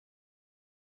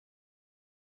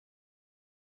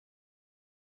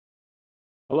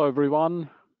Hello, everyone.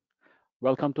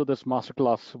 Welcome to this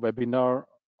Masterclass webinar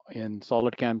in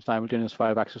SolidCAM Simultaneous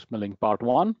 5-Axis Milling Part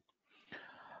 1.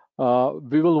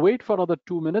 We will wait for another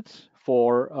 2 minutes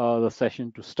for the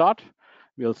session to start.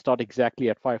 We'll start exactly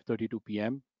at 5:32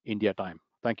 p.m. India time.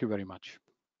 Thank you very much.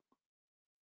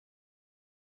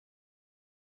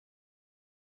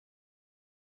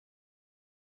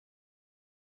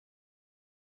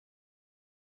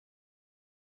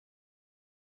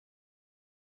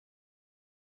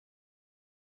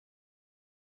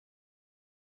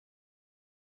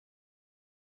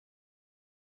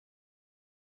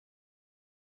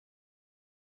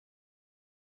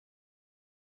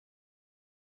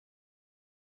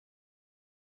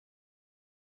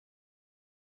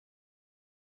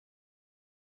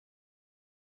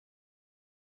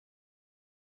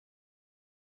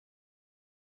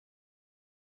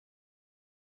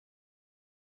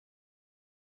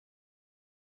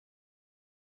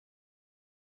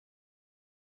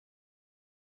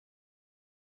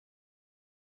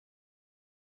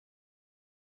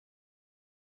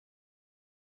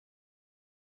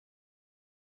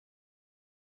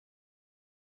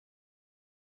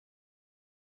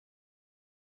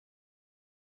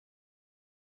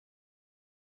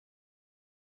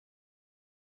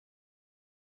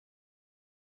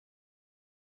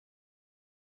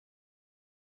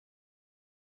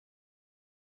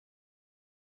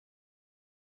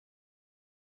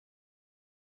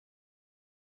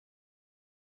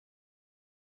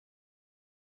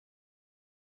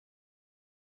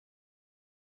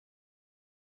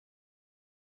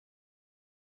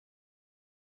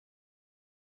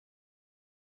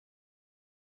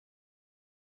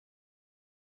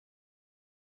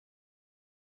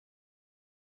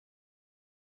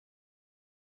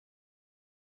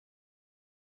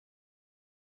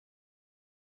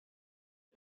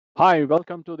 Hi,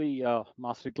 welcome to the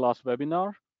Masterclass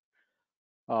webinar.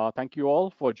 Thank you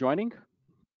all for joining.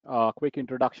 Quick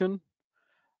introduction.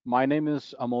 My name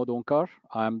is Amod Onkar.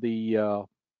 I'm the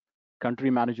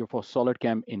country manager for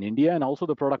SolidCAM in India and also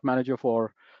the product manager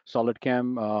for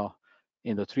SolidCAM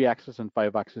in the 3-axis and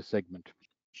 5-axis segment.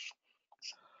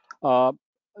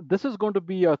 This is going to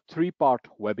be a 3-part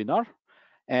webinar,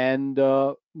 and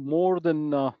more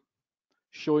than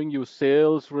showing you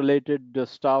sales related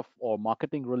stuff or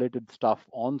marketing related stuff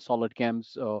on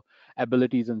SolidCAM's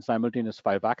abilities in simultaneous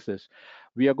 5-axis,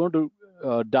 we are going to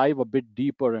dive a bit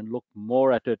deeper and look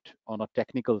more at it on a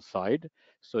technical side.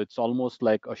 So it's almost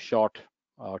like a short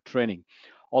training.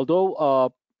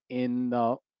 Although in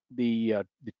the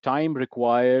time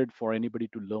required for anybody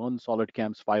to learn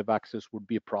SolidCAM's 5-axis would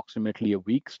be approximately a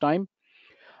week's time.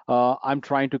 I'm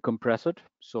trying to compress it,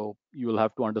 so you will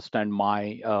have to understand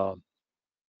my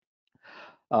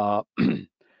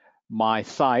my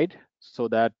side, so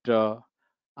that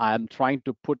I'm trying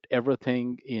to put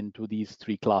everything into these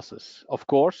 3 classes. Of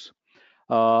course,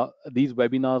 these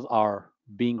webinars are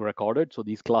being recorded, so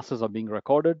these classes are being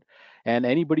recorded, and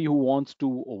anybody who wants to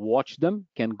watch them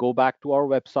can go back to our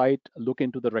website, look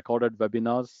into the recorded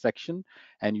webinars section,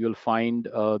 and you'll find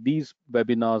these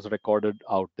webinars recorded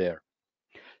out there.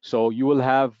 So you will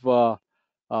have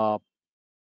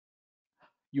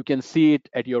you can see it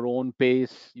at your own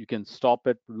pace. You can stop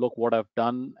it, look what I've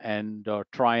done, and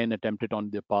try and attempt it on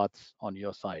the paths on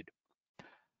your side.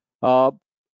 The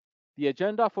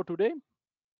agenda for today.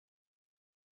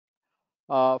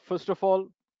 First of all,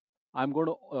 I'm going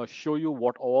to show you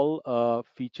what all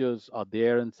features are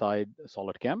there inside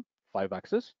SolidCAM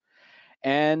 5-axis.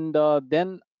 And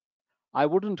then I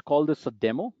wouldn't call this a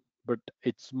demo, but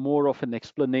it's more of an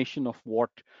explanation of what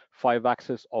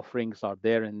 5-axis offerings are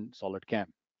there in SolidCAM.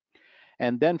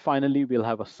 And then finally, we'll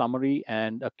have a summary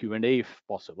and a Q&A if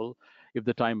possible, if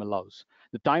the time allows.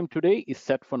 The time today is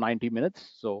set for 90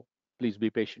 minutes, so please be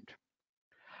patient.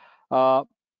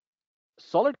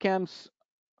 SolidCAM's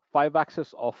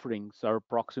 5-axis offerings are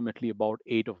approximately about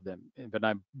 8 of them, when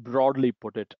I broadly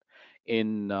put it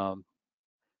in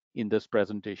this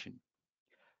presentation.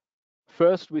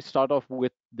 First, we start off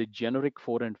with the generic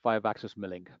 4 and 5-axis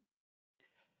milling.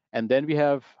 And then we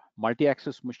have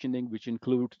multi-axis machining, which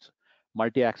includes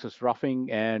multi-axis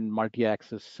roughing and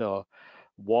multi-axis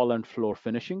wall and floor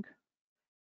finishing.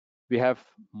 We have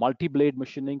multi-blade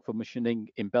machining for machining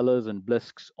impellers and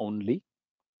blisks only.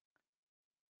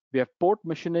 We have port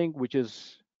machining, which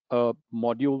is a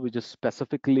module which is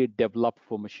specifically developed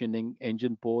for machining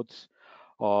engine ports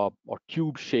or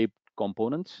tube-shaped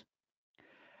components.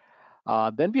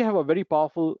 Then we have a very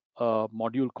powerful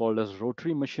module called as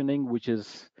rotary machining, which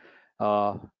is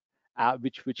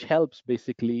which helps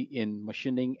basically in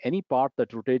machining any part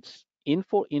that rotates in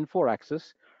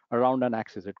 4-axis around an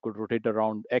axis. It could rotate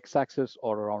around x-axis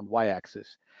or around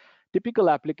y-axis. Typical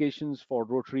applications for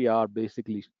rotary are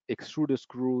basically extruder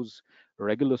screws,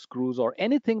 regular screws, or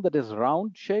anything that is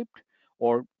round shaped,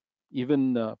 or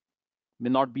even may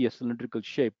not be a cylindrical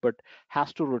shape, but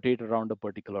has to rotate around a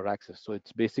particular axis. So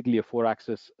it's basically a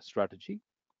 4-axis strategy.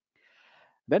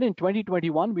 Then in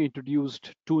 2021, we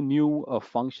introduced two new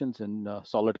functions in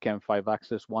SolidCAM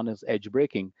 5-axis. One is edge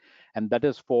braking, and that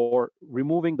is for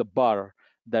removing the bar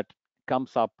that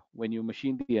comes up when you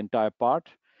machine the entire part.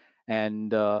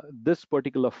 And this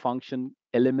particular function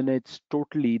eliminates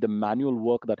totally the manual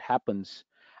work that happens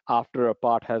after a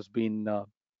part has been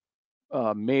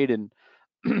made in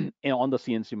on the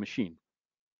CNC machine.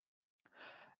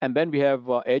 And then we have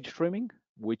edge trimming,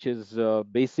 which is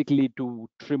basically to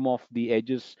trim off the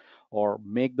edges or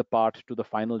make the part to the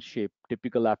final shape.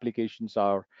 Typical applications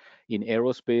are in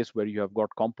aerospace, where you have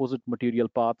got composite material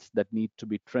parts that need to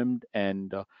be trimmed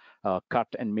and cut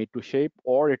and made to shape,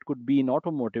 or it could be in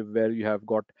automotive, where you have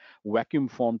got vacuum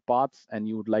formed parts and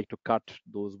you would like to cut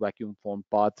those vacuum formed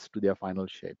parts to their final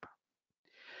shape.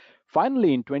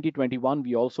 Finally, in 2021,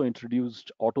 we also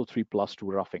introduced Auto 3+2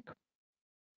 roughing.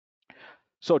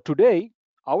 So today,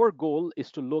 our goal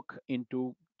is to look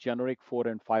into generic 4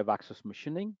 and 5-axis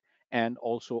machining and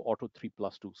also Auto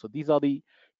 3+2. So these are the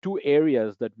two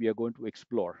areas that we are going to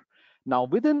explore. Now,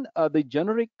 within the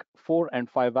generic 4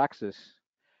 and 5-axis,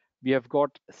 we have got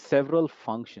several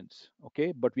functions,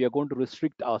 okay? But we are going to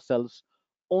restrict ourselves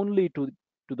only to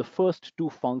the first two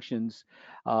functions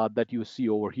that you see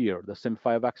over here, the Sim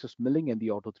 5-axis milling and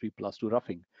the Auto 3+2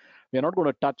 roughing. We are not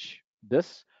going to touch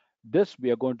this. This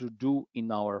we are going to do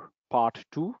in our part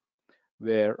 2,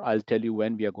 where I'll tell you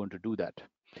when we are going to do that.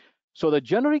 So the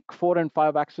generic 4 and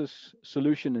 5-axis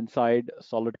solution inside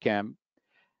SolidCAM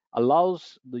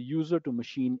allows the user to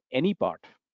machine any part,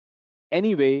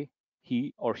 any way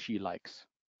he or she likes.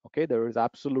 Okay, there is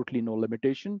absolutely no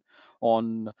limitation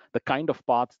on the kind of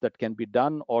parts that can be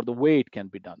done or the way it can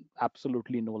be done.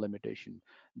 Absolutely no limitation.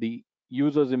 The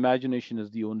user's imagination is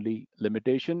the only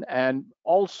limitation, and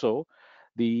also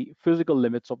the physical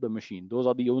limits of the machine. Those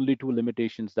are the only two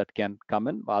limitations that can come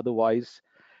in. Otherwise,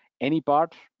 any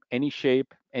part, any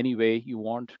shape, any way you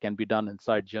want can be done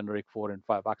inside generic 4 and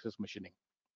 5-axis machining.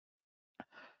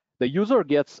 The user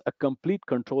gets a complete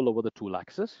control over the tool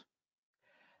axis.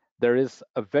 There is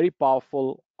a very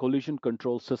powerful collision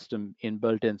control system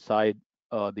inbuilt inside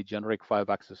the generic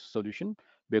 5-axis solution.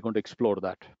 We're going to explore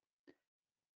that.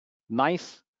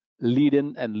 Nice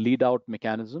lead-in and lead-out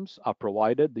mechanisms are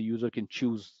provided. The user can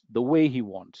choose the way he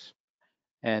wants,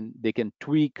 and they can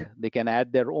tweak, they can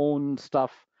add their own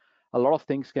stuff. A lot of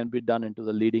things can be done into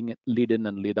the lead-in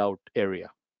and lead-out area.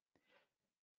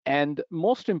 And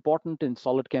most important in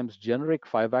SolidCAM's generic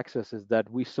 5-axis is that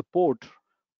we support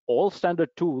all standard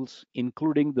tools,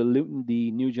 including the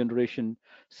new generation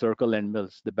circle end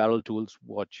mills, the barrel tools,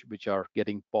 which are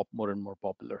getting more and more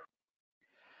popular.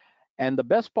 And the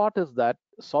best part is that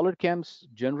SolidCAM's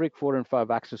generic 4 and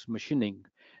 5-axis machining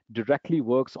directly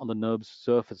works on the NURBS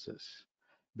surfaces.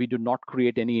 We do not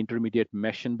create any intermediate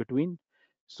mesh in between.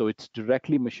 So it's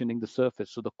directly machining the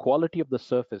surface. So the quality of the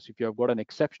surface, if you have got an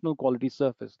exceptional quality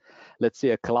surface, let's say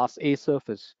a class A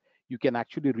surface, you can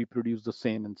actually reproduce the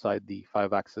same inside the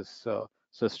 5-axis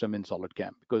system in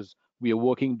SolidCAM, because we are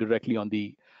working directly on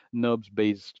the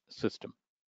NURBS-based system.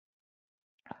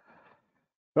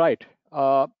 Right.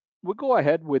 We'll go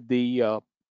ahead with the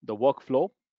workflow.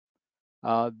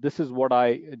 This is what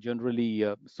I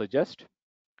generally suggest.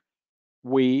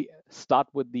 We start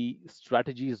with the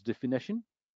strategies definition.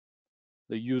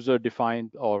 The user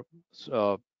defined or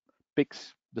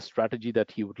picks the strategy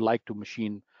that he would like to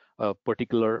machine a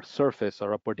particular surface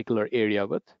or a particular area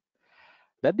with.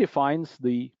 That defines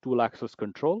the tool axis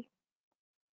control,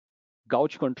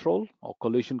 gouge control or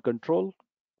collision control,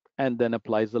 and then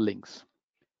applies the links.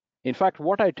 In fact,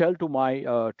 what I tell to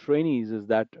my trainees is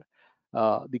that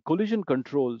the collision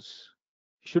controls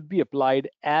should be applied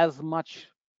as much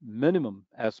minimum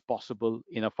as possible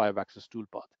in a 5-axis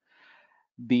toolpath.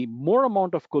 The more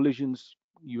amount of collisions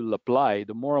you'll apply,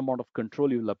 the more amount of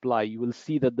control you'll apply, you will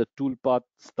see that the toolpath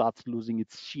starts losing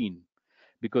its sheen,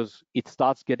 because it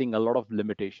starts getting a lot of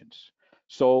limitations.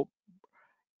 So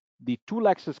the tool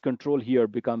axis control here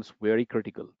becomes very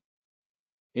critical.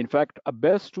 In fact, a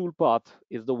best toolpath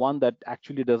is the one that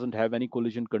actually doesn't have any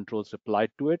collision controls applied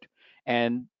to it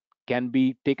and can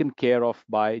be taken care of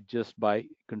just by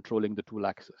controlling the tool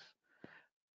axis.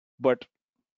 But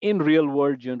in real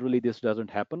world, generally this doesn't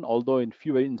happen, although in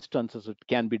few instances it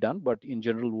can be done. But in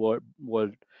general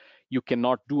world, you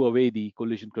cannot do away the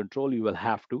collision control. You will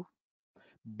have to,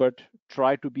 but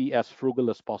try to be as frugal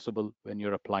as possible when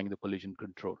you're applying the collision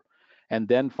control. And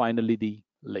then finally, the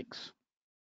links.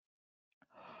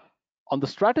 On the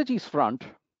strategies front,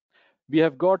 we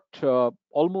have got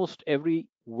almost every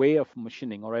way of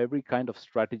machining or every kind of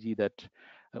strategy that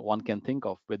one can think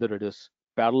of, whether it is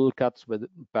parallel cuts, whether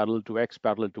parallel to X,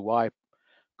 parallel to Y,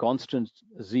 constant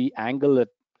Z, angle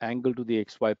to the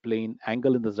XY plane,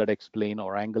 angle in the ZX plane,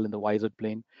 or angle in the YZ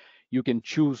plane. You can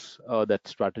choose that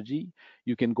strategy.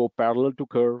 You can go parallel to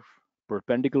curve,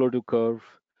 perpendicular to curve,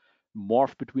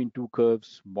 morph between two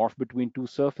curves, morph between two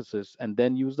surfaces, and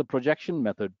then use the projection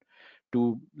method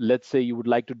to, let's say you would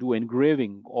like to do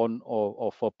engraving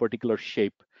of a particular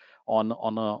shape on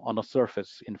a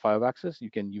surface in 5-axis.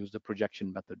 You can use the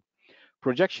projection method.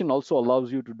 Projection also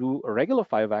allows you to do a regular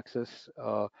 5-axis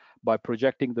by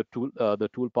projecting the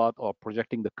tool path or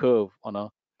projecting the curve on a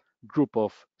group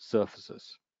of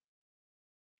surfaces.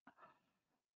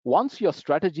 Once your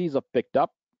strategies are picked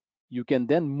up, you can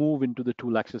then move into the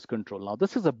tool axis control. Now,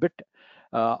 this is a bit,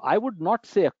 I would not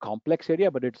say a complex area,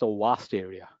 but it's a vast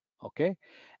area, okay?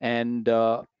 And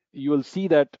you will see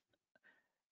that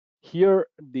here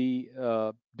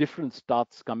the difference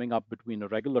starts coming up between a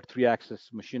regular 3-axis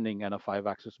machining and a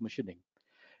 5-axis machining.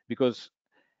 Because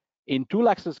in tool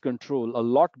axis control,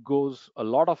 a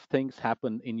lot of things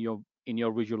happen in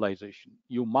your visualization.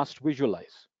 You must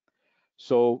visualize.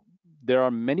 So there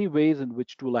are many ways in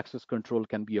which tool axis control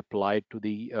can be applied to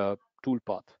the tool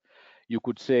path. You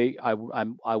could say,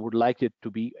 I would like it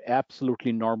to be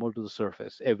absolutely normal to the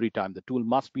surface every time. The tool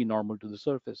must be normal to the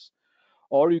surface.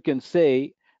 Or you can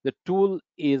say the tool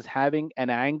is having an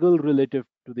angle relative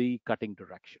to the cutting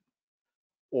direction.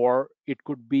 Or it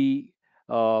could be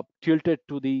tilted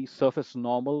to the surface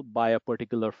normal by a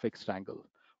particular fixed angle.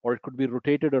 Or it could be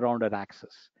rotated around an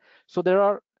axis. So there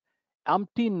are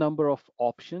umpteen number of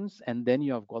options, and then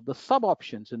you have got the sub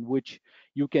options in which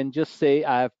you can just say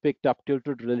I have picked up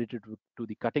tilted related to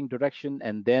the cutting direction,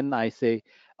 and then I say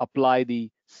apply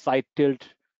the side tilt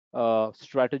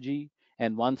strategy.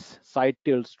 And once side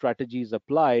tilt strategy is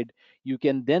applied, you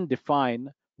can then define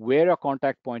where your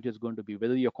contact point is going to be,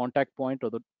 whether your contact point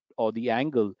or the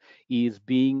angle is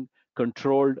being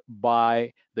controlled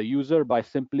by the user by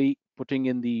simply putting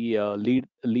in the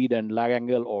lead and lag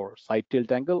angle or side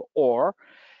tilt angle, or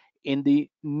in the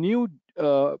new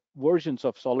versions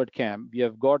of SolidCAM, we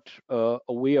have got a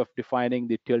way of defining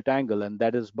the tilt angle, and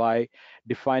that is by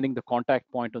defining the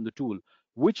contact point on the tool.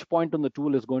 Which point on the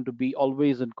tool is going to be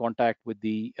always in contact with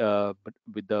the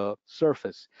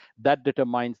surface? That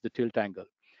determines the tilt angle.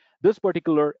 This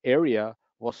particular area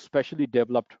was specially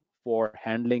developed for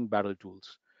handling barrel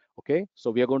tools. Okay, so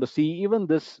we are going to see even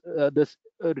this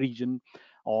region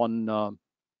on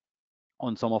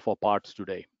some of our parts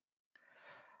today.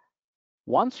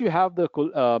 Once you have the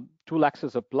tool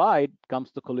axis applied,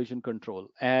 comes the collision control.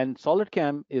 And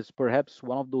SolidCAM is perhaps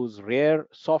one of those rare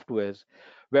softwares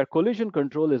where collision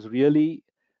control is really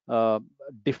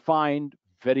defined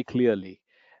very clearly.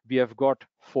 We have got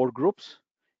 4 groups.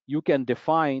 You can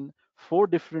define 4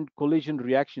 different collision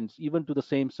reactions even to the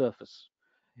same surface.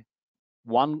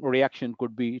 One reaction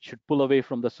could be it should pull away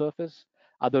from the surface.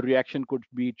 Other reaction could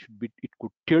be it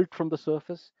could tilt from the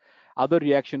surface. Other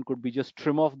reaction could be just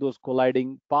trim off those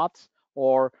colliding paths,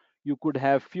 or you could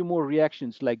have few more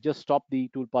reactions like just stop the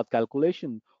toolpath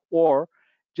calculation, or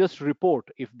just report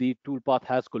if the toolpath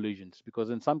has collisions. Because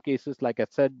in some cases, like I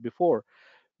said before,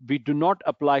 we do not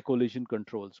apply collision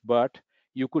controls, but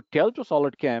you could tell to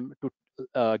SolidCAM to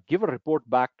give a report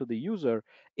back to the user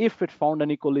if it found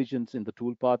any collisions in the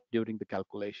toolpath during the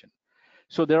calculation.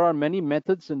 So there are many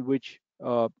methods in which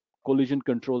collision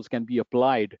controls can be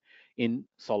applied in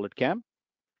SolidCAM.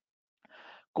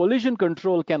 Collision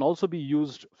control can also be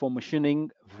used for machining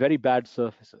very bad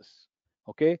surfaces.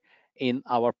 Okay, in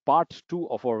our part 2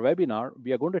 of our webinar,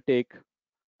 we are going to take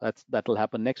that'll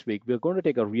happen next week. We're going to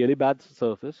take a really bad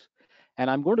surface, and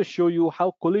I'm going to show you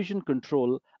how collision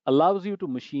control allows you to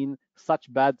machine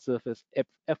such bad surface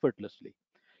effortlessly.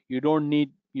 You don't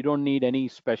need any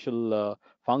special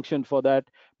function for that,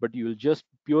 but you'll just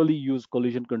purely use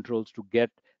collision controls to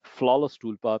get flawless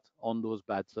toolpaths on those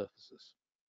bad surfaces.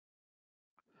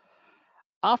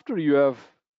 After you have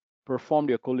performed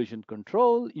your collision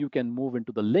control, you can move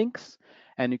into the links,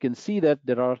 and you can see that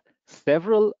there are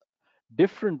several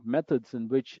different methods in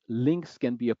which links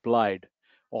can be applied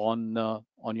on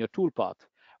your toolpath,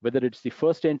 whether it's the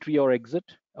first entry or exit,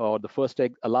 or the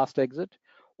last exit,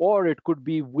 or it could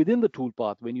be within the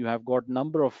toolpath when you have got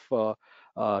number of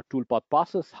toolpath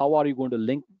passes. How are you going to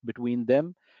link between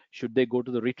them? Should they go to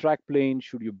the retract plane?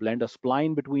 Should you blend a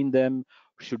spline between them?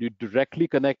 Should you directly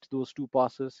connect those two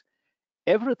passes?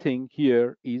 everything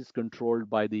here is controlled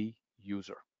by the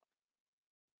user,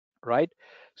 right?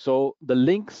 So the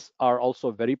links are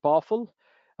also very powerful.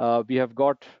 We have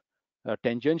got a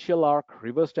tangential arc,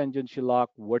 reverse tangential arc,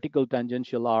 vertical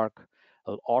tangential arc,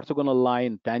 orthogonal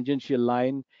line, tangential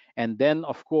line, and then,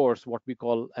 of course, what we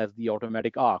call as the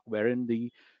automatic arc, wherein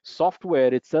the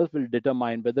software itself will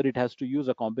determine whether it has to use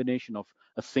a combination of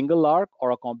a single arc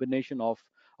or a combination of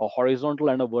a horizontal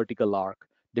and a vertical arc,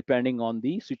 depending on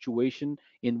the situation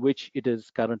in which it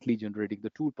is currently generating the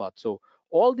toolpath. So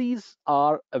all these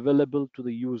are available to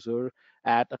the user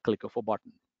at a click of a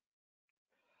button.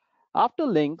 After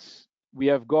links, we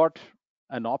have got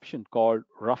an option called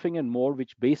roughing and more,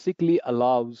 which basically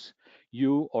allows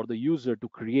you or the user to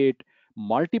create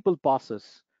multiple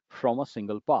passes from a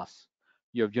single pass.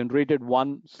 You have generated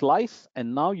one slice,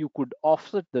 and now you could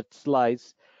offset that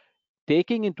slice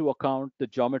taking into account the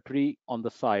geometry on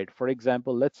the side. For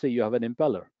example, let's say you have an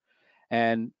impeller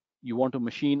and you want to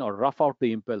machine or rough out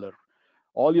the impeller.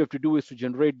 All you have to do is to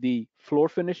generate the floor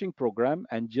finishing program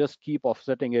and just keep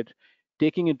offsetting it,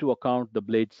 taking into account the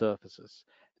blade surfaces.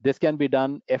 This can be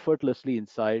done effortlessly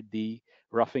inside the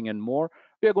roughing and more.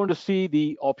 We are going to see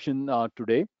the option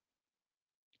today.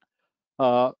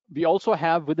 We also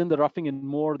have within the roughing and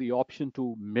more the option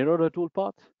to mirror a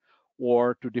toolpath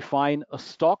or to define a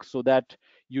stock so that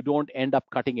you don't end up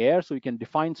cutting air. So you can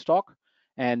define stock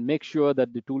and make sure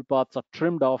that the toolpaths are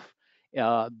trimmed off.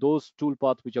 Those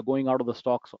toolpaths which are going out of the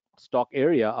stock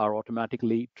area are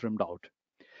automatically trimmed out.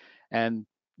 And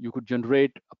you could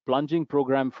generate a plunging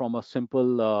program from a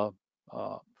simple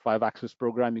 5-axis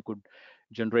program. You could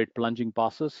generate plunging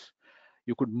passes.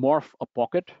 You could morph a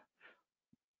pocket,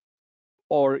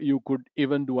 or you could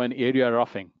even do an area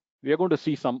roughing. We are going to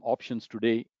see some options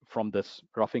today from this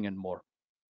roughing and more.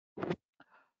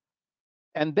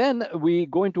 And then we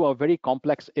go into a very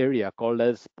complex area called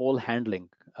as pole handling.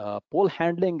 Pole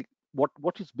handling,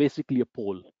 what is basically a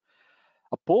pole?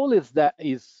 A pole is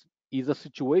a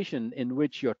situation in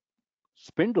which your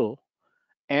spindle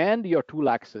and your tool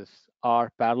axis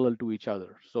are parallel to each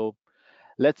other. So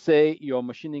let's say you're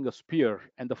machining a spear,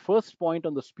 and the first point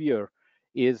on the spear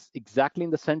is exactly in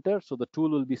the center, so the tool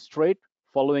will be straight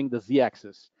following the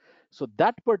z-axis. So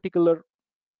that particular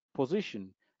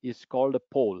position is called a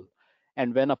pole.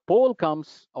 And when a pole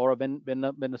comes, or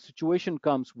when a situation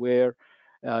comes where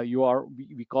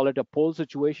we call it a pole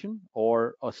situation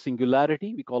or a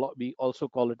singularity. We also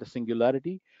call it a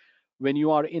singularity. When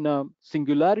you are in a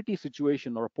singularity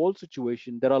situation or a pole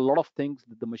situation, there are a lot of things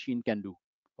that the machine can do,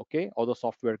 okay, or the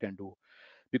software can do.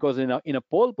 Because in a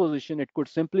pole position, it could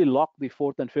simply lock the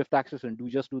fourth and fifth axis and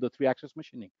just do the 3-axis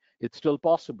machining. It's still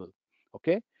possible,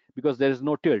 okay, because there is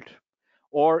no tilt.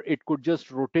 Or it could just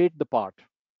rotate the part,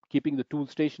 keeping the tool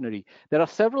stationary. There are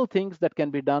several things that can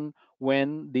be done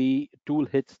when the tool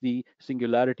hits the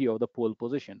singularity of the pole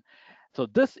position. So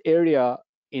this area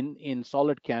in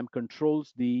SolidCAM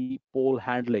controls the pole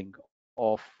handling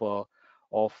in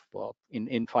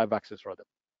 5-axis rather.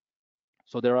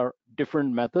 So there are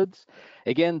different methods.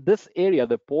 Again, this area,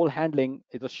 the pole handling,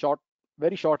 is a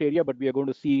very short area, but we are going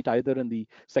to see it either in the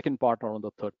second part or on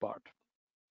the third part.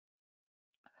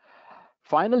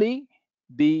 Finally,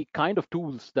 the kind of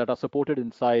tools that are supported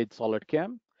inside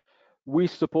SolidCAM. We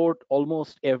support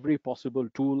almost every possible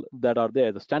tool that are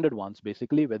there, the standard ones,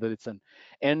 basically, whether it's an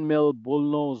end mill,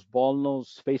 bullnose, ball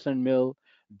nose, face end mill,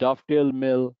 dovetail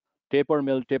mill,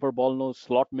 taper ball nose,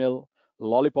 slot mill,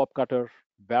 lollipop cutter,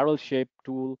 barrel shape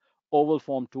tool, oval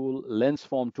form tool, lens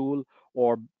form tool,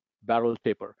 or barrel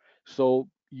taper. So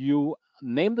you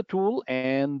name the tool,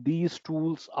 and these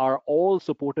tools are all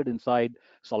supported inside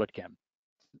SolidCAM.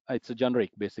 It's a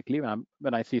generic, basically.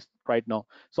 When I see right now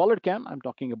SolidCAM, I'm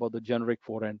talking about the generic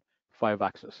 4 and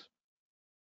 5-axis.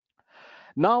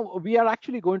 Now we are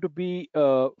actually going to be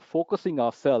focusing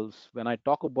ourselves when I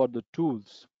talk about the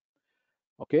tools.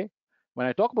 Okay, when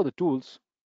I talk about the tools,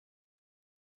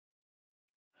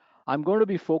 I'm going to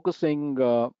be focusing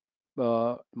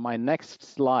my next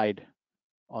slide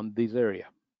on this area,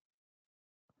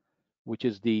 which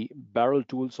is the barrel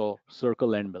tools or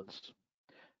circle end mills.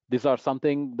 These are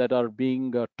something that are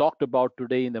being talked about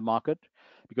today in the market,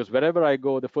 because wherever I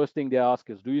go, the first thing they ask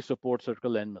is, do you support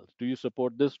circle end mills? Do you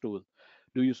support this tool?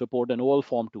 Do you support an oval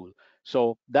form tool?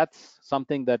 So that's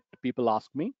something that people ask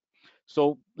me.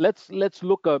 So let's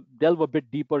delve a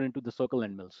bit deeper into the circle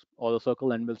end mills or the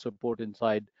circle end mill support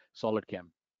inside SolidCAM.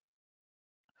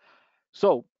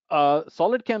 So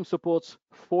SolidCAM supports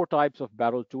 4 types of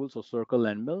barrel tools or circle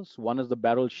end mills. One is the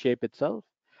barrel shape itself.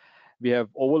 We have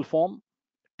oval form,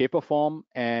 taper form,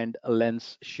 and a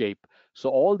lens shape. So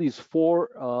all these four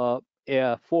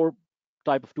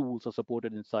type of tools are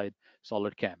supported inside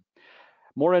SolidCAM.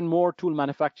 More and more tool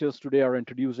manufacturers today are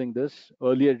introducing this.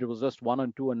 Earlier it was just one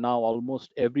and two, and now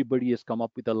almost everybody has come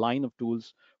up with a line of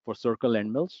tools for circle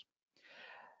end mills.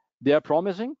 They are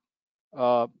promising.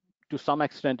 Uh, to some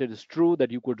extent, it is true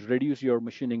that you could reduce your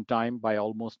machining time by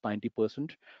almost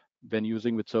 90% when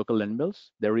using with circle end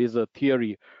mills. There is a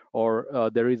theory, or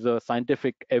there is a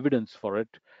scientific evidence for it,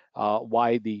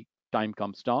 why the time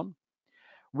comes down.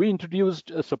 We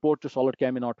introduced support to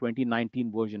SolidCAM in our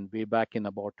 2019 version, way back in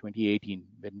about 2018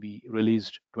 when we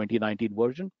released 2019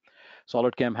 version.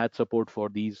 SolidCAM had support for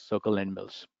these circle end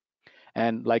mills.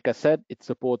 And like I said, it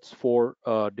supports four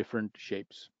different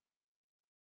shapes.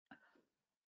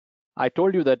 I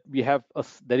told you that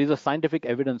there is a scientific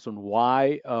evidence on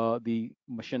why the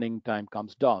machining time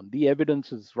comes down. The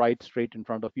evidence is right straight in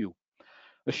front of you.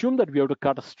 Assume that we have to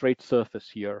cut a straight surface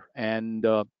here, and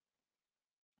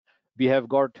we have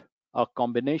got a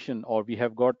combination, or we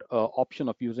have got an option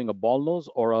of using a ball nose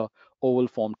or a oval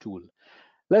form tool.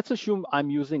 Let's assume I'm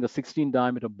using a 16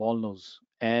 diameter ball nose,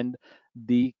 and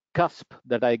the cusp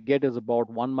that I get is about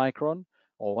 1 micron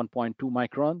or 1.2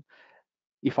 micron.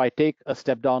 If I take a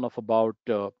step down of about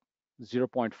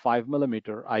 0.5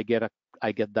 millimeter, I get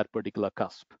that particular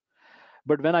cusp.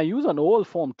 But when I use an oval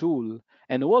form tool,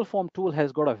 an oval form tool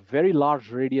has got a very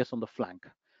large radius on the flank.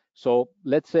 So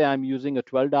let's say I'm using a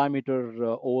 12 diameter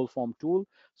oval form tool.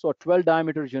 So a 12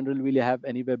 diameter generally will have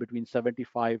anywhere between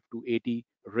 75 to 80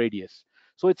 radius.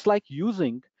 So it's like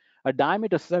using a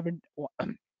diameter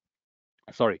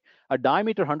a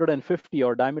diameter 150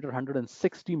 or diameter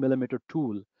 160 millimeter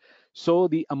tool. So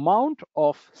the amount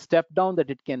of step down that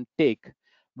it can take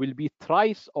will be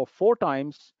thrice or four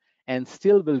times, and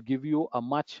still will give you a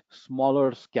much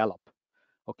smaller scallop.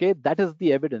 Okay, that is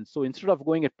the evidence. So instead of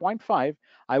going at 0.5,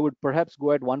 I would perhaps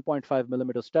go at 1.5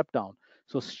 millimeter step down.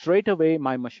 So straight away,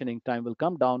 my machining time will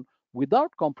come down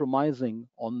without compromising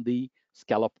on the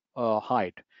scallop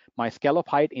height. My scallop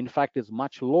height, in fact, is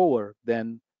much lower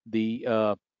than the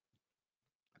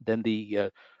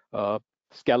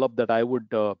scallop that I would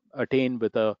attain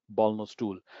with a ball nose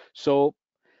tool. So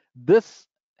this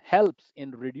helps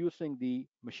in reducing the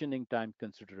machining time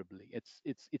considerably.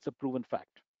 It's a proven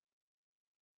fact.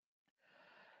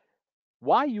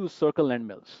 Why use circle end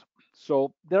mills?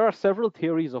 So there are several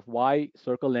theories of why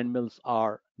circle end mills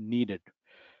are needed.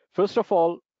 First of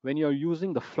all, when you're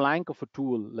using the flank of a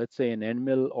tool, let's say an end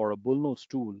mill or a bullnose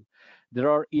tool, there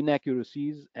are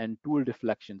inaccuracies and tool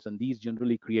deflections, and these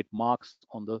generally create marks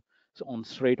on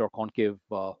straight or concave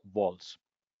walls.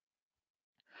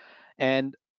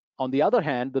 And on the other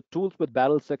hand, the tools with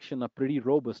barrel section are pretty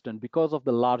robust, and because of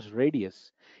the large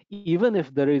radius, uh, even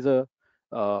if there is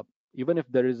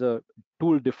a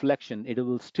tool deflection, it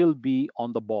will still be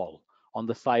on the ball, on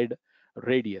the side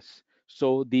radius.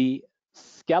 So the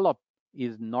scallop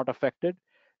is not affected.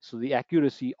 So the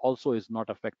accuracy also is not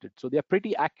affected. So they are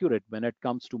pretty accurate when it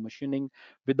comes to machining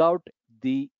without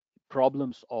the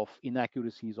problems of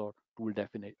inaccuracies or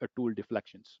tool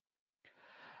deflections.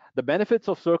 The benefits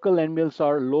of circle end mills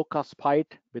are low cusp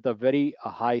height with a very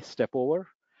high step over.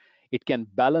 It can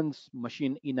balance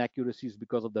machine inaccuracies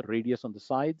because of the radius on the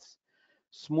sides,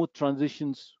 smooth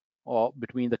transitions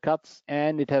between the cuts,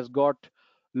 and it has got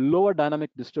lower dynamic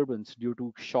disturbance due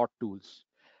to short tools.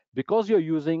 Because you're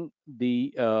using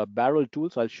the barrel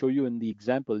tools, I'll show you in the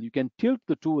example, you can tilt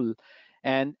the tool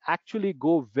and actually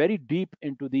go very deep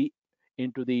into the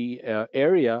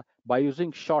area by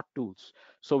using short tools.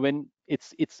 So when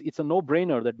it's a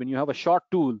no-brainer that when you have a short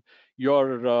tool,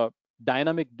 your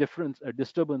dynamic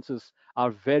disturbances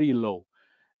are very low.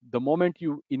 The moment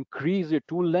you increase your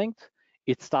tool length,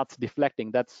 it starts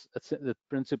deflecting. That's the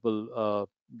principle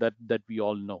that we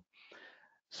all know.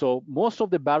 So most of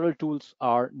the barrel tools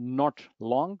are not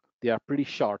long. They are pretty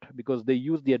short because they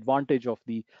use the advantage of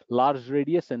the large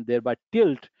radius and thereby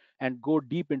tilt and go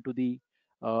deep into the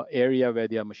area where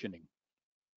they are machining.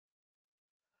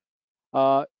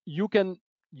 You can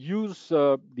use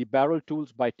the barrel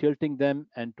tools by tilting them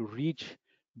and to reach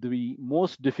the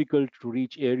most difficult to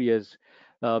reach areas.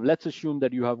 Let's assume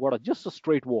that you have got just a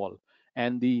straight wall,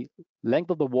 and the length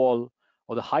of the wall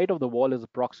or the height of the wall is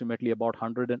approximately about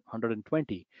 100 and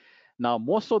 120. Now,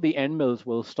 most of the end mills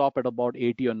will stop at about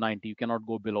 80 or 90. You cannot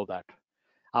go below that.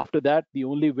 After that, the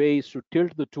only way is to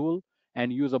tilt the tool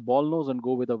and use a ball nose and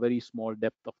go with a very small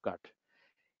depth of cut.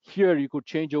 Here, you could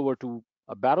change over to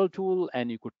a barrel tool and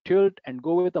you could tilt and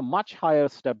go with a much higher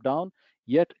step down,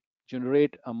 yet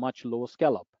generate a much lower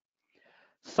scallop.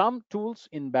 Some tools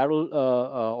in barrel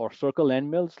or circle end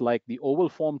mills, like the oval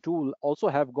form tool, also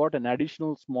have got an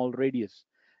additional small radius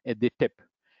at the tip.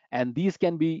 And these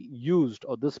can be used,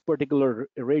 or this particular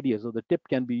radius or the tip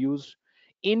can be used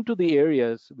into the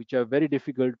areas which are very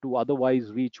difficult to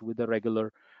otherwise reach with a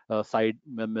regular side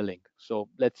milling. So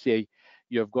let's say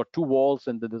you have got two walls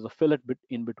and then there's a fillet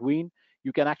in between.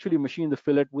 You can actually machine the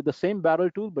fillet with the same barrel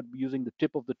tool, but using the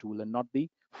tip of the tool and not the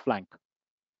flank.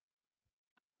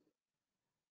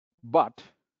 But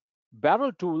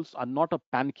barrel tools are not a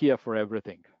panacea for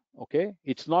everything. Okay,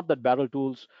 it's not that barrel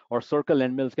tools or circle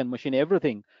end mills can machine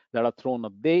everything that are thrown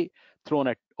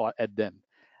at them.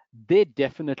 They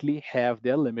definitely have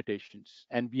their limitations,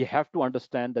 and we have to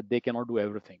understand that they cannot do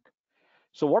everything.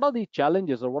 So what are the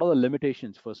challenges or what are the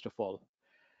limitations? First of all,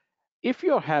 if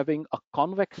you're having a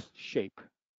convex shape,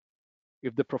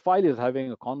 if the profile is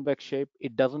having a convex shape,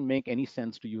 it doesn't make any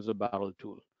sense to use a barrel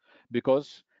tool,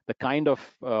 because the kind of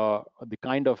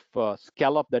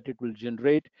scallop that it will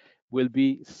generate will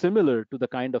be similar to the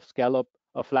kind of scallop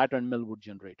a flattened mill would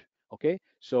generate. Okay,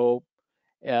 so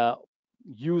uh,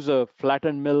 use a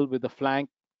flattened mill with a flank.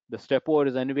 The step over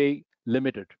is anyway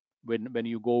limited when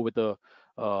you go with uh,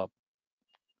 a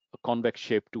convex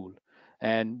shape tool,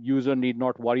 and user need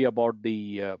not worry about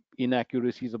the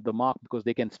inaccuracies of the mark, because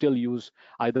they can still use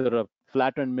either a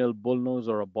flattened mill bullnose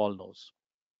or a ball nose.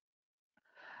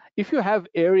 If you have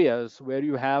areas where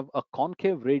you have a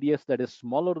concave radius that is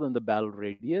smaller than the barrel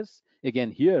radius,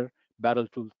 again here barrel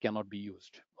tool cannot be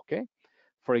used. Okay,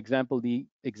 for example, the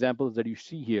examples that you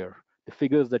see here, the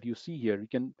figures that you see here,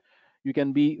 you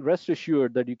can be rest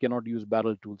assured that you cannot use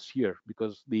barrel tools here,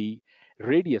 because the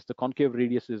concave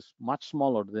radius is much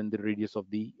smaller than the radius of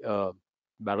the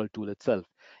barrel tool itself.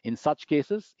 In such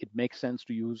cases, it makes sense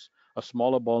to use a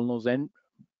smaller ball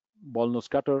nose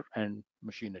cutter and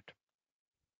machine it.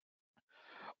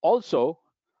 Also,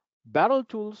 barrel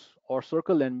tools or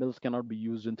circle end mills cannot be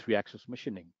used in three-axis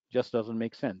machining. Just doesn't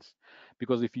make sense,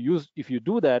 because if you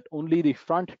do that, only the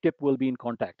front tip will be in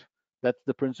contact. That's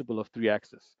the principle of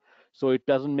three-axis. So it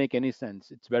doesn't make any sense.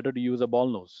 It's better to use a ball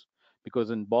nose, because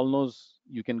in ball nose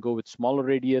you can go with smaller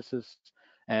radiuses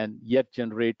and yet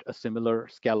generate a similar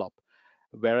scallop.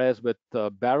 Whereas with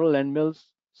barrel end mills,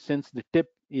 since the tip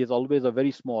is always a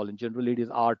very small, and generally it is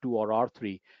R2 or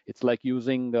R3, it's like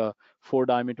using 4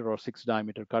 diameter or 6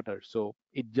 diameter cutter. So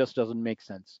it just doesn't make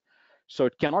sense. So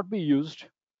it cannot be used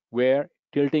where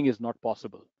tilting is not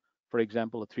possible. For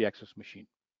example, a three-axis machine.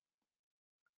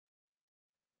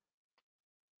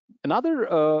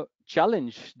 Another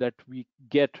challenge that we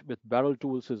get with barrel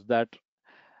tools is that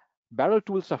barrel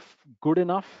tools are good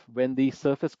enough when the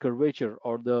surface curvature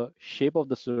or the shape of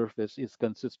the surface is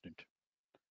consistent.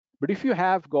 But if you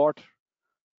have got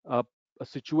a, a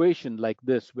situation like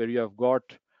this where you have got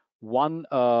one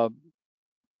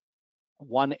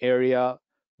one area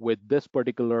with this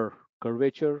particular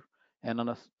curvature and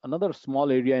another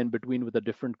small area in between with a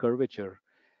different curvature,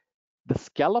 the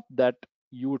scallop that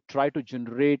you would try to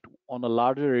generate on a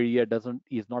larger area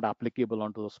is not applicable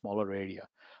onto the smaller area,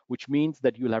 which means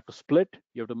that you'll have to split,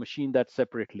 you have to machine that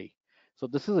separately. So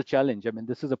this is a challenge. I mean,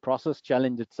 this is a process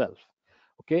challenge itself.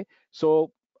 Okay,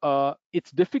 so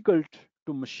it's difficult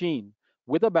to machine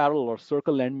with a barrel or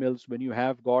circle end mills when you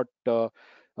have got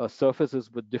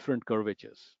surfaces with different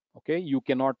curvatures. Okay, you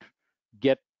cannot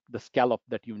get the scallop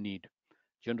that you need.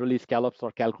 Generally, scallops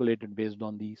are calculated based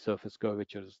on the surface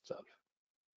curvatures itself.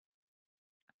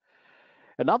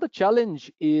 Another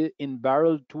challenge in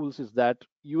barrel tools is that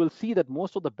you will see that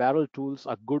most of the barrel tools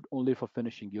are good only for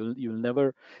finishing. You'll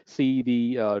never see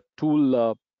the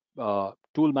tool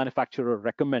manufacturer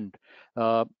recommend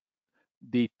uh,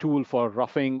 the tool for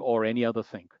roughing or any other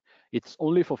thing. It's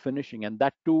only for finishing, and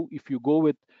that too, if you go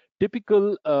with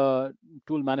typical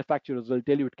tool manufacturers, will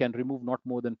tell you it can remove not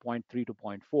more than 0.3 to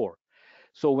 0.4.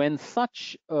 So when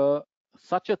such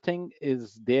a thing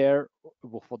is there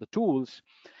for the tools,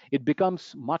 it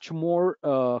becomes much more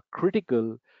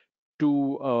critical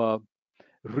to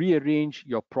rearrange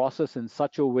your process in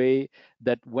such a way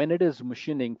that when it is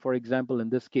machining, for example, in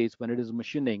this case, when it is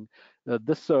machining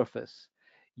this surface,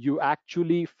 you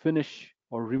actually finish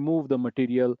or remove the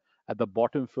material at the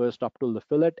bottom first up to the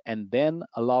fillet, and then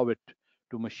allow it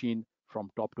to machine from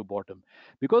top to bottom.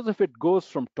 Because if it goes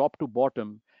from top to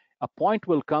bottom, a point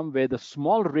will come where the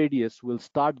small radius will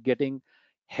start getting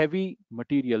heavy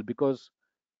material, because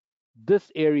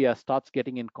this area starts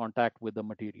getting in contact with the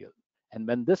material. And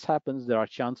when this happens, there are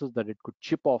chances that it could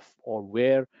chip off or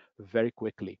wear very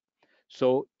quickly.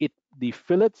 So the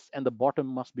fillets and the bottom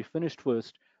must be finished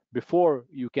first before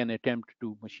you can attempt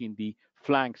to machine the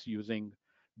flanks using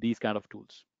these kind of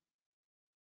tools.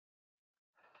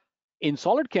 In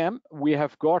SolidCAM, we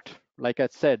have got, like I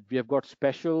said, we have got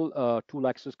special tool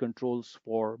access controls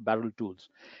for barrel tools.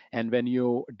 And when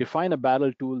you define a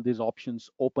barrel tool, these options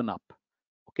open up.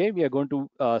 Okay, Okay, we are going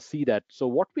to see that. So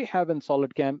what we have in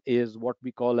SolidCAM is what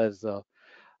we call as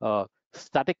a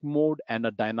static mode and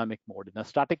a dynamic mode. In a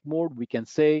static mode, we can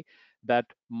say that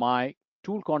my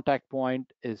tool contact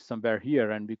point is somewhere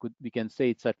here, and we can say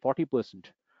it's at 40%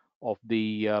 of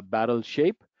the barrel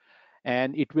shape,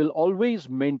 and it will always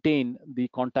maintain the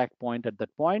contact point at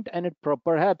that point, and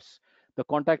perhaps the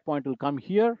contact point will come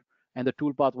here and the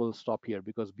tool path will stop here,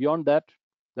 because beyond that,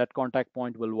 that contact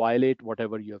point will violate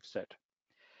whatever you have set.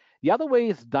 The other way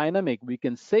is dynamic. We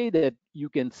can say that you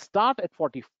can start at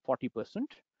 40%,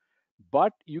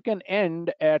 but you can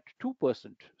end at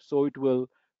 2%. So it will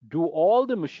do all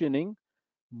the machining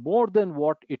more than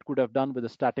what it could have done with a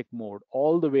static mode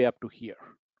all the way up to here.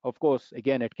 Of course,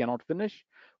 again, it cannot finish.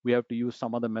 We have to use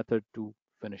some other method to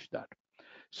finish that.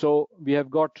 So we have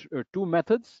got two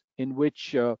methods in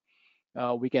which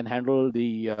we can handle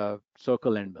the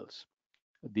circle end mills,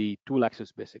 the tool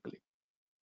axis basically.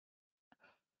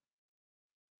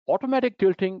 Automatic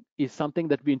tilting is something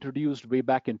that we introduced way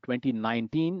back in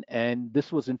 2019, and this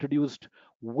was introduced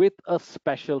with a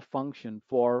special function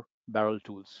for barrel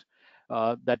tools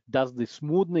that does the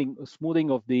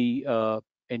smoothing of the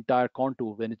entire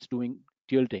contour when it's doing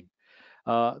tilting.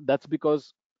 That's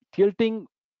because tilting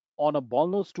on a ball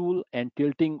nose tool and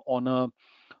tilting on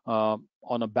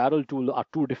a barrel tool are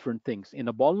two different things. In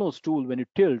a ball nose tool, when you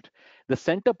tilt, the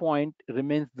center point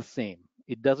remains the same.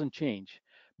 It doesn't change.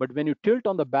 But when you tilt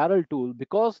on the barrel tool,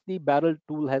 because the barrel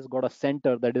tool has got a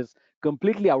center that is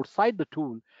completely outside the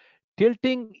tool,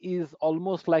 tilting is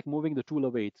almost like moving the tool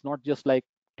away. It's not just like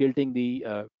tilting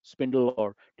the spindle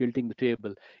or tilting the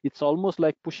table. It's almost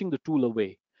like pushing the tool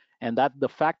away. And that the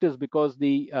fact is because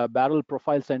the barrel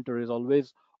profile center is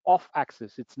always off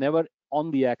axis. It's never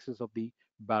on the axis of the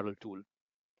barrel tool.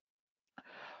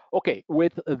 Okay,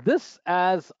 with this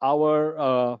as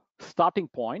our starting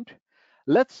point,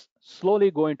 let's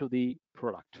slowly go into the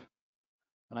product.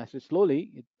 When I say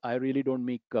slowly, I really don't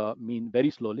mean very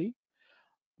slowly.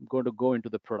 I'm going to go into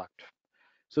the product.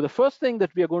 So the first thing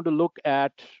that we are going to look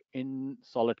at in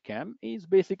SolidCAM is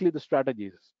basically the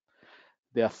strategies.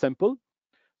 They are simple.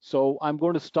 So I'm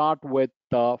going to start with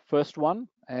the first one,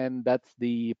 and that's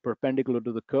the perpendicular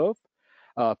to the curve,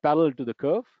 parallel to the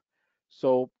curve.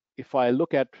 So if I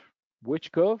look at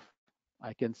which curve,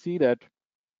 I can see that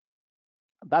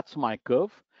that's my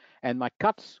curve, and my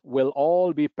cuts will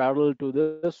all be parallel to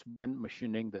this when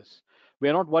machining this. We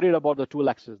are not worried about the tool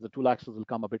axis. The tool axis will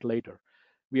come a bit later.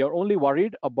 We are only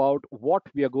worried about what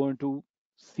we are going to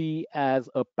see as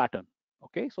a pattern.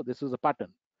 Okay, so this is a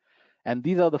pattern. And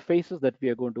these are the faces that we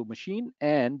are going to machine,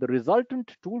 and the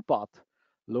resultant tool path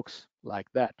looks like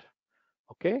that.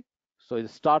 Okay, so it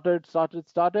started,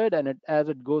 and as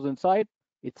it goes inside,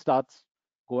 it starts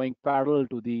going parallel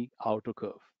to the outer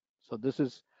curve. So this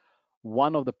is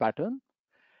one of the pattern.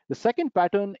 The second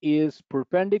pattern is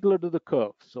perpendicular to the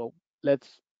curve. So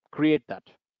let's create that.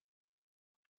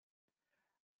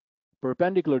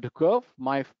 Perpendicular to curve,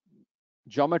 my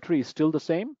geometry is still the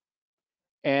same.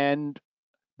 And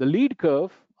the lead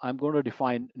curve, I'm going to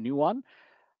define a new one.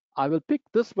 I will pick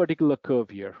this particular curve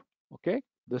here, okay,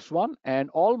 this one, and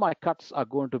all my cuts are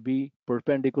going to be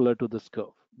perpendicular to this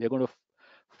curve. They're going to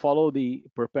follow the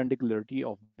perpendicularity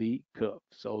of the curve.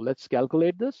 So let's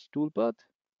calculate this tool path.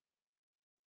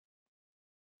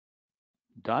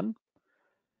 Done.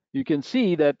 You can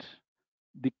see that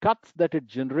the cuts that it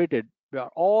generated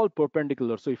are all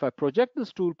perpendicular. So if I project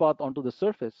this tool path onto the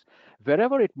surface,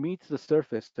 wherever it meets the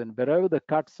surface and wherever the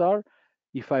cuts are,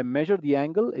 if I measure the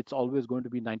angle, it's always going to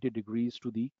be 90 degrees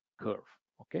to the curve.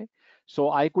 Okay,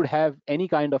 so I could have any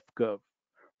kind of curve.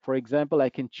 For example, I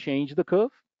can change the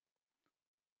curve.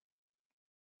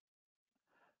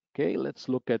 Okay, let's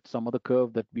look at some other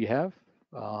curve that we have.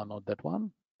 Not that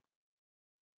one.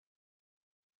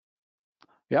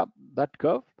 Yeah, that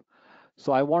curve.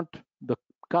 So I want the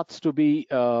cuts to be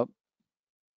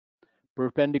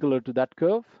perpendicular to that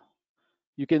curve.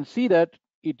 You can see that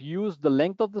it used the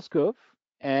length of this curve,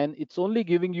 and it's only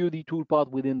giving you the tool path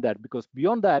within that, because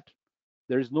beyond that,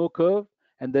 there is no curve,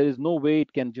 and there is no way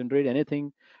it can generate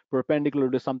anything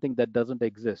perpendicular to something that doesn't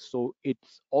exist. So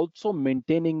it's also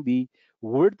maintaining the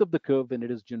width of the curve when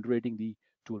it is generating the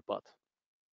tool path.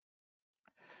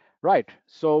 Right,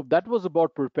 so that was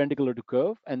about perpendicular to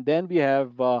curve, and then we have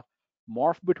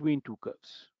morph between two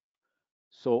curves.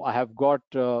 So I have got,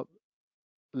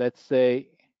 let's say,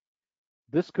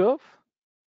 this curve,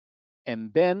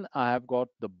 and then I have got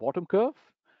the bottom curve,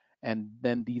 and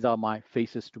then these are my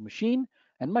faces to machine,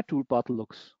 and my tool path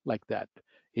looks like that.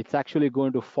 It's actually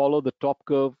going to follow the top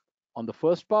curve on the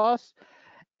first pass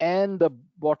and the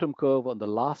bottom curve on the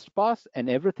last pass, and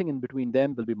everything in between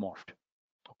them will be morphed.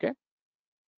 Okay.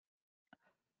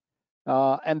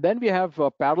 And then we have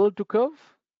parallel to curve.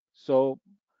 So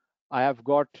I have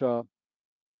got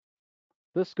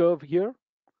this curve here.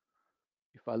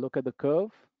 If I look at the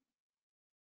curve,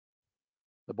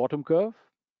 the bottom curve,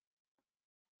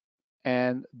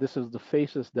 and this is the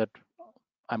faces that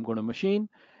I'm going to machine,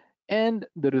 and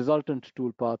the resultant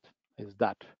toolpath is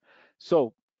that.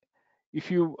 So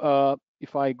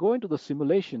if I go into the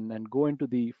simulation and go into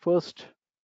the first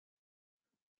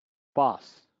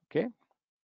pass, okay,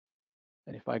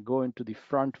 and if I go into the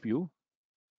front view,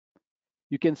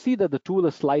 you can see that the tool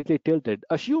is slightly tilted.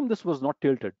 Assume this was not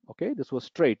tilted, okay, this was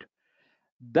straight.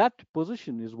 That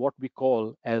position is what we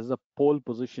call as a pole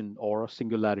position or a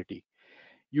singularity.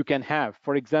 You can have,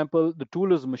 for example, the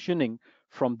tool is machining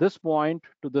from this point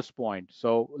to this point.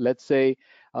 So let's say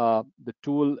the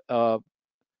tool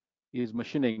is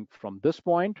machining from this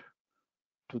point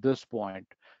to this point.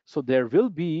 So there will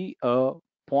be a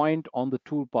point on the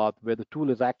tool path where the tool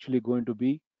is actually going to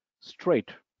be straight,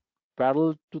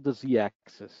 parallel to the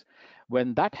z-axis.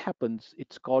 When that happens,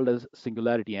 it's called as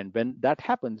singularity. And when that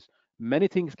happens, many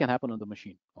things can happen on the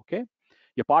machine. Okay,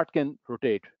 your part can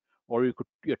rotate, or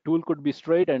your tool could be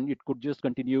straight and it could just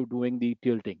continue doing the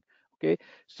tilting. Okay,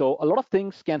 so a lot of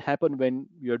things can happen when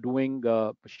you're doing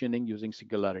machining using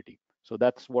singularity. So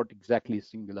that's what exactly is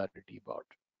singularity about.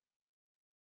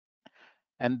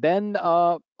 And then,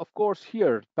 of course,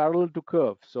 here parallel to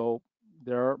curve. So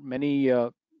there are many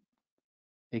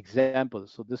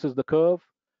examples. So this is the curve,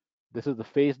 this is the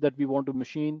face that we want to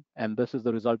machine, and this is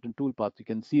the resultant toolpath. You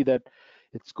can see that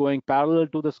it's going parallel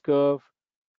to this curve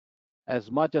as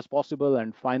much as possible,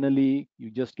 and finally you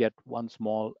just get one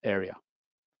small area.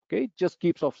 Okay, it just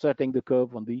keeps offsetting the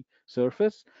curve on the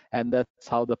surface, and that's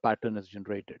how the pattern is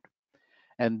generated.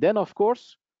 And then, of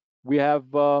course, we have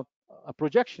a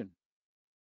projection.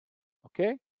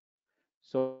 Okay,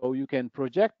 so you can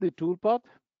project the toolpath.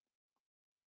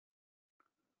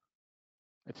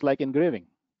 It's like engraving.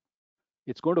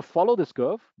 It's going to follow this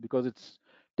curve because it's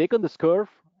taken this curve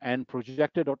and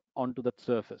projected onto that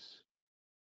surface.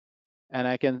 And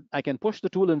I can push the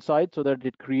tool inside so that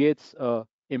it creates a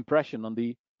impression on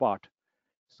the part.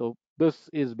 So this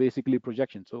is basically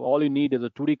projection. So all you need is a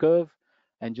 2D curve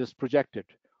and just project it.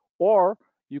 Or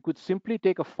you could simply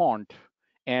take a font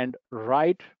and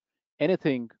write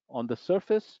anything on the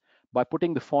surface by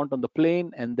putting the font on the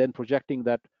plane and then projecting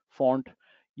that font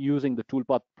using the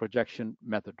toolpath projection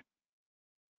method.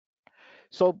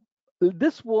 So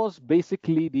this was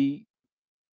basically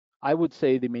I would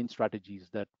say, the main strategies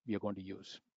that we are going to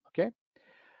use. Okay.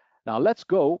 Now let's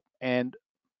go and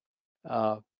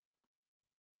uh,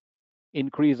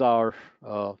 increase our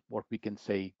what we can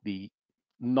say the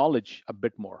knowledge a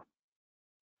bit more.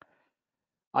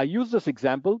 I use this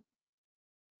example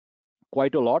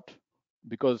quite a lot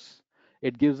because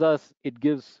it gives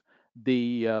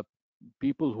the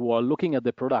people who are looking at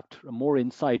the product more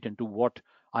insight into what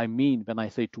I mean when I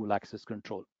say tool access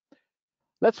control.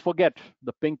 Let's forget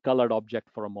the pink colored object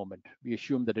for a moment. We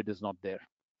assume that it is not there.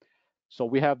 So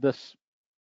we have this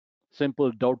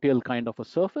simple dovetail kind of a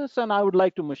surface, and I would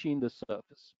like to machine this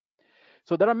surface.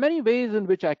 So there are many ways in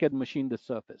which I can machine this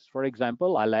surface. For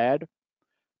example, I'll add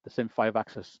the same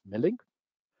 5-axis milling.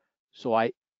 So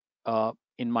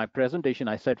in my presentation,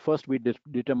 I said first we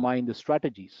determine the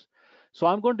strategies. So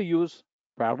I'm going to use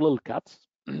parallel cuts.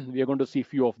 We are going to see a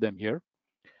few of them here.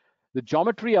 The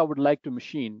geometry I would like to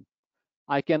machine,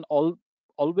 I can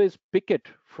always pick it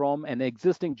from an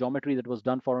existing geometry that was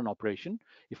done for an operation.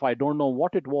 If I don't know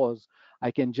what it was,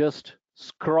 I can just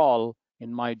scroll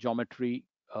in my geometry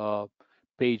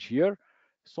page here.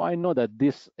 So I know that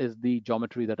this is the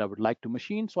geometry that I would like to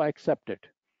machine, so I accept it.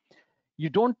 You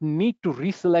don't need to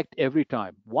reselect every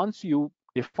time. Once you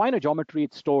define a geometry,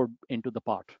 it's stored into the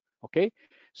part. Okay,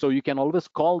 so you can always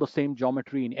call the same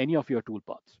geometry in any of your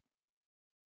toolpaths.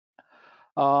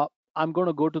 I'm going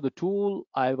to go to the tool.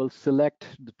 I will select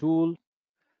the tool.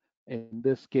 In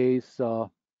this case, let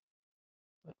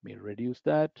me reduce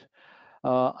that.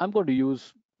 I'm going to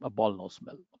use a ball nose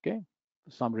mill. Okay,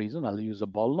 for some reason I'll use a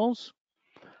ball nose.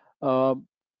 Uh,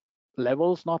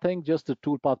 Levels, nothing, just the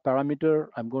toolpath parameter.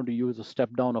 I'm going to use a step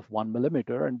down of 1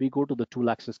 millimeter, and we go to the tool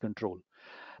axis control,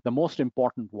 the most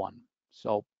important one.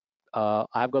 So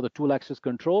I've got the tool axis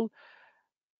control.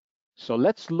 So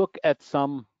let's look at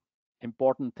some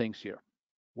important things here.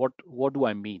 What do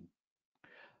I mean?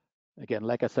 Again,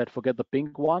 like I said, forget the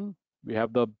pink one. We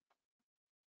have the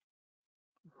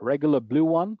regular blue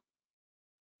one.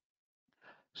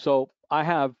 So I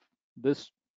have this,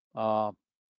 sorry,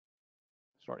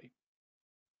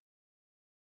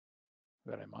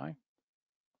 where am I?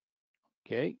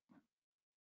 Okay.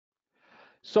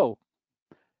 So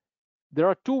There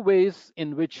are two ways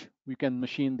in which we can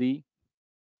machine the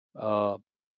uh,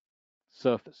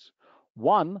 surface.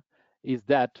 One is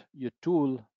that your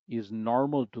tool is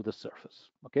normal to the surface.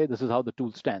 Okay, this is how the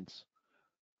tool stands.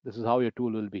 This is how your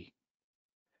tool will be.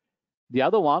 The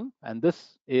other one, and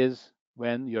this is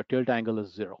when your tilt angle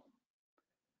is 0.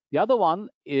 The other one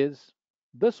is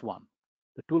this one.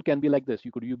 The tool can be like this.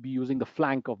 You could be using the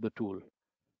flank of the tool.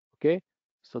 Okay,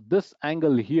 so this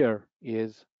angle here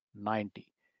is 90.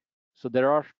 So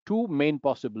there are two main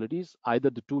possibilities. Either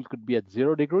the tool could be at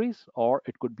 0 degrees or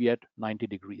it could be at 90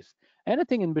 degrees.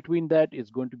 Anything in between that is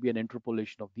going to be an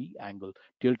interpolation of the angle,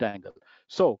 tilt angle.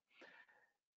 So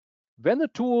when the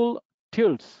tool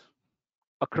tilts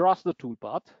across the tool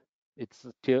path, it's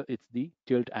the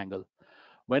tilt angle.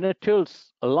 When it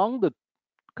tilts along the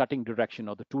cutting direction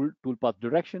or the tool path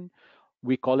direction,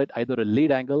 we call it either a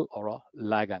lead angle or a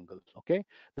lag angle. Okay,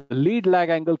 the lead lag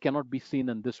angle cannot be seen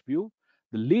in this view.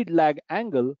 The lead lag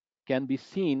angle can be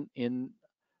seen in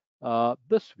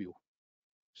this view.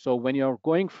 So when you're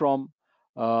going from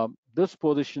this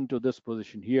position to this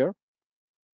position here,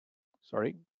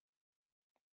 sorry,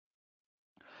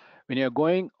 when you're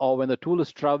going or when the tool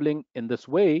is traveling in this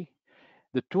way,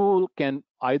 the tool can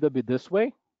either be this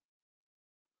way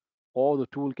or the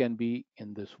tool can be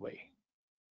in this way.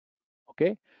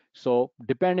 Okay, so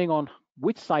depending on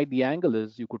which side the angle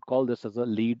is, you could call this as a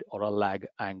lead or a lag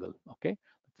angle. Okay,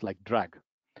 it's like drag.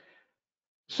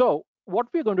 So what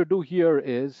we're going to do here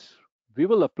is we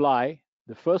will apply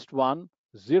the first one,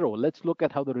 0. Let's look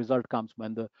at how the result comes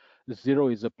when the 0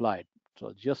 is applied.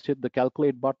 So just hit the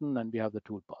calculate button and we have the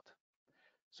tool path.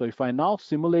 So if I now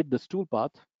simulate this tool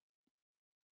path,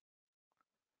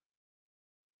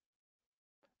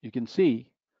 you can see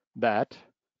that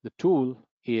the tool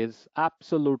is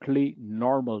absolutely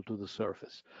normal to the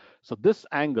surface. So this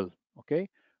angle, okay,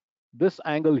 this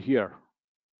angle here,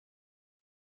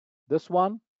 this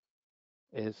one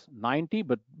is 90,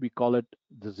 but we call it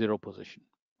the 0 position.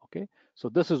 Okay, so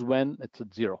this is when it's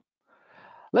at 0.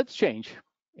 Let's change.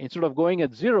 Instead of going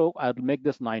at 0, I'll make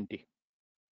this 90.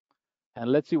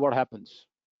 And let's see what happens.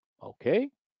 Okay,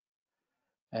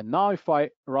 and now if I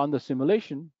run the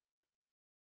simulation,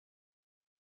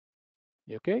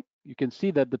 okay, you can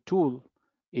see that the tool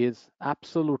is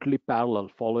absolutely parallel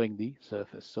following the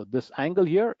surface. So this angle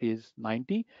here is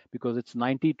 90 because it's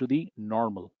 90 to the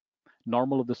normal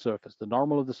of the surface. The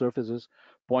normal of the surface is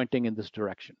pointing in this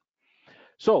direction.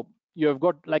 So you have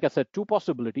got, like I said, two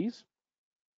possibilities.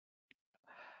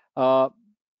 The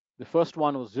first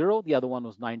one was 0, the other one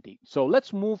was 90. So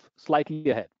let's move slightly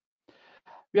ahead.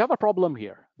 We have a problem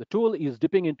here. The tool is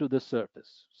dipping into this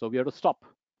surface. So we have to stop.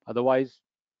 Otherwise,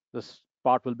 this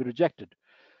part will be rejected.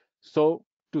 So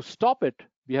to stop it,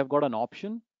 we have got an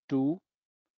option to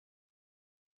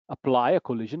apply a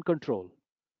collision control.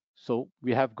 So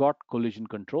we have got collision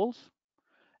controls.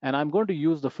 And I'm going to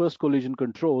use the first collision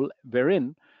control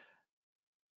wherein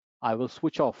I will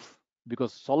switch off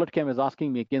because SolidCAM is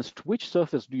asking me against which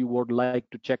surface do you would like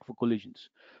to check for collisions.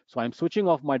 So I'm switching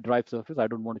off my drive surface. I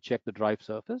don't want to check the drive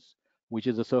surface, which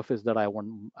is the surface that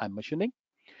I'm machining.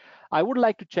 I would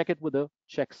like to check it with a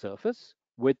check surface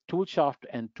with tool shaft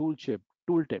and tooltip.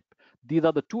 These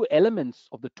are the two elements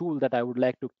of the tool that I would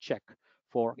like to check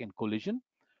for in collision.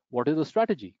 What is the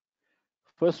strategy?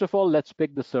 First of all, let's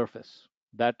pick the surface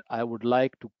that I would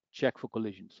like to check for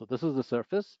collision. So this is the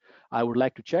surface I would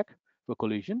like to check for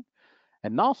collision.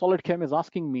 And now SolidCAM is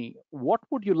asking me, what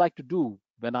would you like to do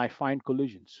when I find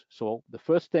collisions? So the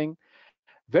first thing,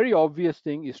 very obvious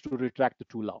thing, is to retract the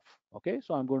tool off. Okay,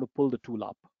 so I'm going to pull the tool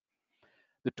up.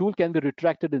 The tool can be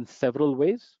retracted in several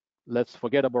ways. Let's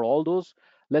forget about all those.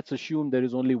 Let's assume there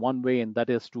is only one way, and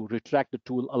that is to retract the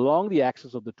tool along the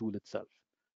axis of the tool itself.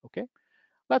 Okay,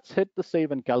 let's hit the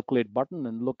save and calculate button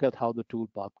and look at how the tool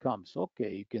path comes.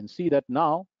 Okay, you can see that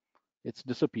now it's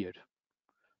disappeared.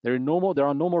 There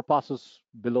are no more passes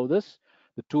below this.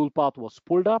 The tool path was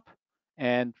pulled up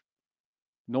and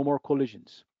no more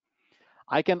collisions.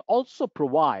 I can also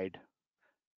provide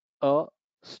a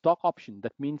stock option.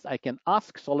 That means I can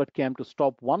ask SolidCAM to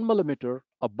stop 1 millimeter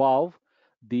above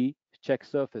the check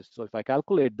surface. So if I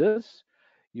calculate this,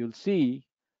 you'll see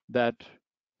that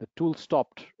the tool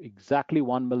stopped exactly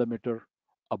 1 millimeter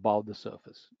above the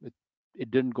surface. It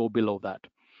didn't go below that.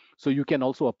 So you can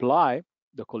also apply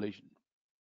the collision.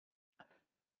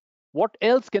 What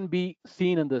else can be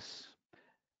seen in this?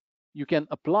 You can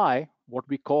apply what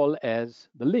we call as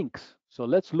the links. So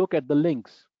let's look at the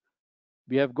links.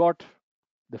 We have got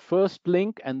the first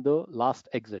link and the last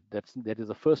exit. That is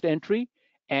the first entry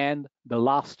and the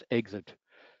last exit.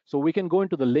 So we can go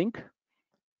into the link.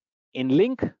 In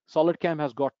link, SolidCAM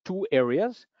has got two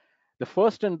areas. The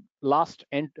first and last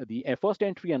the first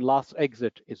entry and last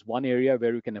exit is one area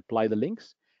where you can apply the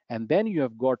links, and then you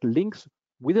have got links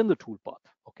within the toolpath.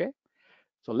 Okay,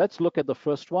 so let's look at the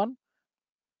first one.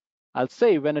 I'll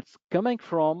say when it's coming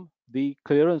from the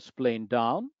clearance plane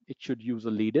down, it should use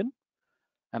a lead in,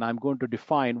 and I'm going to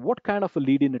define what kind of a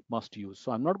lead in it must use.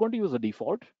 So I'm not going to use a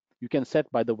default. You can set,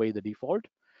 by the way, the default.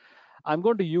 I'm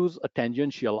going to use a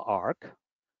tangential arc,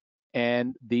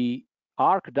 and the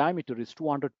arc diameter is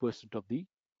 200% of the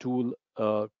tool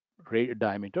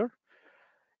diameter,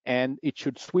 and it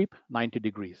should sweep 90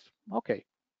 degrees. Okay.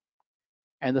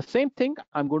 And the same thing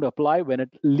I'm going to apply when it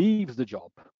leaves the job.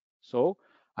 So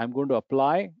I'm going to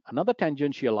apply another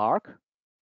tangential arc,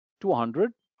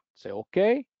 200, say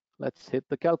okay, let's hit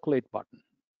the calculate button.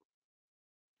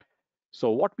 So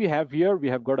what we have here, we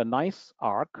have got a nice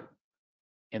arc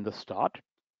in the start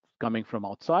coming from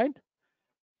outside,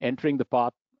 entering the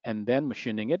path and then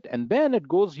machining it. And then it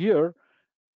goes here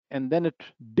and then it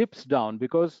dips down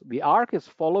because the arc is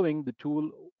following the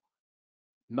tool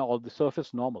or the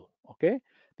surface normal. Okay,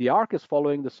 the arc is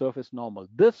following the surface normal.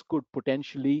 This could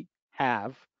potentially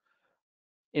have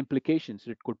implications.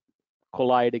 It could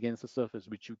collide against the surface,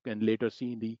 which you can later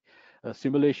see in the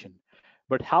simulation.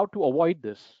 But how to avoid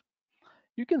this?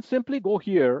 You can simply go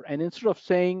here and instead of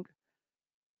saying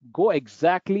go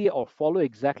exactly or follow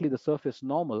exactly the surface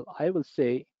normal, I will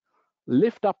say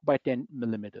lift up by 10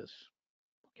 millimeters.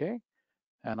 Okay,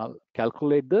 and I'll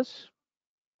calculate this.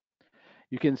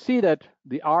 You can see that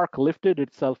the arc lifted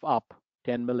itself up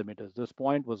 10 millimeters. This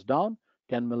point was down,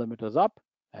 10 millimeters up,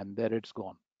 and there it's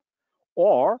gone.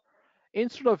 Or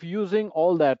instead of using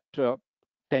all that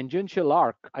tangential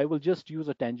arc, I will just use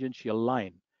a tangential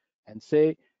line and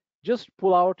say, just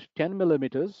pull out 10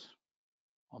 millimeters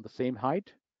on the same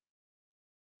height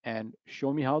and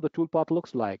show me how the toolpath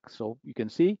looks like. So you can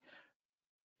see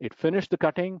it finished the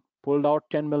cutting, pulled out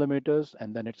 10 millimeters,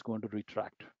 and then it's going to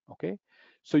retract. Okay,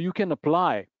 so you can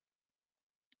apply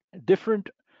different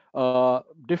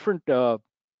different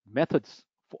methods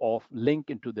of link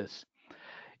into this.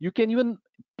 You can even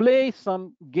play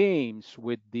some games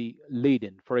with the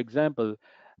lead-in. For example,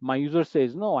 my user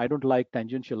says, no, I don't like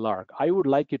tangential arc. I would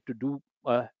like it to do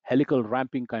a helical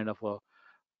ramping kind of a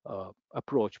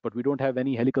approach, but we don't have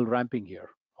any helical ramping here.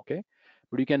 Okay,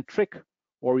 but you can trick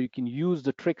or you can use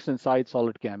the tricks inside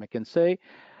SolidCAM. I can say,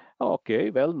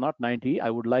 okay, well, not 90. I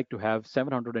would like to have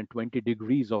 720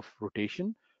 degrees of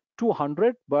rotation,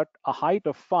 200, but a height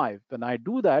of 5. When I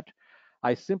do that,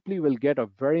 I simply will get a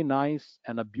very nice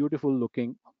and a beautiful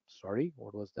looking, sorry,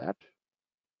 what was that?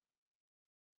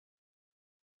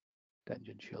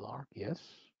 Tangential arc, yes.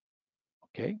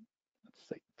 Okay, let's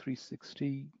say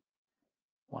 360,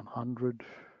 100,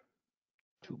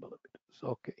 2 millimeters.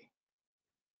 Okay,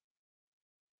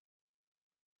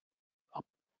 up.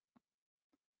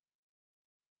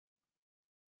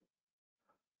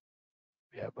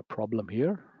 We have a problem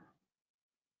here.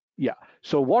 Yeah,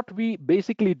 so what we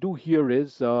basically do here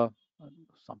is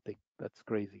something that's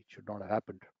crazy. It should not have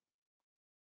happened.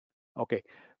 Okay,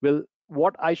 well,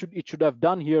 what it should have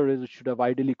done here is it should have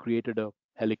ideally created a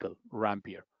helical ramp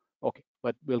here. Okay,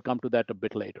 but we'll come to that a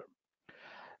bit later.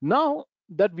 Now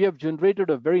that we have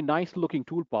generated a very nice looking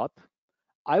toolpath,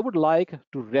 I would like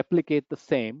to replicate the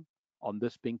same on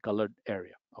this pink colored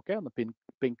area, okay, on the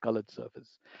pink colored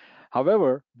surface.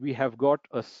 However, we have got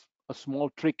a small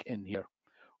trick in here,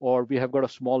 or we have got a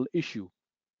small issue.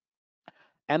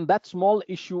 And that small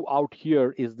issue out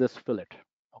here is this fillet,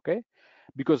 okay?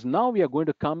 Because now we are going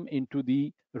to come into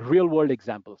the real world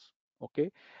examples,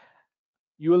 okay?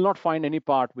 You will not find any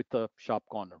part with a sharp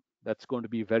corner. That's going to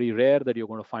be very rare that you're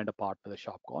going to find a part with a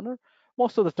sharp corner.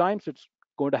 Most of the times it's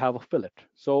going to have a fillet.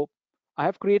 So I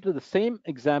have created the same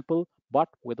example, but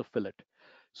with a fillet.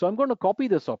 So I'm going to copy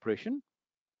this operation,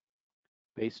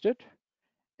 paste it,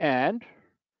 and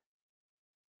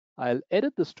I'll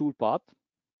edit this toolpath.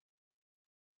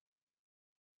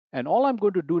 And all I'm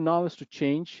going to do now is to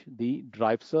change the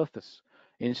drive surface.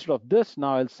 Instead of this,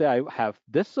 now I'll say I have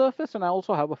this surface and I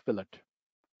also have a fillet.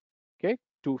 Okay,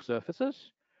 two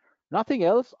surfaces. Nothing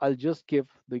else, I'll just give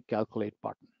the calculate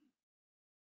button.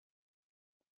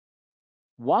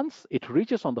 Once it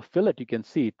reaches on the fillet, you can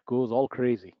see it goes all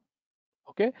crazy.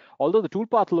 Okay, although the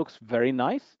toolpath looks very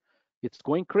nice, it's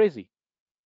going crazy.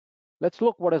 Let's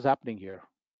look what is happening here.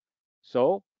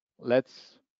 So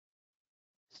let's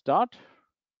start.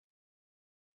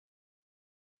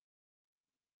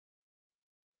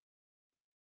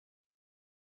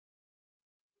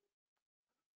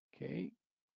 Okay,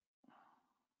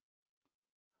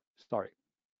 sorry.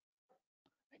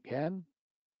 Again,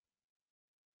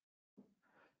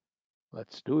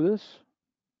 let's do this.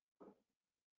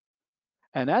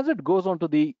 And as it goes onto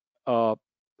the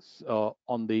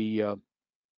on the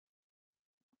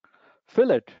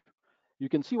fillet, you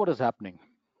can see what is happening.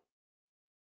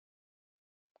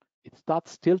 It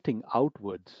starts tilting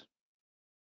outwards.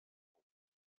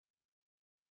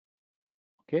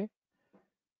 Okay.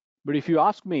 But if you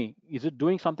ask me, is it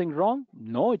doing something wrong?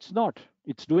 No, it's not.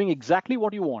 It's doing exactly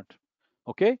what you want.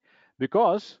 Okay.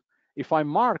 Because if I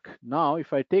mark now,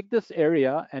 if I take this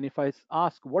area and if I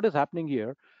ask what is happening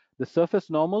here, the surface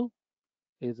normal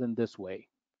is in this way.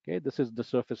 Okay. This is the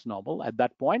surface normal at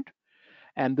that point,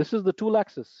 and this is the tool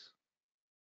axis.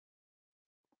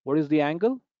 What is the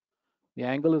angle? The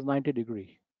angle is 90 degrees.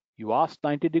 You asked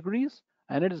 90 degrees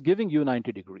and it is giving you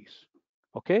 90 degrees.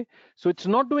 Okay, so it's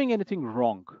not doing anything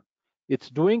wrong. It's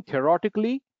doing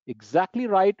theoretically exactly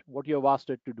right what you have asked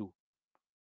it to do.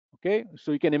 Okay,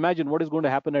 so you can imagine what is going to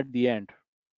happen at the end.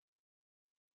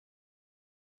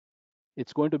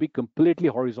 It's going to be completely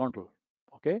horizontal.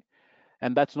 Okay,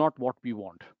 and that's not what we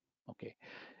want. Okay,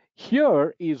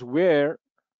 here is where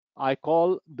I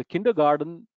call the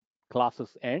kindergarten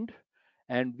classes end,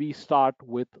 and we start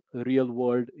with real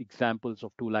world examples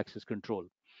of tool axis control.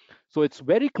 So it's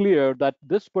very clear that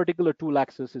this particular tool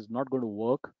axis is not going to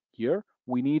work here.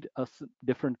 We need a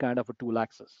different kind of a tool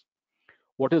axis.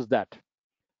 What is that?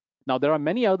 Now, there are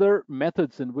many other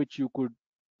methods in which you could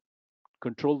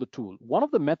control the tool. One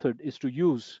of the method is to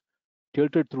use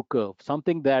tilted through curve,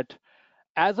 something that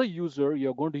as a user,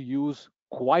 you're going to use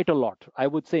quite a lot. I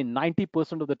would say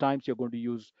 90% of the times you're going to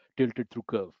use tilted through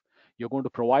curve. You're going to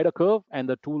provide a curve and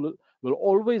the tool will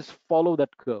always follow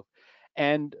that curve.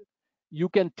 And you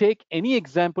can take any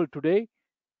example today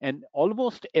and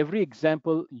almost every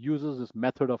example uses this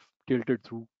method of tilted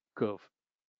through curve.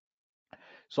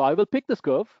 So I will pick this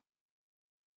curve.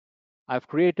 I've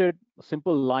created a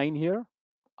simple line here,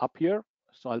 up here.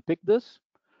 So I'll pick this,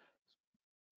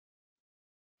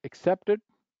 accept it,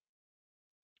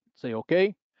 say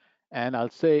okay, and I'll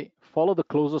say follow the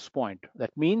closest point.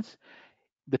 That means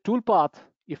the toolpath,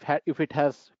 if it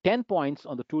has 10 points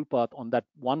on the toolpath on that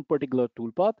one particular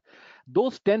toolpath,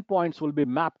 those 10 points will be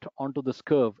mapped onto this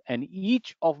curve, and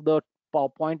each of the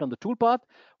point on the toolpath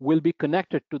will be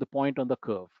connected to the point on the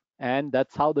curve, and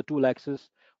that's how the tool axis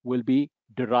will be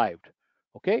derived.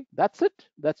 Okay, that's it.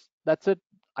 That's it.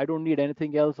 I don't need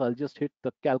anything else. I'll just hit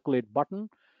the calculate button.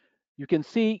 You can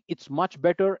see it's much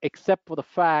better, except for the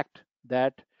fact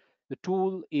that the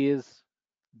tool is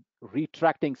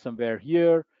retracting somewhere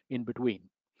here in between.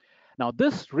 Now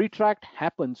this retract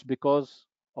happens because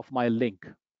of my link.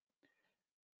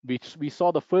 We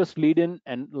saw the first lead in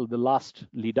and the last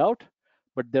lead out,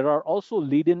 but there are also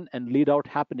lead in and lead out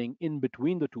happening in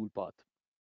between the toolpath.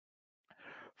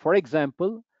 For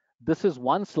example, this is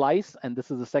one slice and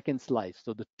this is the second slice.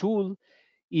 So the tool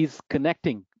is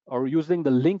connecting or using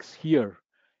the links here.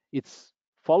 It's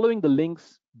following the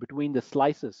links between the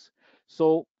slices.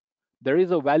 So there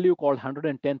is a value called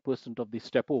 110% of the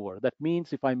step over. That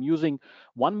means if I'm using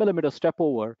 1 millimeter step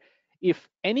over, if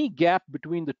any gap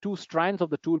between the two strands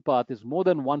of the toolpath is more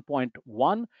than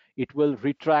 1.1, it will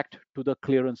retract to the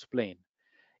clearance plane.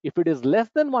 If it is less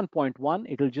than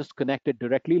 1.1, it will just connect it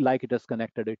directly like it has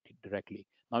connected it directly.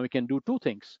 Now we can do two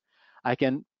things. I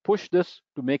can push this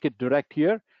to make it direct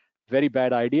here. Very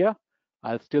bad idea.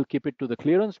 I'll still keep it to the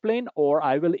clearance plane, or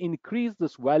I will increase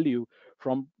this value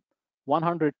from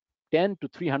 110 to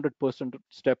 300%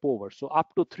 step over. So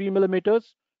up to 3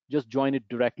 millimeters, just join it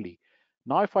directly.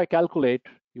 Now if I calculate,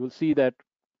 you will see that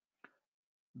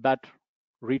that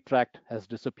retract has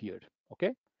disappeared.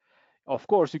 Okay. Of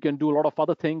course, you can do a lot of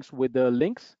other things with the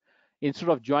links. Instead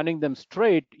of joining them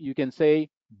straight, you can say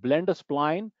blend a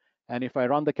spline, and if I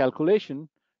run the calculation,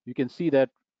 you can see that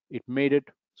it made it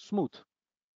smooth.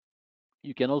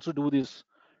 You can also do this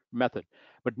method.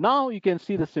 But now you can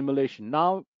see the simulation.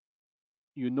 Now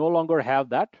you no longer have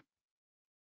that.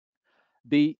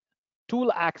 The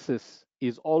tool axis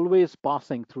is always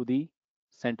passing through the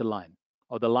center line,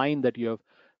 or the line that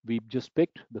we've just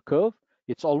picked, the curve.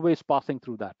 It's always passing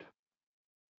through that.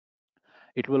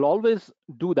 It will always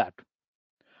do that.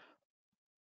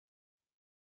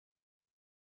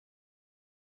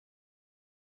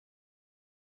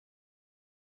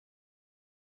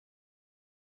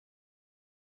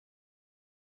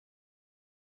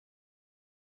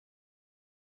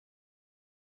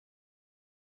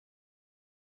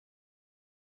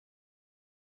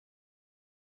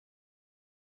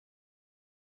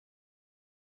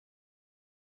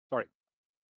 Sorry.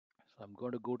 So I'm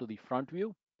going to go to the front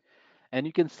view. And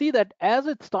you can see that as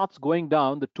it starts going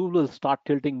down, the tool will start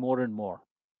tilting more and more.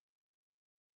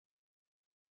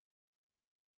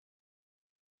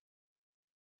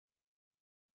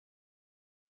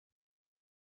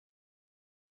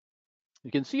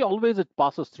 You can see always it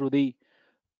passes through the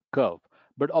curve.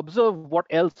 But observe what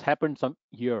else happened some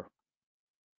here.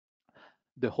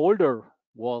 The holder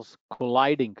was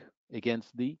colliding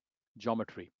against the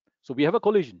geometry. So we have a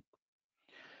collision.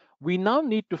 We now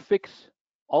need to fix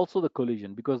also the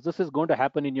collision because this is going to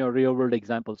happen in your real world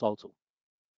examples also.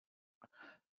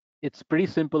 It's pretty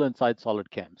simple inside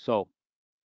SolidCAM. So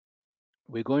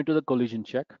we're going to the collision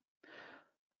check.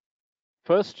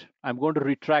 First, I'm going to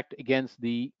retract against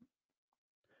the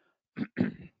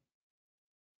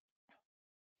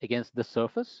against the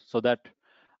surface so that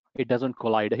it doesn't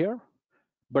collide here.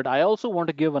 But I also want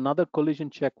to give another collision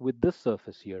check with this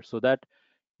surface here so that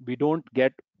we don't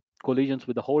get collisions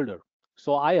with the holder.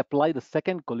 So I apply the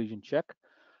second collision check,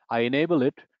 I enable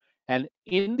it, and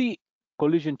in the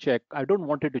collision check, I don't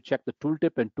want it to check the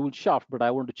tooltip and tool shaft, but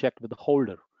I want to check with the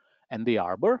holder and the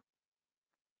arbor.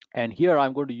 And here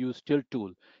I'm going to use tilt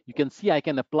tool. You can see I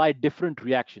can apply different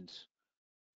reactions.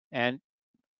 And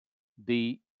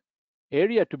the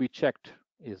area to be checked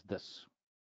is this.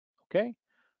 Okay,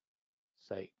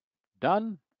 say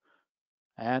done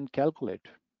and calculate.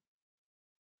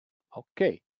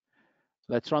 Okay,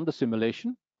 let's run the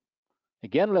simulation.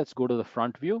 Again, let's go to the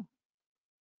front view.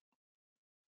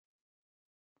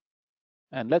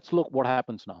 And let's look what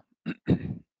happens now.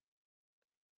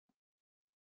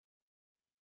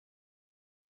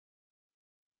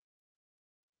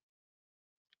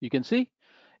 You can see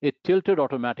it tilted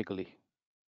automatically.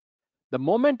 The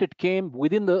moment it came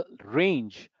within the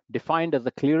range defined as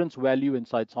the clearance value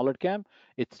inside SolidCAM,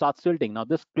 it starts tilting. Now,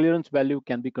 this clearance value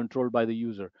can be controlled by the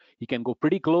user. He can go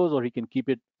pretty close or he can keep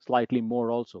it slightly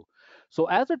more also. So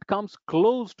as it comes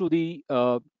close to the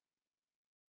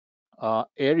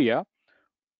area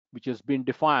which has been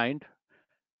defined,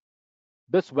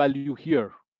 this value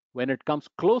here, when it comes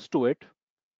close to it,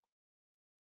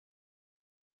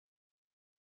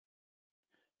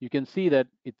 you can see that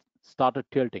it started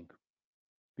tilting,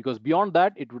 because beyond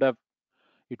that it would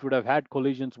have had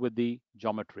collisions with the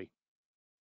geometry.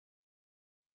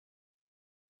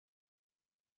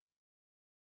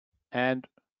 And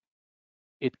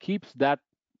it keeps that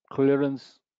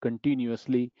clearance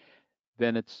continuously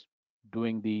when it's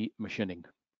doing the machining.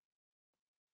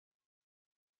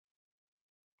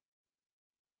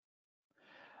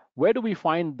 Where do we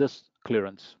find this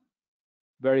clearance?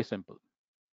 Very simple.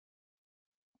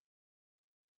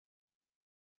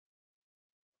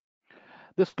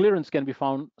 This clearance can be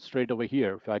found straight over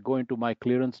here. If I go into my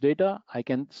clearance data, I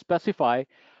can specify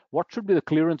what should be the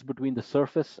clearance between the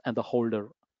surface and the holder,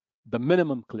 the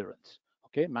minimum clearance.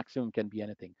 Okay, maximum can be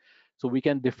anything. So we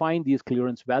can define these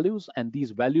clearance values, and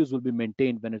these values will be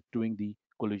maintained when it's doing the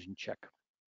collision check.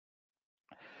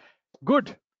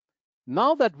 Good.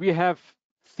 Now that we have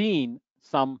seen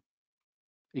some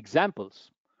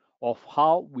examples of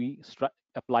how we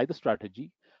apply the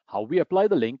strategy, how we apply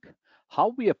the link,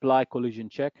 how we apply collision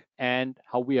check, and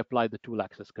how we apply the tool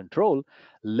access control,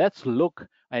 let's look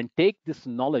and take this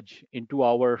knowledge into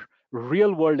our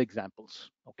real world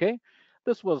examples. Okay,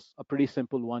 this was a pretty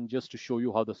simple one just to show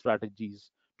you how the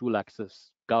strategies, tool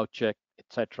access, gauge check,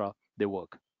 etc., they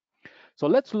work. So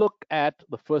let's look at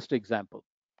the first example.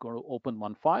 I'm going to open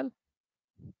one file.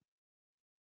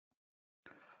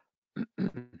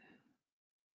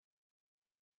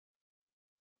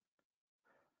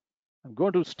 I'm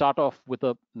going to start off with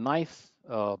a nice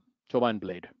turbine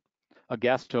blade, a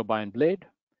gas turbine blade,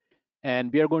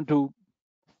 and we are going to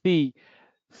see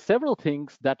several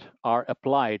things that are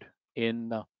applied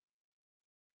in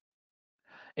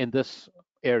this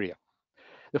area.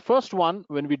 The first one,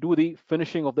 when we do the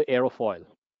finishing of the aerofoil.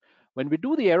 When we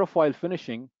do the aerofoil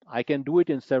finishing, I can do it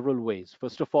in several ways.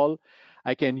 First of all,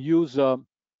 I can use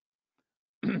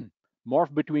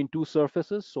morph between two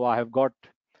surfaces. So I have got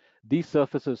these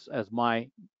surfaces as my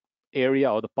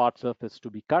area or the part surface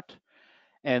to be cut.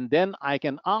 And then I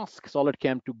can ask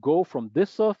SolidCAM to go from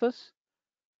this surface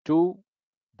to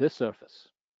this surface.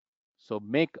 So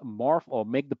make a morph or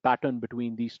make the pattern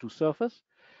between these two surfaces.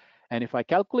 And if I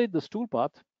calculate this tool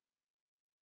path,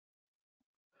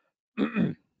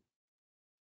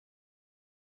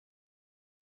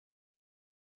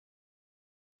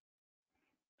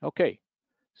 okay,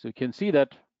 so you can see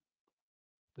that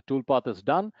the tool path is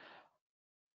done.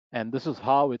 And this is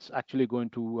how it's actually going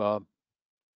to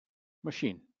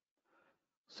machine.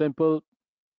 Simple.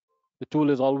 The tool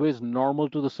is always normal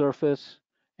to the surface,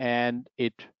 and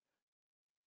it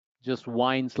just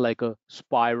winds like a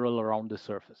spiral around the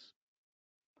surface.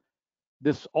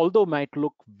 This, although might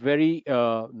look very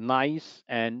nice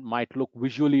and might look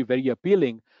visually very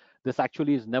appealing, this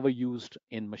actually is never used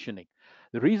in machining.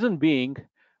 The reason being,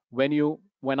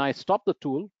 when I stop the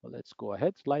tool, well, let's go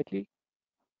ahead slightly.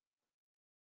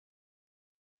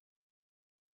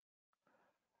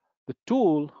 the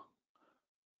tool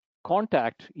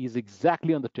contact is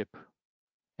exactly on the tip.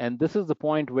 And this is the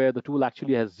point where the tool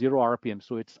actually has 0 RPM.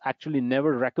 So it's actually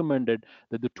never recommended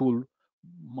that the tool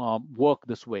work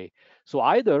this way. So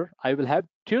either I will have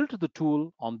tilt the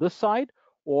tool on this side,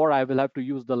 or I will have to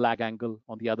use the lag angle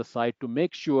on the other side to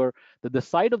make sure that the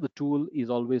side of the tool is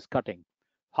always cutting.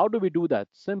 How do we do that?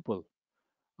 Simple.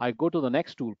 I go to the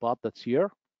next tool path that's here,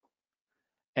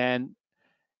 and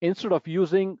instead of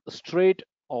using straight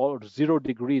or 0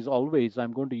 degrees always,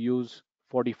 I'm going to use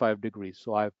 45 degrees.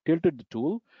 So I've tilted the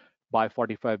tool by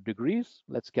 45 degrees.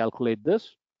 Let's calculate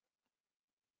this.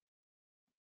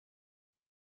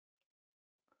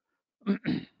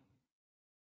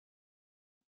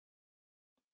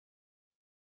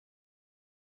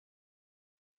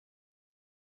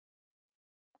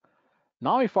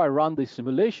 Now, if I run the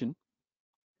simulation,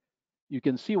 you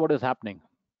can see what is happening.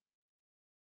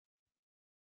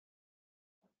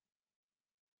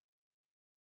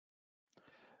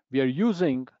 We are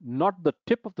using not the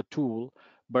tip of the tool,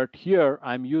 but here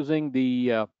I'm using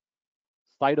the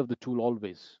side of the tool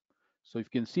always. So if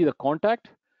you can see the contact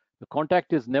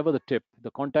is never the tip.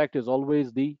 The contact is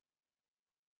always the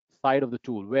side of the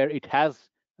tool where it has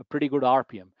a pretty good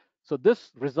RPM. So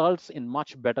this results in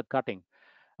much better cutting.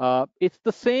 It's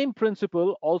the same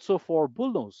principle also for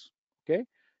bullnose. Okay,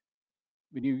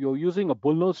 when you're using a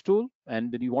bullnose tool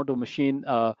and then you want to machine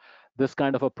this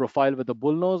kind of a profile with a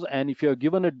bullnose, and if you're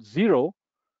given it 0,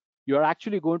 you're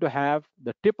actually going to have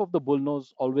the tip of the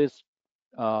bullnose always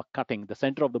cutting, the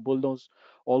center of the bullnose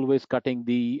always cutting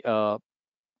the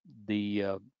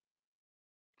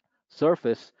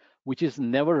surface, which is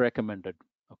never recommended.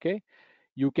 Okay,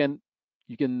 you can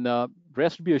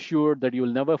rest be assured that you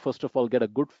will never, first of all, get a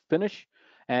good finish,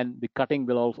 and the cutting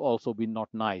will also be not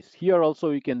nice. Here also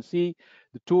you can see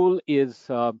the tool is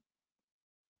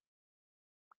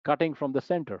cutting from the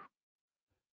center.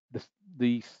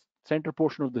 The center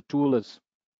portion of the tool is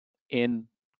in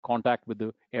contact with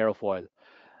the aerofoil.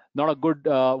 Not a good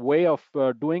way of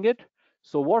doing it.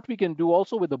 So what we can do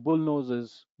also with the bullnose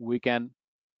is we can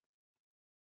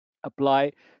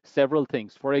apply several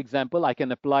things. For example, I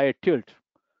can apply a tilt,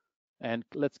 and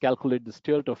let's calculate this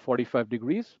tilt of 45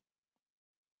 degrees.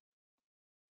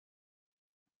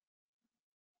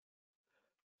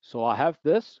 So I have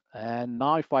this, and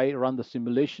now if I run the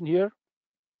simulation here,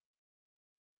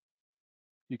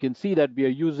 you can see that we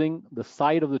are using the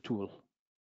side of the tool.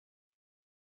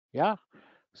 Yeah.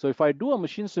 So if I do a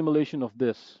machine simulation of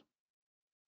this,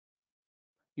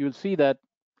 you'll see that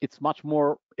it's much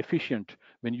more efficient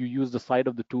when you use the side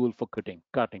of the tool for cutting.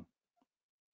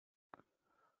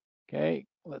 Okay,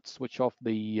 let's switch off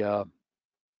the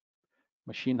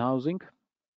machine housing,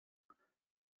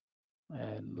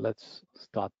 and let's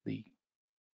start the.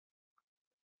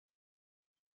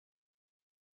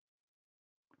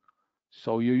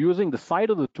 So you're using the side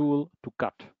of the tool to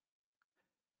cut.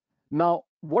 Now,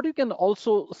 what you can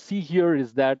also see here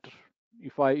is that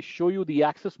if I show you the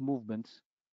axis movements,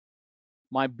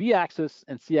 my B axis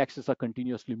and C axis are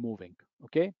continuously moving.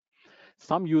 Okay,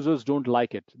 some users don't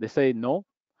like it. They say, no,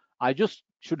 I just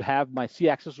should have my C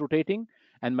axis rotating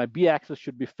and my B axis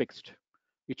should be fixed.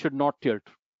 It should not tilt.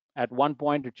 At one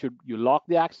point, you lock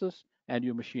the axis and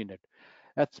you machine it.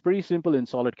 That's pretty simple in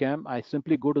SolidCAM. I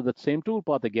simply go to that same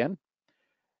toolpath again,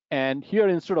 and here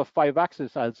instead of 5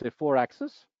 axis, I'll say 4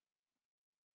 axis,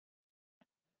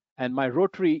 and my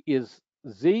rotary is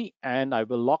Z, and I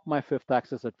will lock my 5th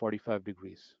axis at 45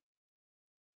 degrees.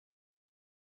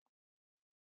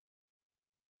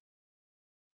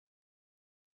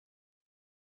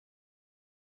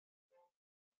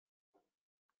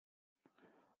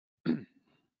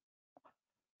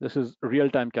 This is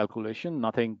real-time calculation,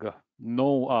 nothing,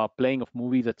 no playing of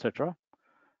movies, etc.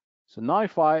 So now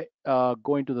if I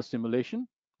go into the simulation,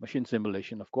 machine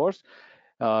simulation, of course,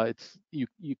 it's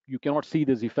you cannot see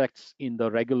these effects in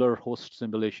the regular host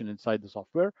simulation inside the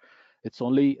software. It's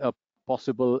only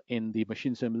possible in the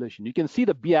machine simulation. You can see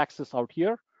the B-axis out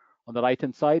here on the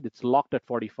right-hand side. It's locked at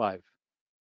 45.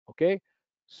 Okay,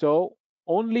 so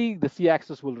only the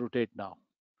C-axis will rotate now.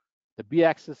 The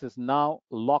B-axis is now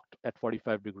locked at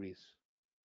 45 degrees.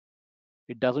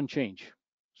 It doesn't change.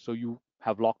 So you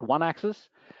have locked one axis,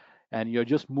 and you're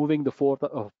just moving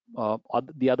the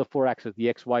other 4 axes, the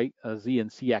X, Y, Z,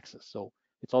 and C axis. So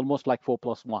it's almost like 4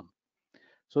 plus 1.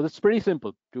 So it's pretty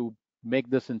simple to make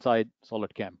this inside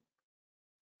SolidCAM.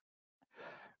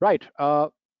 Right.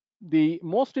 The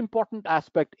most important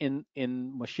aspect in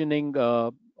machining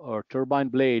a turbine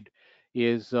blade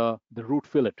is the root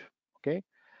fillet. Okay,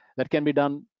 that can be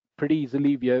done pretty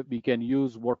easily. We can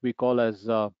use what we call as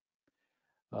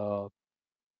morph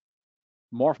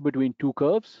between two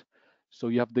curves. So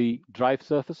you have the drive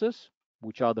surfaces,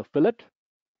 which are the fillet,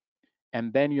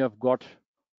 and then you have got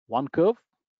one curve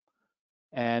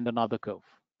and another curve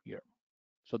here.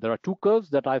 So there are two curves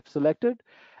that I've selected,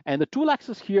 and the tool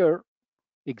axis here,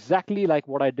 exactly like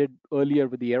what I did earlier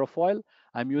with the aerofoil,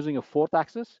 I'm using a fourth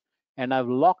axis, and I've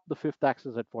locked the fifth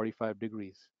axis at 45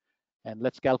 degrees. And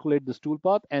let's calculate this tool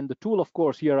path. And the tool, of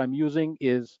course, here I'm using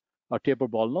is a taper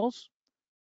ball nose.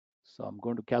 So I'm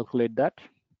going to calculate that.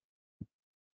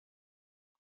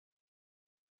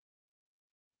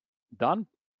 Done.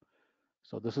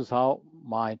 So this is how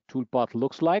my tool path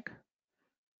looks like.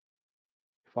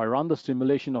 If I run the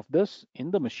simulation of this in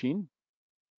the machine,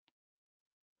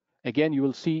 again, you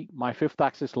will see my fifth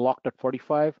axis locked at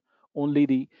 45, only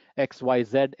the X, Y,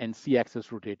 Z, and C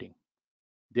axis rotating,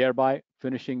 thereby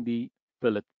finishing the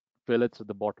fillets at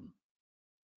the bottom.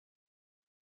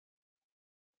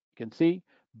 You can see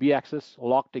B axis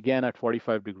locked again at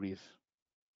 45 degrees.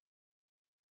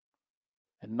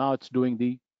 And now it's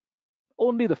doing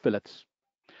only the fillets.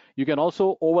 You can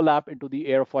also overlap into the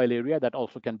airfoil area. That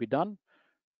also can be done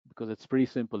because it's pretty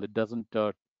simple. It doesn't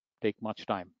take much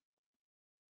time.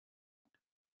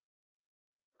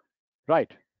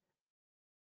 Right.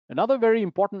 Another very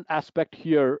important aspect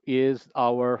here is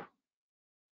our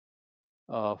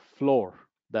floor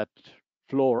that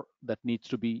needs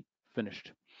to be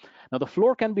finished. Now the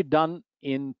floor can be done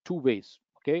in two ways.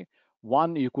 Okay,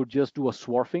 one, you could just do a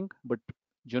swarfing, but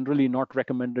generally not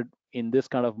recommended in this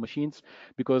kind of machines,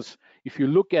 because if you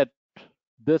look at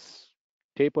this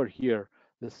taper here,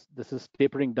 this is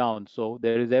tapering down, so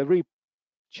there is every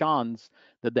chance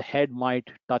that the head might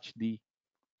touch the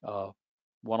uh,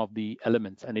 one of the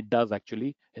elements, and it does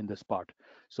actually in this part.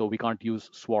 So we can't use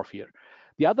swarf here.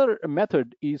 The other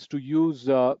method is to use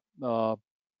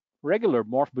regular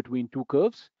morph between two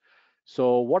curves.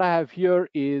 So what I have here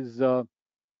is uh,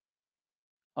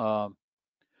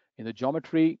 in the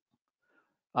geometry,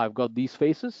 I've got these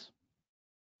faces,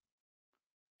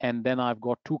 and then I've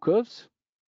got two curves,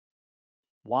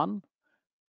 one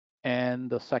and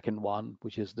the second one,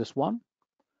 which is this one.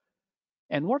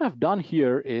 And what I've done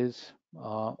here is,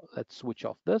 let's switch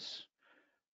off this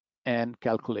and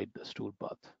calculate this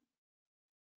toolpath.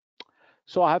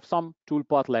 So I have some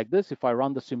toolpath like this. If I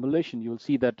run the simulation, you'll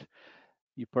see that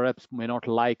you perhaps may not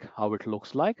like how it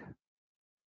looks like,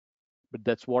 but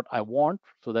that's what I want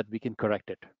so that we can correct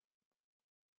it.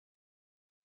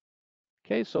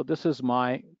 Okay, so this is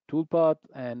my toolpath,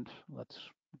 and let's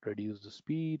reduce the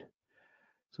speed.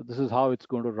 So this is how it's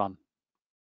going to run.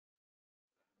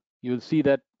 You'll see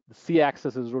that the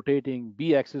C-axis is rotating,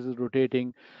 B-axis is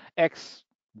rotating, X,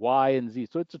 Y, and Z.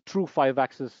 So it's a true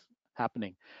 5-axis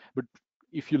happening. But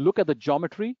if you look at the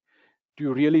geometry, do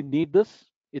you really need this?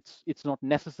 It's not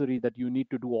necessary that you need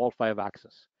to do all 5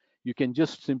 axes. You can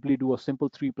just simply do a simple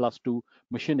 3+2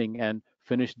 machining and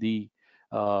finish the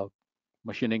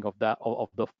machining of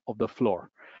the floor.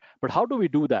 But how do we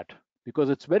do that? Because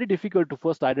it's very difficult to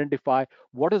first identify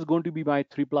what is going to be my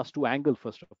 3+2 angle.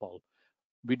 First of all,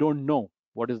 we don't know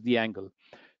what is the angle.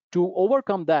 To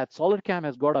overcome that, SolidCAM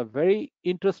has got a very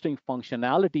interesting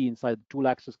functionality inside the tool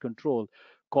axis control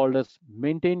called as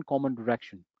maintain common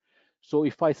direction. So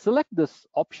if I select this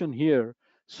option here,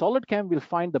 SolidCAM will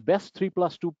find the best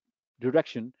 3+2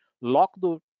 direction, lock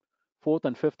the fourth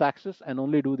and fifth axis, and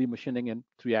only do the machining in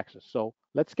 3 axis. So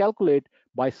let's calculate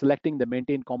by selecting the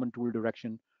maintain common tool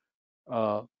direction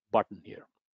button here.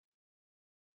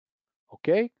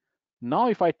 Okay, now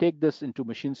if I take this into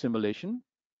machine simulation,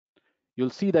 you'll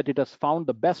see that it has found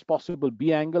the best possible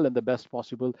B angle and the best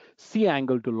possible C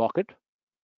angle to lock it.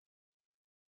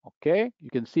 Okay, you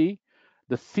can see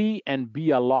the C and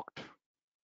B are locked.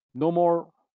 No more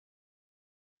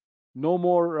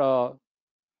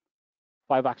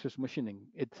 5-axis machining.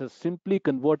 It has simply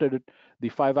converted the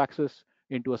 5-axis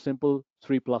into a simple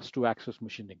 3+2 axis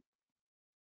machining.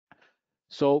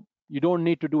 So you don't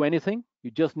need to do anything.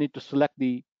 You just need to select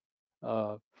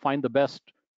find the best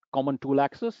common tool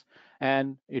axis,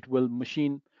 and it will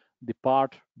machine the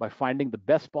part by finding the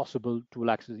best possible tool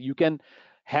axis. You can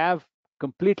have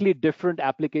completely different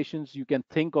applications. You can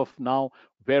think of now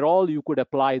where all you could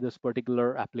apply this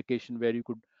particular application, where you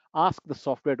could ask the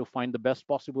software to find the best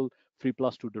possible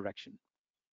 3+2 direction.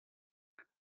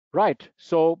 Right,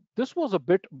 so this was a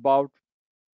bit about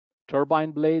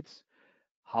turbine blades,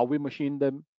 how we machine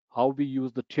them, how we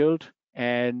use the tilt,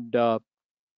 and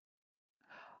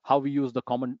how we use the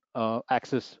common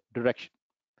axis direction.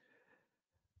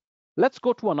 Let's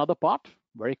go to another part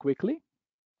very quickly.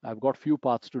 I've got few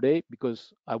parts today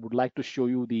because I would like to show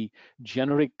you the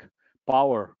generic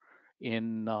power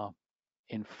in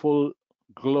full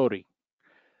glory.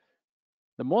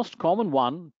 The most common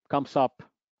one comes up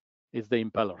is the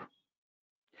impeller.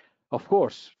 Of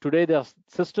course, today the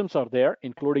systems are there,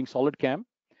 including SolidCAM,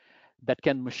 that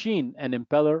can machine an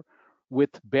impeller with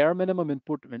bare minimum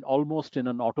input and almost in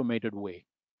an automated way.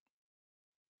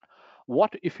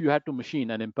 What if you had to machine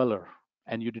an impeller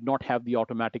and you did not have the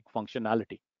automatic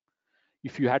functionality?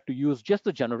 If you had to use just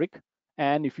the generic,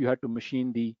 and if you had to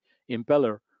machine the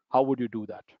impeller, how would you do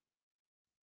that?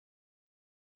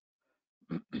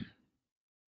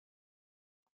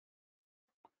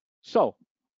 So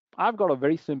I've got a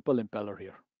very simple impeller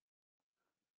here.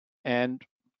 And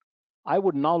I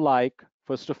would now like,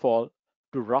 first of all,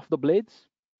 to rough the blades,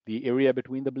 the area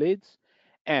between the blades,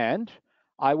 and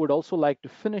I would also like to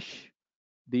finish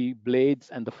the blades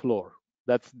and the floor.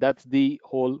 That's the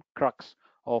whole crux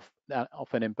of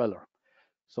an impeller.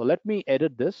 So let me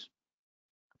edit this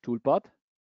toolpath,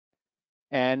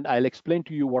 and I'll explain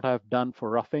to you what I've done for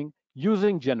roughing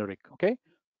using generic. Okay,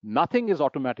 nothing is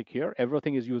automatic here.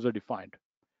 Everything is user defined.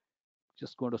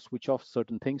 Just going to switch off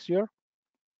certain things here.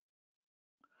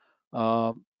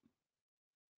 Yeah.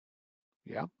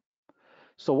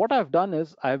 So what I've done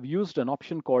is I've used an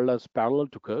option called as parallel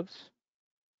to curves.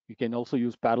 You can also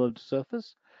use parallel to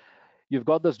surface. You've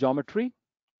got this geometry.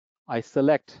 I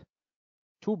select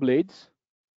two blades,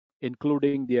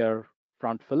 including their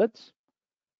front fillets.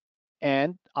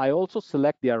 And I also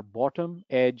select their bottom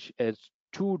edge as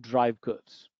two drive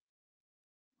curves.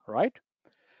 All right.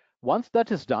 Once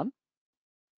that is done,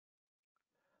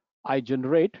 I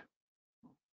generate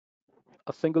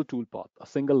a single toolpath, a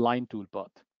single line toolpath.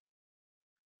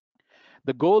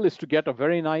 The goal is to get a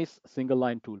very nice single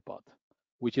line toolpath,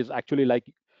 which is actually like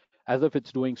as if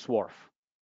it's doing swarf.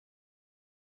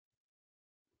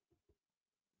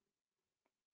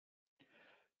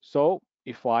 So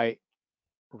if I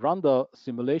run the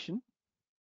simulation,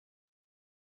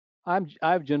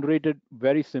 I've generated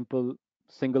very simple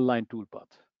single line toolpath.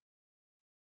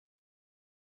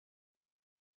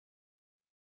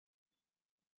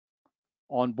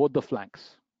 On both the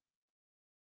flanks.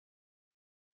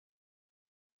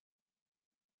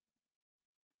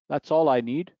 That's all I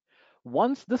need.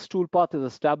 Once this toolpath is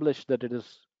established that it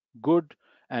is good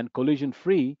and collision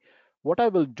free, what I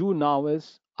will do now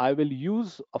is I will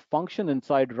use a function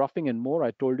inside roughing and more.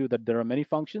 I told you that there are many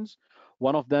functions.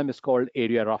 One of them is called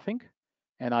area roughing,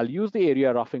 and I'll use the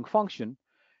area roughing function,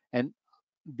 and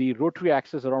the rotary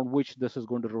axis around which this is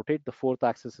going to rotate, the fourth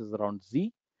axis is around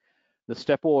Z. The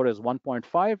step over is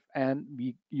 1.5, and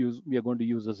we are going to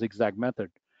use a zigzag method.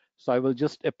 So I will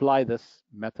just apply this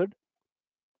method.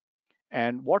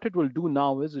 And what it will do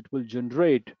now is it will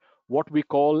generate what we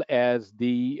call as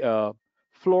the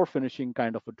floor finishing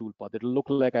kind of a toolpath. It'll look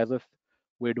like as if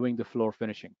we're doing the floor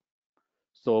finishing.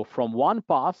 So from one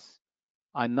pass,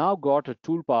 I now got a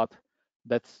toolpath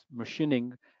that's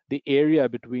machining the area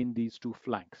between these two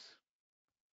flanks.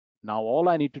 Now all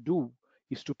I need to do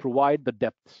is to provide the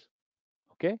depths.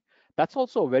 Okay, that's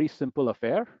also a very simple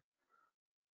affair.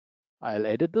 I'll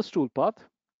edit this toolpath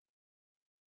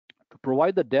to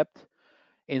provide the depth.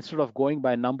 Instead of going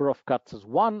by number of cuts as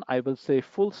one, I will say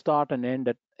full start and end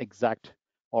at exact,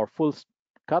 or full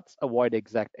cuts avoid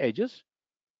exact edges,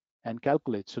 and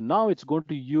calculate. So now it's going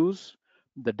to use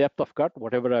the depth of cut,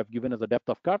 whatever I've given as a depth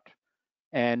of cut,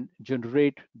 and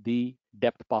generate the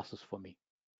depth passes for me.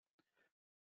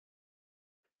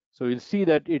 So you'll see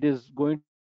that it is going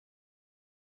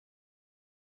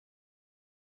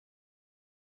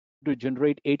to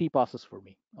generate 80 passes for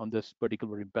me on this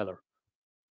particular impeller.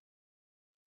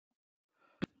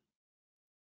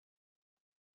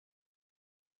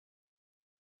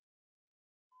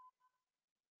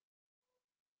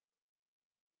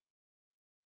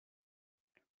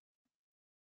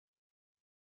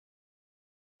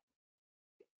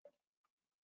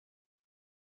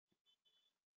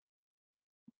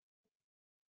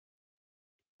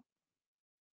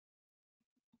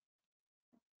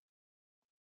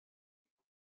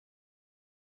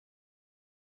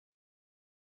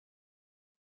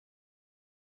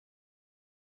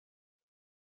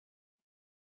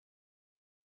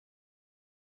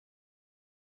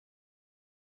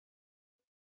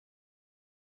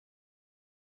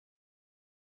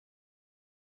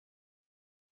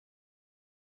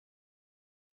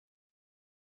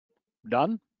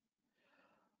 Done.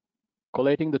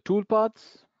 Collating the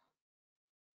toolpaths,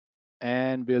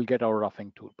 and we'll get our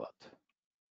roughing toolpath.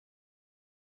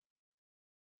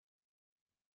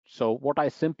 So what I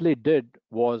simply did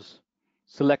was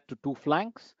select the two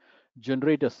flanks,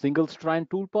 generate a single strand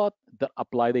toolpath,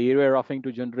 apply the area roughing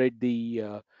to generate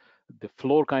the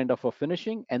floor kind of a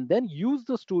finishing, and then use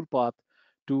this toolpath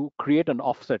to create an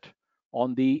offset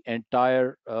on the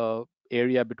entire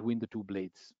area between the two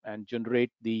blades and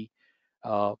generate the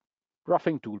uh,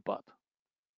 roughing toolpath.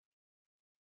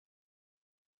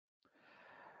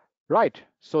 Right.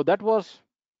 So that was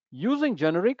using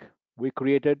generic, we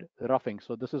created roughing.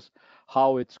 So this is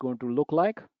how it's going to look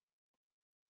like.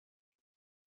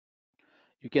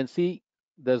 You can see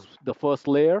there's the first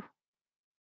layer,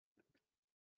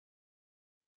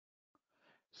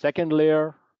 second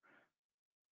layer,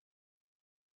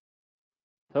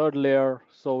 third layer.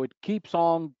 So it keeps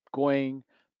on going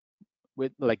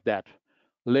with like that,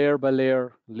 layer by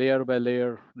layer, layer by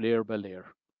layer, layer by layer.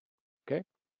 Okay.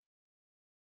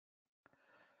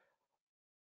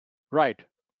 Right.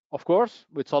 Of course,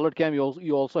 with SolidCAM,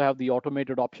 you also have the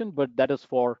automated option, but that is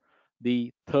for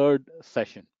the third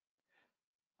session.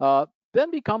 Then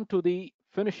we come to the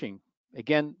finishing.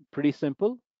 Again, pretty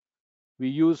simple. We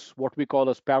use what we call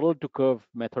as parallel to curve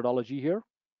methodology here.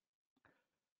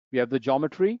 We have the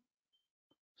geometry.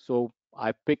 So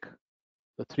I pick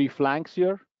the three flanks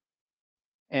here,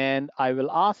 and I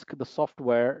will ask the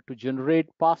software to generate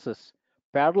passes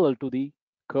parallel to the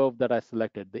curve that I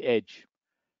selected, the edge.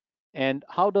 And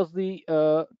how does the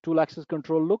tool axis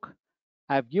control look?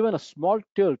 I've given a small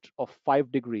tilt of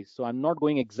 5 degrees. So I'm not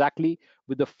going exactly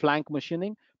with the flank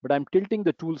machining, but I'm tilting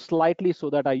the tool slightly so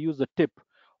that I use the tip,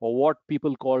 or what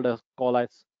people call as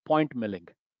point milling.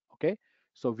 Okay.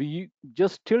 So we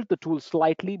just tilt the tool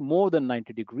slightly more than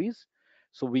 90 degrees.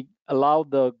 So we allow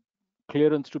the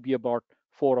clearance to be about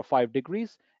 4 or 5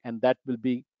 degrees, and that will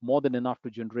be more than enough to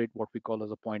generate what we call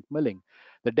as a point milling.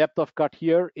 The depth of cut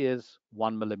here is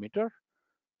 1 millimeter.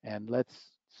 And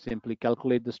let's simply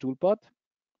calculate this tool path.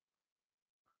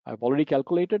 I've already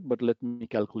calculated, but let me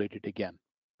calculate it again.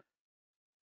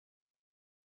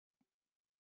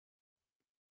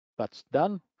 That's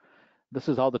done. This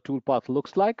is how the toolpath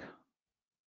looks like.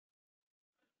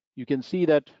 You can see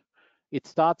that it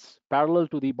starts parallel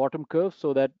to the bottom curve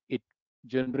so that it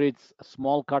generates a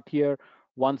small cut here.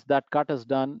 Once that cut is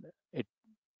done,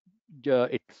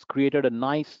 it's created a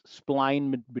nice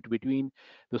spline between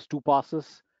those two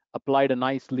passes, applied a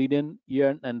nice lead in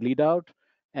here and lead out,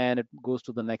 and it goes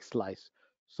to the next slice.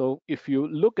 So if you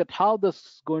look at how this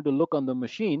is going to look on the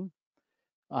machine,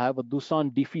 I have a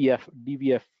Doosan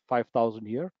DVF 5000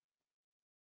 here.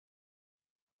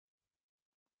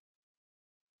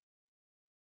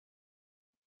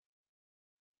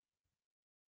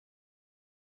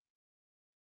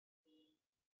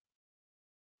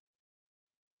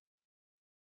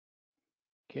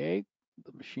 Okay,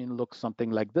 the machine looks something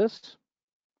like this.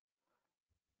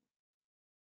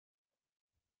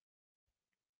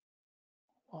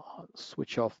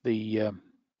 Switch off the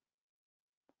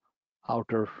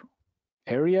outer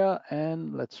area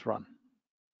and let's run.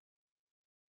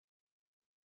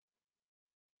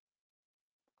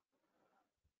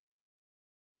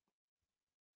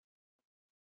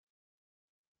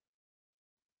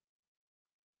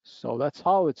 So that's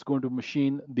how it's going to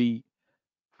machine the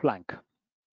flank.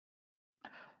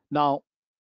 Now,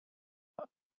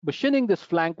 machining this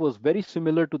flank was very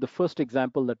similar to the first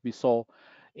example that we saw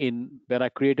in where I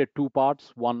created two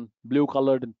parts, one blue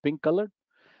colored and pink colored.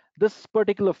 This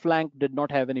particular flank did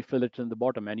not have any fillets in the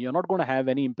bottom, and you're not going to have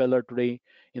any impeller today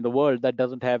in the world that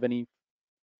doesn't have any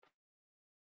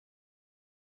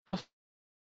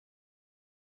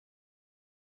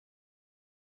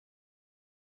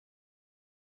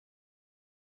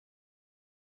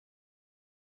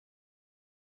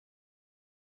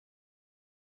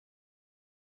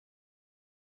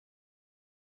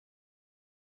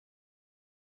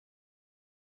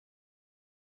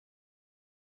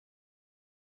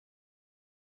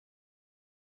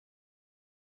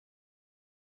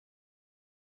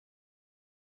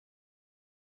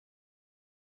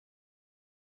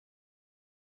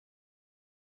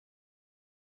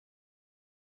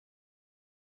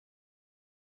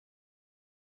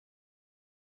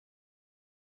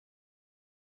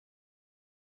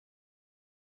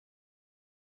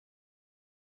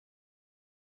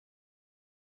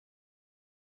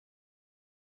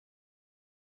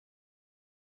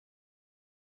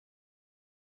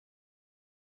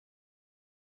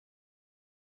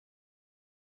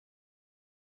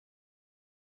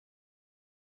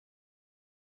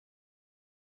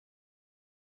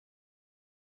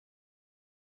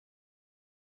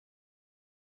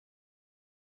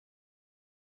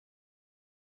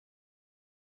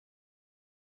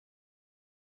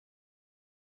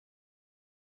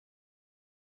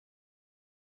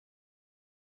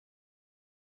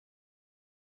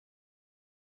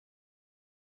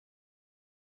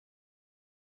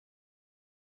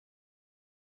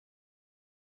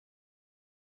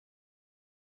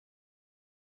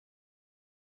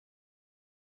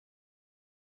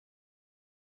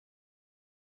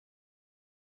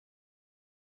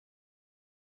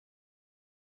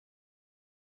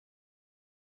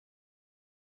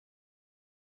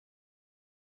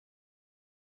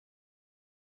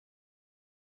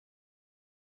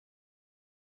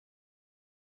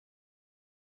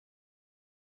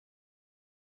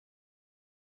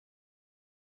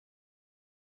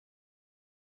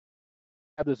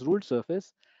this ruled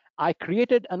surface, I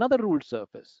created another ruled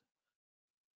surface.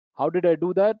 How did I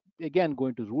do that? Again,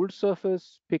 going to ruled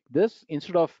surface, pick this.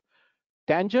 Instead of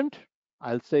tangent,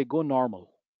 I'll say go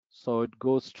normal. So it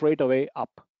goes straight away up.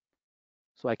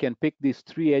 So I can pick these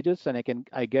three edges and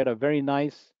I get a very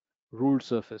nice ruled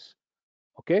surface.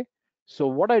 Okay. So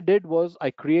what I did was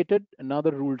I created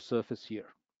another ruled surface here.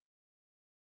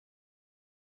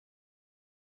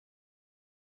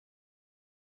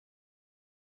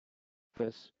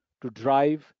 Surface to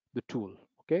drive the tool.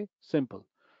 Okay. Simple.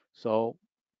 So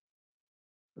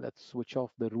let's switch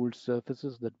off the ruled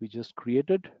surfaces that we just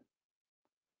created.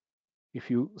 If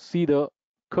you see the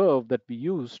curve that we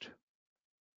used,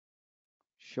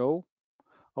 show,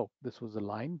 oh, this was a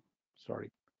line,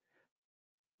 sorry.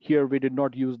 Here we did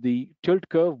not use the tilt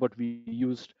curve, but we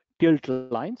used tilt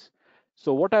lines.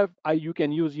 So what you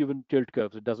can use even tilt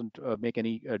curves. It doesn't make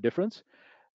any difference.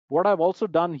 What I've also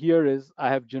done here is I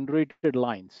have generated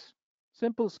lines,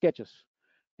 simple sketches,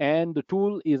 and the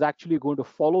tool is actually going to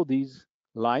follow these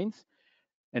lines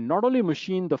and not only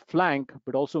machine the flank,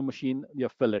 but also machine your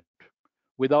fillet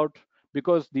without,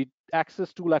 because the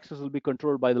tool axis will be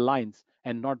controlled by the lines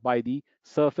and not by the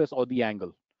surface or the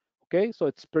angle. Okay, so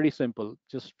it's pretty simple,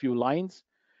 just few lines.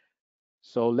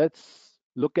 So let's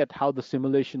look at how the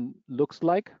simulation looks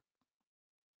like.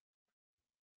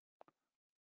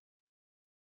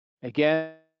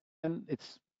 Again,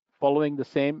 it's following the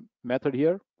same method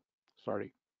here.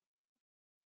 Sorry.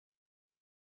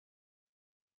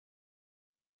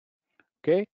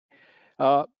 Okay.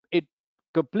 It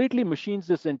completely machines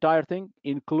this entire thing,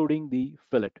 including the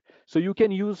fillet. So you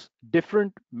can use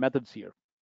different methods here.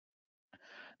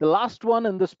 The last one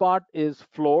in this part is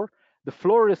floor. The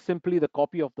floor is simply the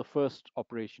copy of the first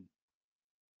operation.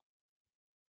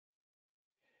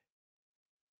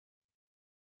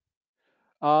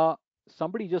 Uh,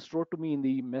 Somebody just wrote to me in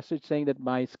the message saying that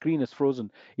my screen is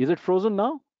frozen. Is it frozen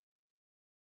now?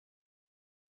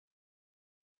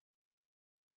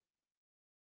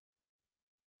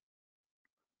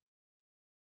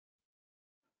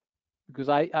 Because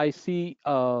I see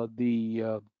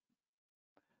the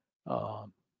uh,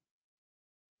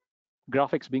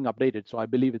 graphics being updated, so I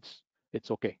believe it's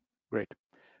okay. Great.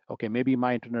 Okay, maybe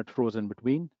my internet froze in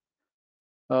between.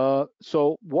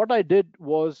 So what I did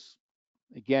was,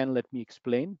 again, let me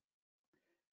explain.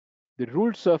 The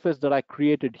ruled surface that I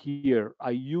created here,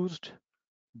 I used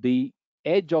the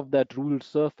edge of that ruled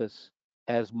surface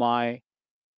as my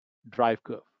drive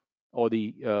curve, or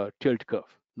the tilt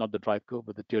curve, not the drive curve,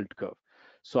 but the tilt curve.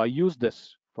 So I use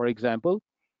this. For example,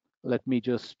 let me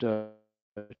just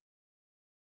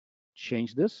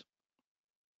change this.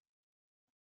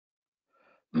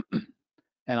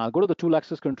 And I'll go to the tool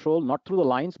axis control, not through the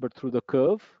lines, but through the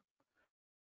curve.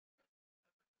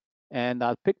 And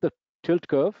I'll pick the tilt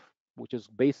curve, which is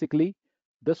basically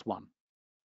this one.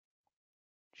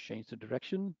 Change the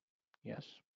direction. Yes.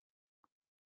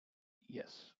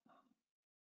 Yes.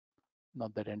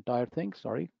 Not that entire thing,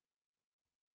 sorry.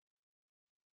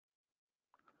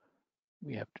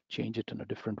 We have to change it in a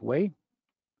different way.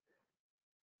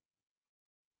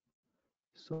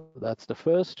 So that's the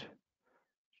first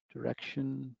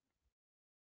direction.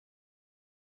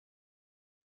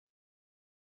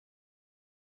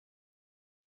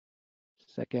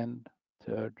 Second,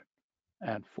 third,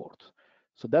 and fourth.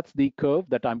 So that's the curve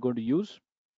that I'm going to use.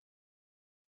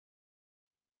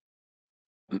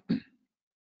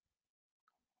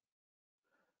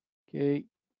 Okay,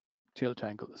 tilt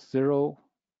angle is 0,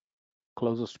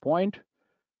 closest point.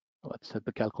 Let's hit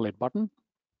the calculate button.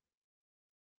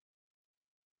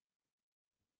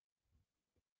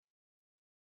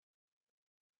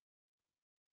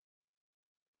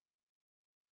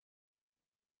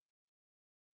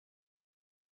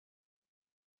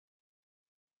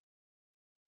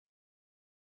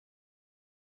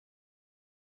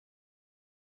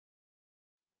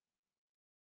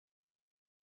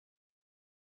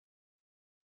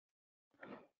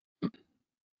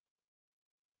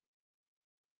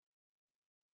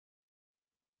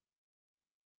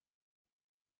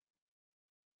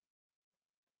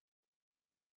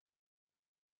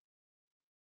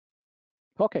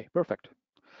 Okay, perfect.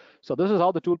 So this is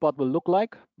how the toolpath will look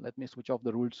like. Let me switch off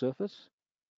the ruled surface.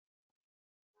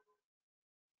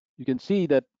 You can see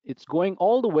that it's going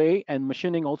all the way and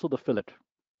machining also the fillet.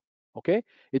 Okay,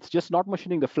 it's just not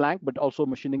machining the flank, but also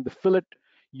machining the fillet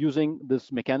using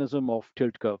this mechanism of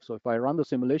tilt curve. So if I run the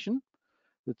simulation,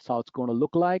 that's how it's going to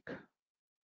look like.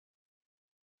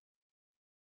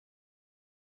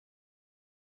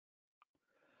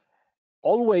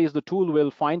 Always the tool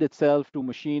will find itself to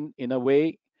machine in a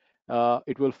way,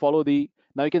 it will follow the,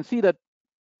 now you can see that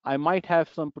I might have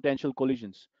some potential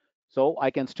collisions. So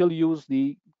I can still use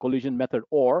the collision method,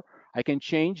 or I can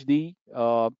change the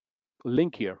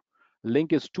link here.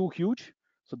 Link is too huge,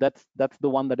 so that's the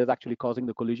one that is actually causing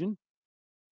the collision.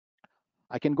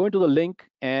 I can go into the link,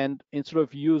 and instead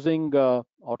of using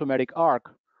automatic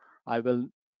arc, I will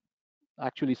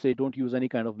actually say don't use any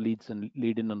kind of leads and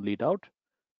lead in and lead out.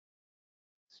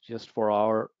 It's just for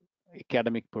our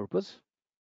academic purpose.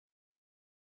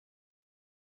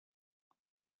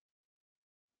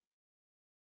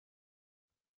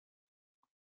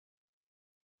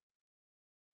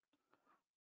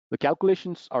 The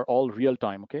calculations are all real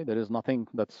time. Okay, there is nothing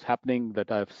that's happening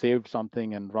that I've saved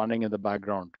something and running in the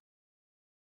background.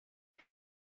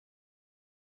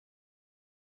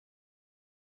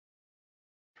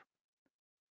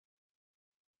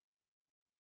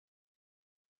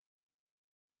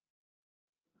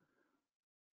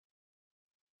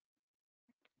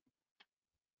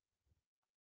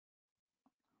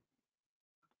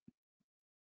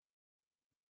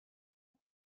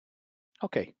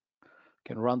 Okay,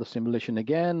 can run the simulation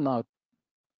again. Now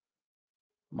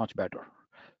much better.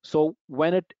 So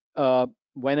when it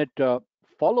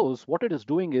follows, what it is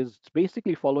doing is it's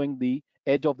basically following the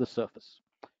edge of the surface.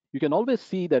 You can always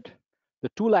see that the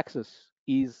tool axis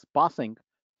is passing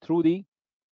through the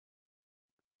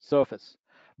surface,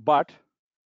 but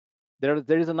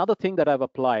there is another thing that I've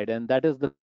applied, and that is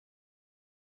the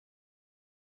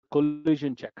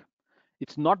collision check.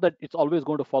 It's not that it's always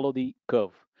going to follow the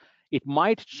curve. It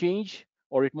might change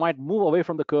or it might move away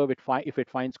from the curve if it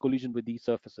finds collision with these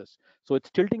surfaces. So it's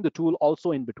tilting the tool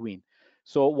also in between.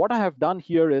 So what I have done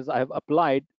here is I have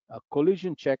applied a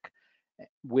collision check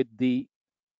with the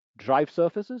drive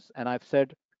surfaces, and I've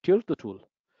said tilt the tool.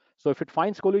 So if it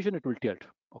finds collision, it will tilt,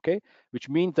 okay? Which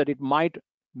means that it might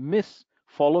miss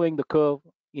following the curve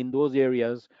in those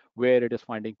areas where it is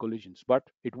finding collisions, but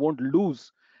it won't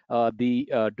lose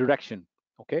the direction,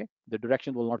 okay? The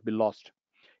direction will not be lost.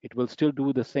 It will still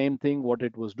do the same thing what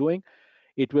it was doing.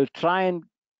 It will try and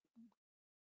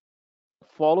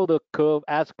follow the curve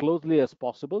as closely as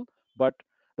possible, but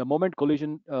the moment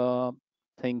collision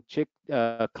thing kicks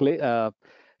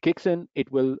in,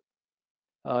 it will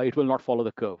not follow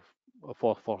the curve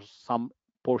for some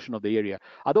portion of the area.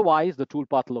 Otherwise, the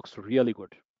toolpath looks really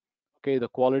good. Okay, the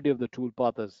quality of the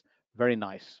toolpath is very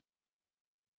nice.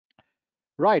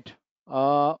 Right.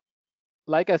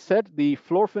 Like I said, the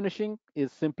floor finishing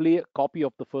is simply a copy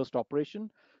of the first operation.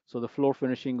 So the floor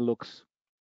finishing looks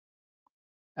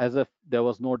as if there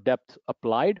was no depth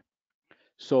applied.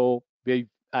 So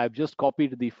I've just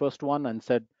copied the first one and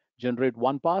said generate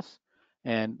one pass,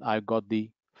 and I got the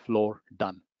floor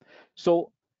done.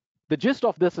 So the gist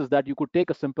of this is that you could take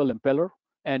a simple impeller,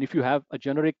 and if you have a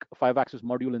generic 5-axis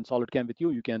module in SolidCAM with you,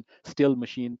 you can still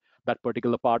machine that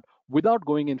particular part without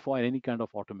going in for any kind of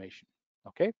automation.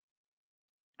 Okay,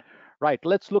 right.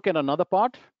 Let's look at another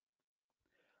part.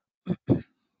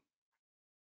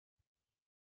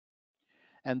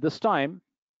 And this time,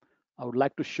 I would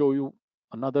like to show you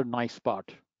another nice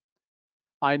part.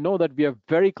 I know that we are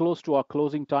very close to our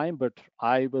closing time, but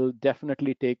I will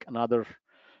definitely take another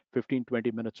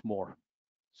 15-20 minutes more.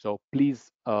 So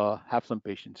please have some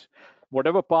patience.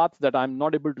 Whatever parts that I'm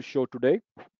not able to show today,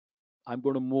 I'm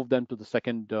going to move them to the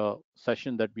second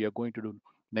session that we are going to do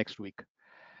next week.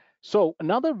 So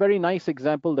another very nice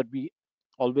example that we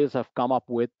always have come up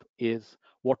with is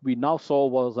what we now saw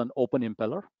was an open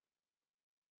impeller.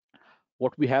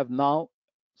 What we have now,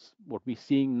 what we're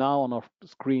seeing now on our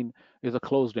screen is a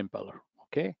closed impeller.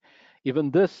 Okay, even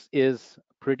this is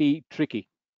pretty tricky.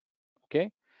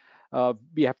 Okay,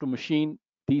 we have to machine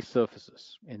these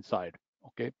surfaces inside.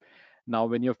 Okay, now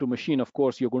when you have to machine, of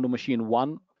course, you're going to machine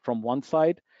one from one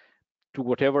side to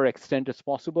whatever extent is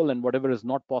possible, and whatever is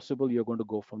not possible, you're going to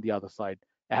go from the other side.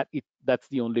 That's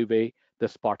the only way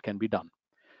this part can be done.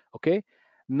 Okay,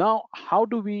 now how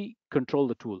do we control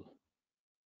the tool?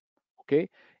 Okay,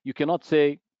 you cannot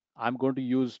say I'm going to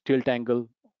use tilt angle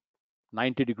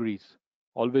 90 degrees,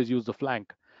 always use the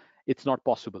flank. It's not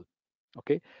possible.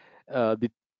 Okay, the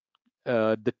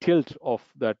tilt of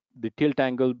that, the tilt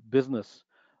angle business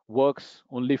works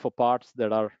only for parts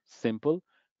that are simple,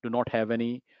 do not have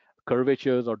any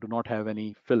curvatures or do not have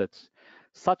any fillets.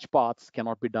 Such parts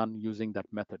cannot be done using that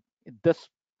method. This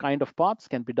kind of parts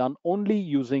can be done only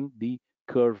using the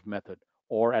curve method,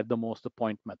 or at the most the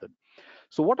point method.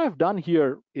 So what I've done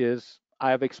here is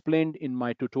I have explained in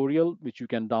my tutorial, which you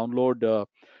can download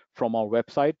from our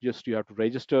website. Just you have to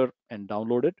register and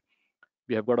download it.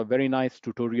 We have got a very nice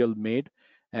tutorial made,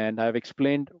 and I've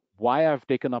explained why I've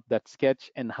taken up that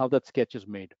sketch and how that sketch is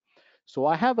made. So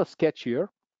I have a sketch here.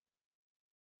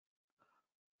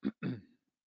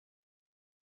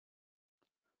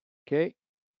 Okay,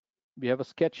 we have a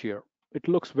sketch here. It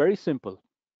looks very simple.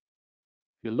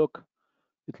 If you look,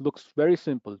 it looks very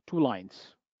simple, 2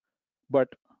 lines. But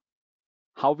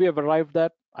how we have arrived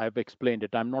at, I've explained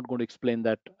it. I'm not going to explain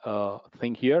that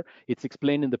thing here. It's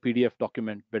explained in the PDF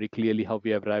document very clearly how we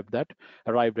have arrived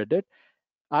at it.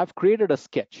 I've created a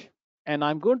sketch, and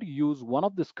I'm going to use one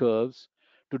of these curves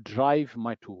to drive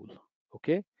my tool.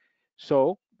 Okay,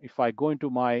 so if I go into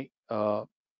my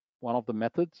one of the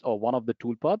methods or one of the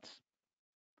toolpaths,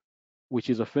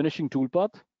 which is a finishing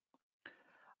toolpath,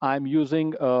 I'm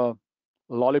using a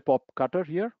lollipop cutter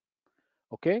here.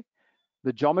 Okay,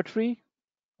 the geometry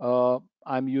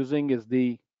I'm using is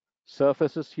the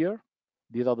surfaces here.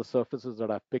 These are the surfaces that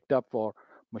I've picked up for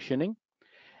machining.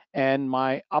 And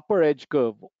my upper edge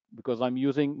curve, because I'm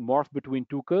using morph between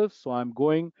 2 curves, so I'm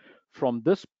going from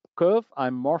this curve,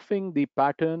 I'm morphing the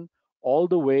pattern all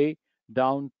the way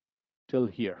down till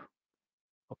here.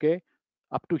 Okay,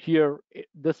 up to here,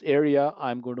 this area,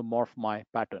 I'm going to morph my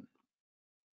pattern.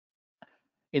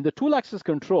 In the tool axis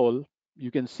control,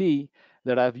 you can see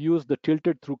that I've used the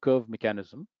tilted through curve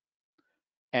mechanism.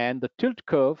 And the tilt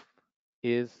curve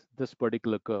is this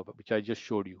particular curve, which I just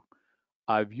showed you.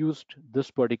 I've used this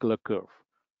particular curve.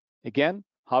 Again,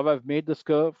 how I've made this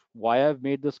curve, why I've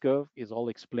made this curve is all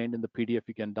explained in the PDF.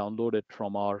 You can download it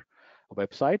from our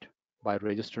website by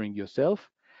registering yourself.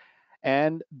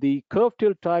 And the curve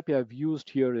tilt type I've used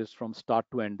here is from start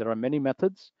to end. There are many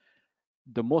methods.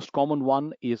 The most common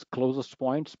one is closest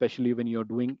point, especially when you're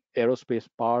doing aerospace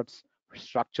parts,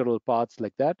 structural parts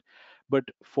like that. But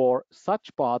for such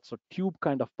parts or tube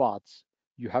kind of parts,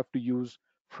 you have to use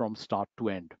from start to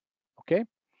end. Okay.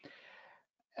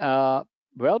 Well,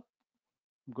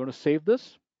 I'm going to save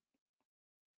this.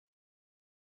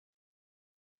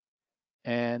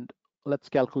 And let's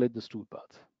calculate this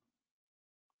toolpath.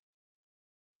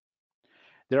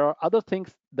 There are other things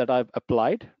that I've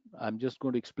applied. I'm just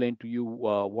going to explain to you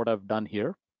what I've done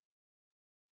here.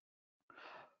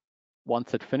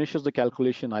 Once it finishes the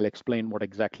calculation, I'll explain what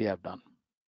exactly I've done.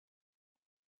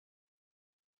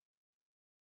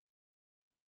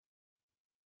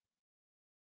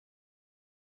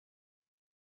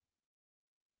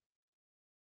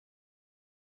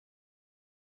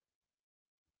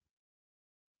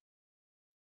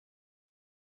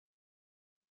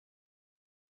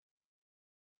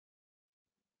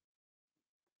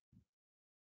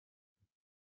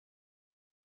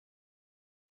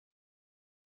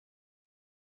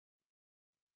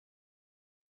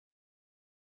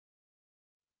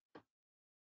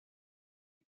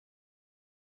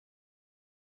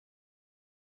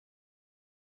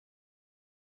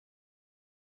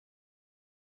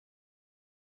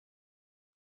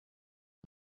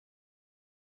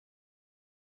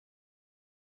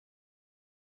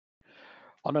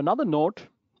 On another note,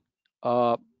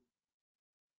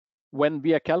 when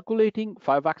we are calculating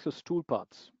 5-axis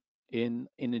toolpaths in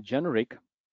a generic,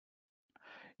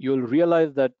 you'll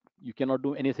realize that you cannot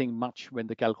do anything much when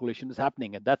the calculation is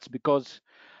happening. And that's because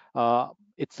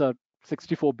it's a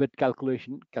 64-bit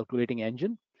calculating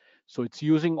engine. So it's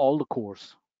using all the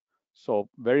cores. So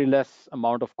very less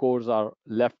amount of cores are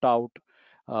left out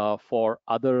for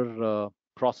other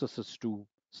processes to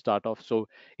start off. So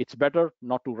it's better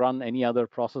not to run any other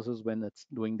processes when it's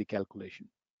doing the calculation,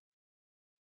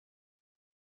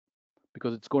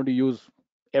 because it's going to use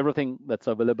everything that's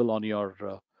available on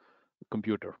your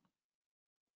computer.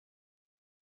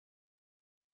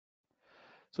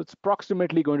 So it's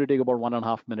approximately going to take about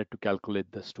 1.5 minutes to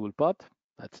calculate this toolpath.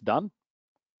 That's done.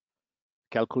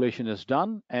 Calculation is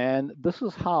done, and this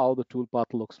is how the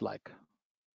toolpath looks like.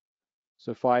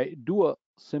 So if I do a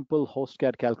simple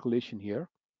HostCAD calculation here,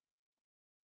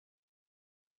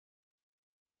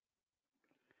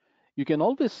 you can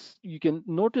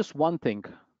notice one thing.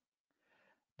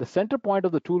 The center point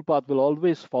of the toolpath will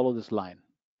always follow this line.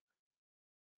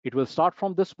 It will start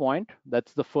from this point.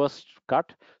 That's the first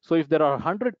cut. So if there are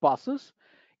 100 passes,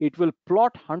 it will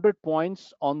plot 100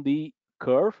 points on the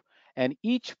curve, and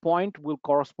each point will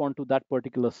correspond to that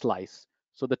particular slice.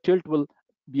 So the tilt will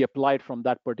be applied from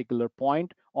that particular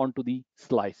point onto the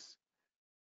slice.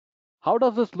 How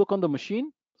does this look on the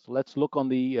machine? So let's look on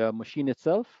the machine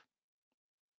itself.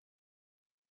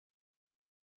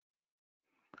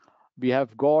 We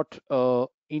have got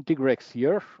Integrex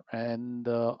here, and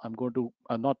I'm going to,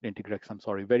 not Integrex, I'm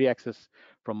sorry, Variaxis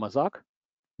from Mazak.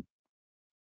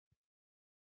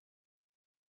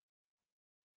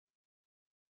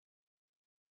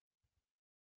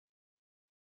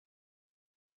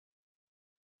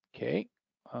 Okay,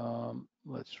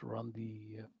 let's run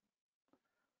the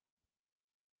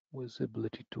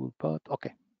visibility toolpath.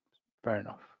 Okay, fair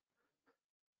enough.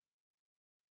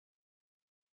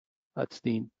 That's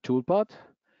the toolpath.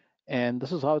 And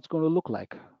this is how it's going to look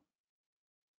like.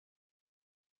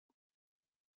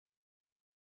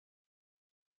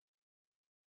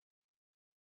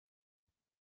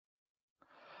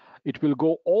 It will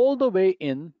go all the way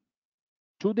in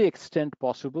to the extent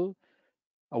possible,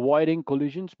 avoiding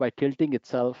collisions by tilting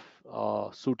itself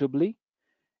suitably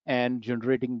and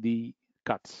generating the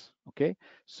cuts. Okay,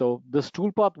 so this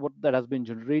toolpath, what that has been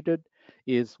generated,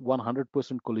 is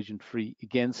 100% collision free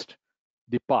against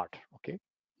the part. Okay,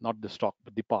 not the stock,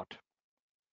 but the part.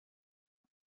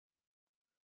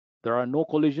 There are no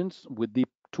collisions with the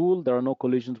tool. There are no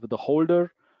collisions with the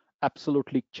holder.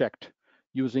 Absolutely checked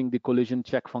using the collision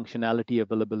check functionality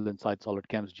available inside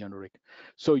SolidCAM's generic.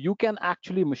 So you can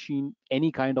actually machine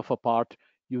any kind of a part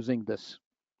using this.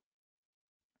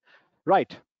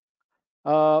 Right.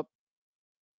 Uh,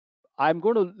 I'm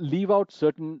going to leave out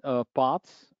certain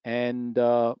paths, and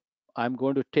I'm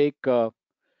going to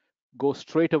go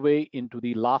straight away into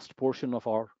the last portion of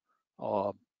our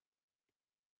uh,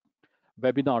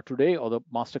 webinar today, or the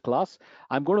masterclass.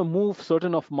 I'm going to move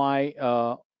certain of my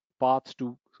paths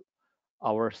to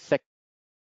our second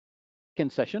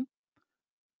session.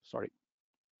 Sorry.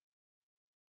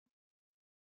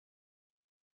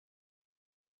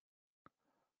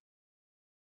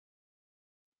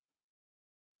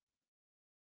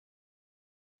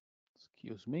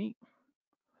 Excuse me.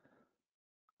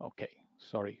 Okay,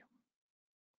 sorry.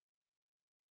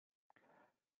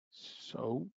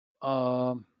 So,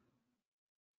 um,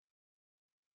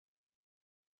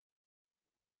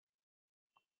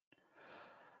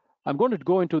 I'm going to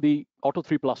go into the Auto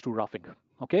 3+2 roughing.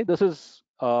 Okay, this is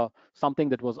something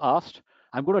that was asked.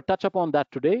 I'm going to touch upon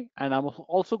that today, and I'm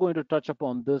also going to touch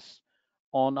upon this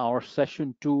on our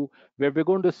session 2, where we're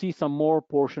going to see some more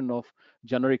portion of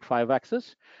generic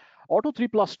 5-axis. Auto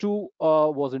 3+2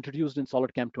 was introduced in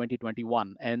SolidCAM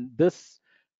 2021, and this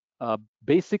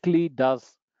basically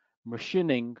does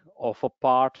machining of a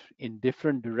part in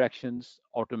different directions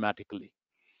automatically.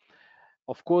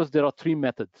 Of course, there are three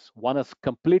methods. One is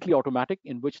completely automatic,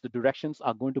 in which the directions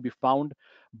are going to be found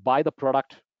by the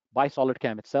product, by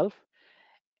SolidCAM itself.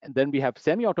 And then we have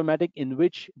semi-automatic, in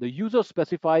which the user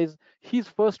specifies his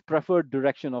first preferred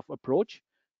direction of approach,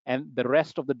 and the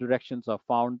rest of the directions are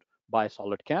found by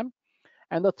SolidCAM.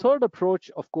 And the third approach,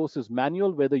 of course, is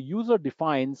manual, where the user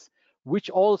defines which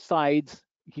all sides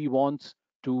he wants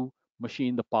to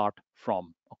machine the part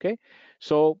from. Okay,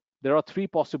 so there are three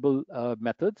possible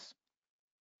methods.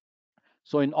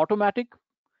 So in automatic,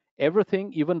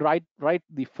 everything, even right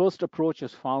the first approach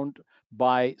is found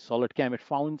by SolidCAM. It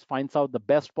finds out the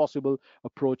best possible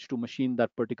approach to machine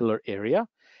that particular area.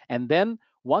 And then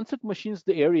once it machines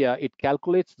the area, it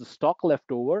calculates the stock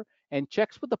left over and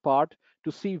checks with the part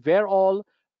to see where all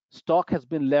stock has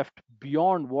been left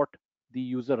beyond what the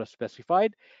user has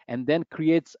specified, and then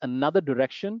creates another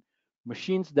direction,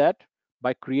 machines that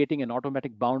by creating an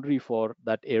automatic boundary for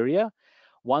that area.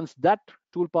 Once that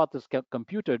toolpath is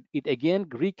computed, it again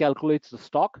recalculates the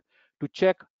stock to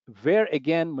check where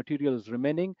again material is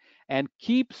remaining, and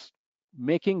keeps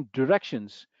making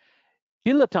directions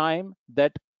till the time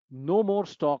that no more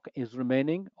stock is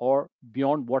remaining or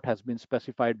beyond what has been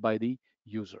specified by the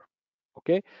user.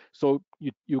 Okay, so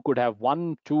you could have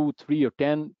 1, 2, 3, or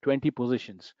 10, 20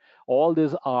 positions. All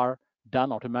these are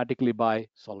done automatically by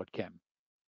SolidCAM.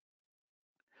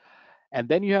 And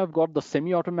then you have got the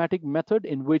semi-automatic method,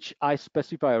 in which I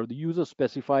specify, or the user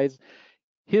specifies,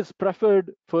 his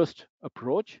preferred first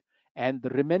approach, and the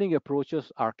remaining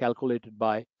approaches are calculated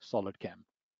by SolidCAM.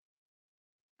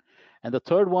 And the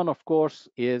third one, of course,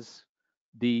 is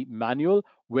the manual,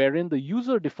 wherein the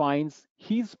user defines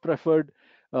his preferred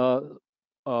uh,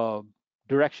 uh,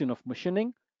 direction of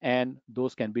machining, and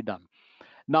those can be done.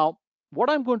 Now, what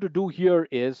I'm going to do here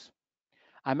is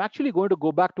I'm actually going to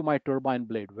go back to my turbine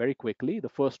blade very quickly, the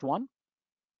first one,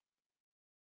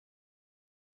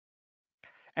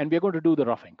 and we're going to do the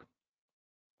roughing.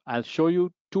 I'll show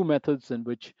you two methods in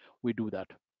which we do that.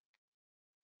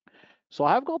 So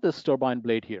I've got this turbine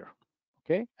blade here,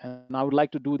 okay? And I would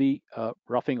like to do the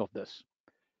roughing of this.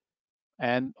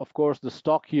 And of course, the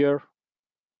stock here,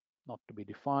 not to be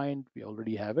defined, we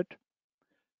already have it.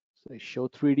 So show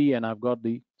 3D, and I've got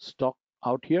the stock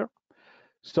out here.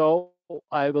 So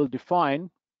I will define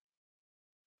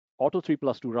Auto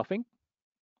 3+2 roughing.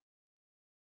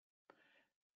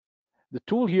 The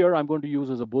tool here I'm going to use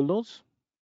is a bullnose,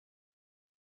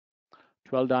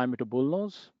 12 diameter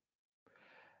bullnose.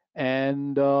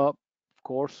 And of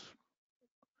course,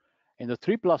 in the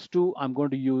 3+2, I'm going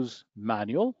to use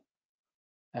manual,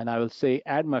 and I will say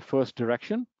add my first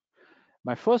direction.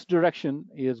 My first direction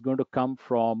is going to come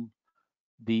from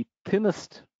the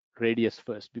thinnest radius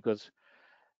first, because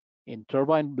in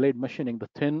turbine blade machining, the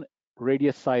thin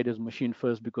radius side is machined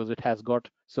first because it has got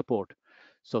support.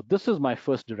 So this is my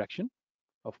first direction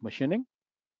of machining.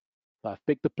 So I've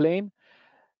picked the plane.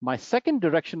 My second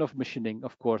direction of machining,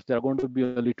 of course, there are going to be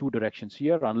only two directions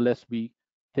here unless we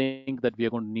think that we are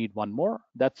going to need one more.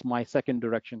 That's my second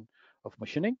direction of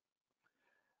machining.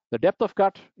 The depth of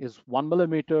cut is 1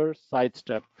 millimeter, side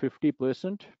step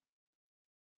 50%,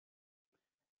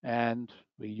 and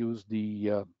we use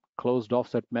the closed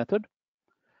offset method.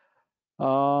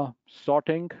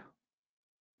 Sorting,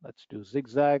 let's do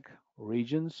zigzag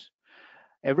regions.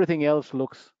 Everything else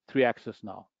looks 3-axis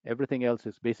now. Everything else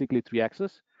is basically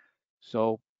 3-axis.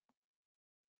 So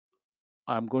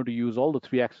I'm going to use all the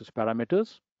 3-axis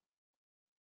parameters.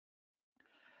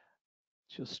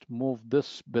 Just move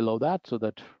this below that so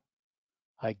that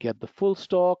I get the full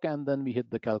stock, and then we hit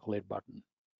the calculate button.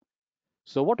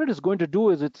 So what it is going to do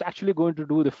is it's actually going to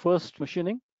do the first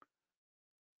machining,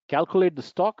 calculate the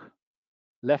stock,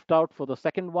 left out for the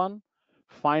second one,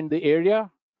 find the area,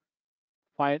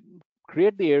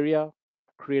 create the area,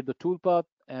 create the toolpath,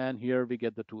 and here we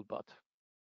get the toolpath.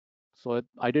 So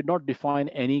I did not define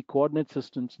any coordinate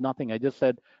systems, nothing. I just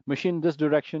said machine this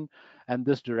direction and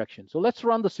this direction. So let's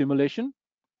run the simulation,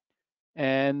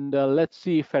 and let's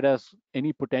see if it has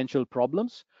any potential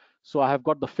problems. So I have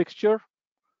got the fixture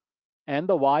and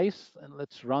the Y's, and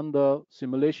let's run the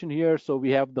simulation here. So we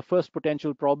have the first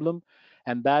potential problem,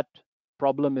 and that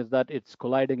problem is that it's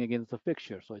colliding against the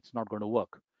fixture, so it's not going to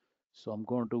work. So I'm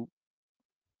going to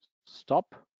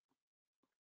stop.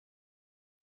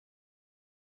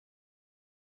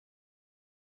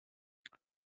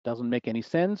 Doesn't make any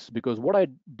sense, because what I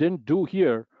didn't do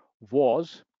here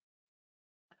was,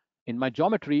 in my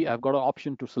geometry, I've got an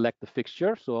option to select the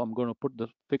fixture. So I'm going to put the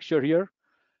fixture here,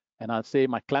 and I'll say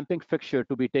my clamping fixture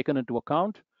to be taken into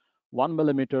account, 1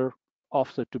 millimeter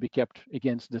offset to be kept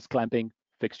against this clamping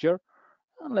fixture.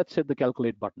 And let's hit the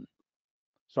calculate button.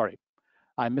 Sorry,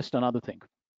 I missed another thing.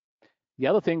 The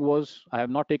other thing was I have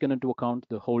not taken into account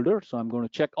the holder, so I'm going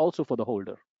to check also for the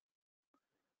holder.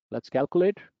 Let's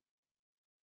calculate.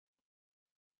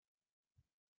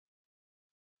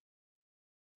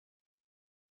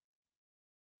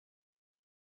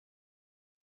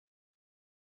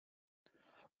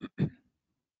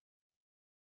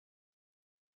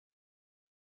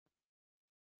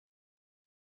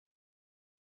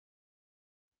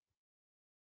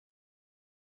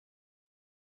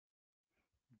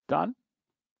 Done.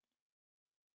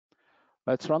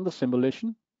 Let's run the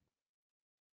simulation.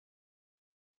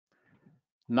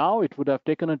 Now it would have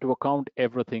taken into account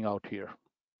everything out here.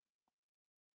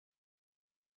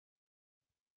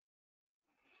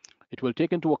 It will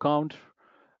take into account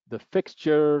the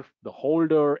fixture, the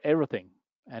holder, everything,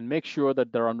 and make sure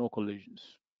that there are no collisions.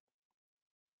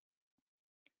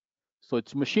 So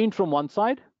it's machined from one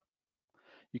side.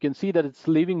 You can see that it's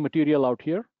leaving material out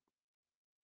here.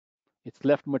 It's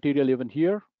left material even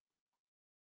here.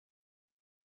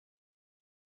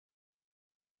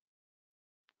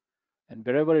 And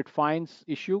wherever it finds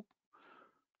issue,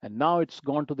 and now it's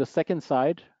gone to the second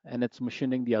side and it's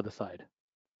machining the other side.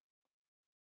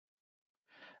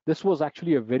 This was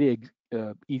actually a very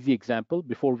easy example.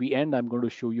 Before we end, I'm going to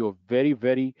show you a very,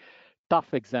 very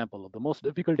tough example, of the most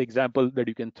difficult example that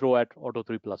you can throw at Auto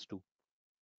 3+2,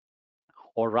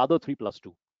 or rather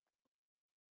 3+2.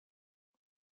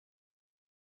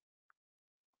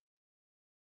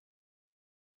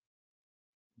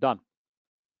 Done.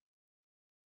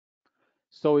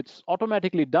 So it's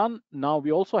automatically done. Now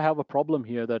we also have a problem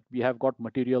here that we have got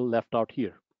material left out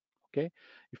here. Okay,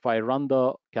 if I run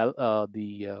the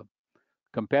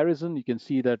comparison, you can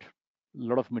see that a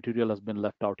lot of material has been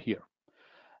left out here.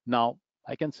 Now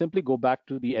I can simply go back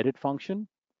to the edit function,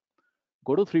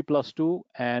 go to 3+2,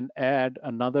 and add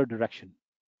another direction.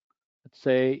 Let's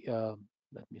say,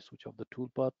 let me switch off the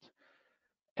toolpath,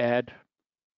 add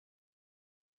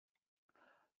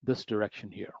this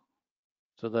direction here.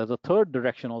 So there's a third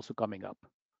direction also coming up.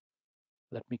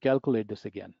 Let me calculate this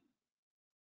again.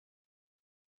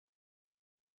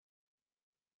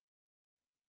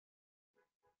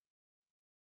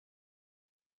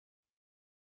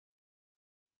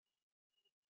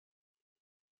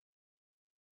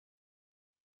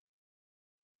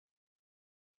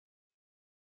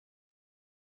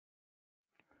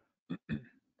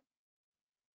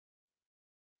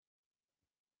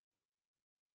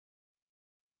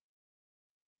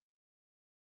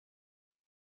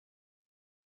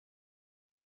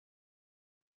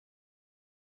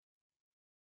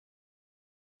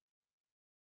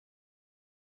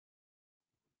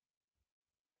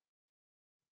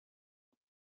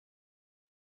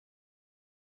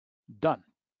 Done.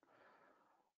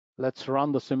 Let's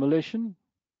run the simulation.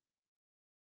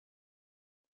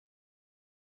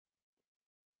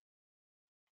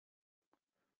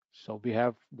 So we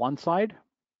have one side.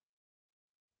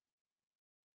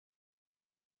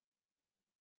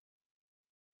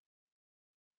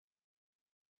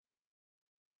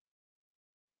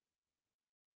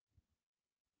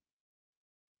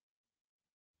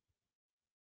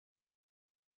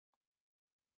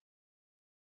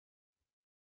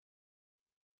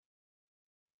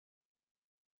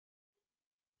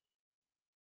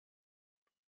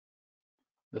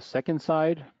 The second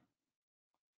side.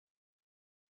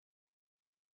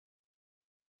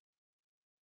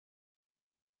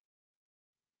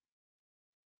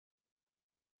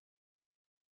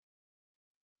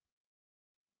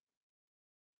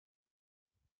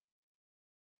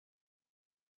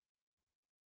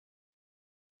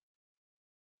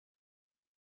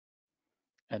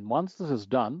 And once this is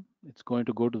done, it's going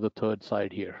to go to the third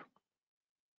side here.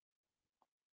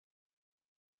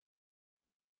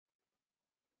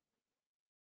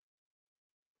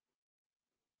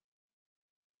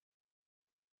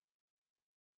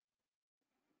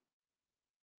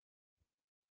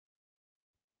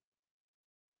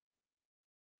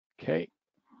 Okay,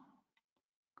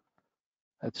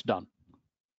 that's done.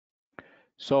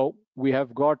 So we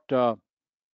have got,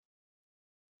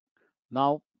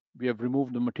 now we have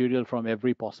removed the material from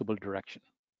every possible direction.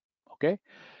 Okay,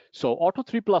 so Auto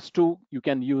 3+2, you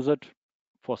can use it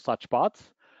for such parts.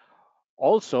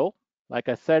 Also, like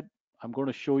I said, I'm going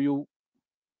to show you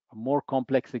a more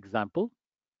complex example,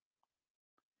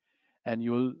 and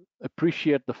you'll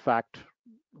appreciate the fact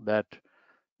that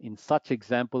in such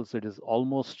examples, it is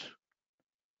almost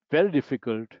very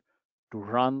difficult to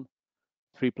run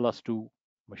 3+2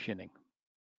 machining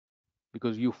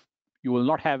because you will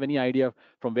not have any idea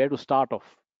from where to start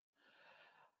off.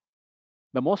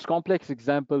 The most complex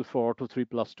example for Auto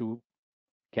 3+2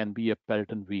 can be a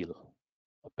Pelton wheel,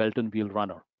 a Pelton wheel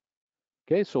runner.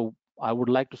 Okay, so I would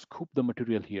like to scoop the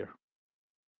material here.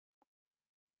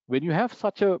 When you have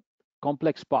such a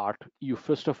complex part, you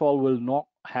first of all will not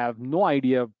have no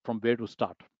idea from where to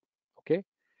start. Okay,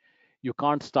 you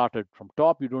can't start it from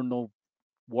top. You don't know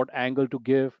what angle to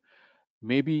give.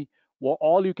 Maybe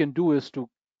all you can do is to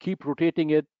keep rotating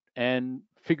it and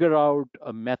figure out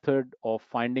a method of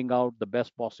finding out the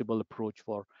best possible approach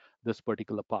for this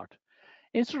particular part.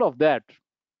 Instead of that,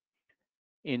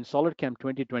 in SolidCAM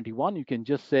 2021, you can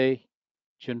just say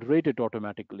generate it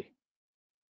automatically.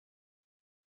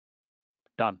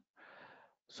 Done.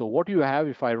 So what you have,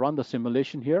 if I run the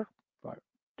simulation here, if I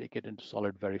take it into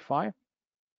Solid Verify,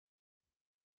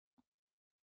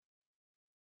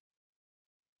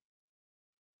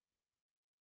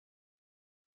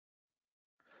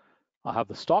 I have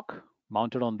the stock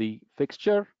mounted on the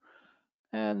fixture,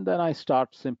 and then I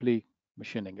start simply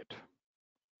machining it.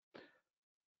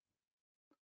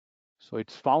 So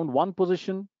it's found one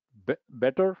position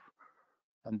better,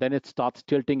 and then it starts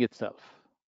tilting itself.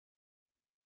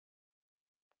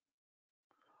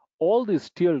 All these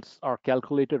tilts are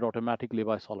calculated automatically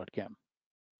by SolidCAM.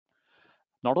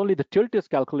 Not only the tilt is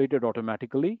calculated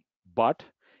automatically, but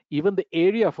even the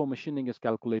area for machining is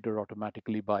calculated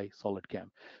automatically by SolidCAM.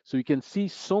 So you can see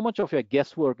so much of your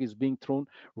guesswork is being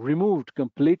removed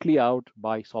completely out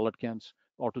by SolidCAM's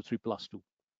Auto 3+2.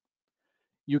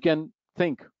 You can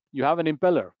think you have an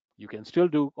impeller, you can still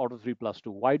do Auto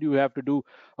 3+2. Why do you have to do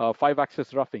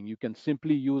 5-axis roughing? You can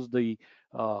simply use the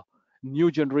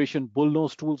new generation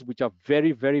bullnose tools, which are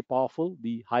very, very powerful,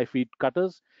 the high feed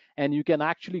cutters, and you can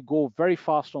actually go very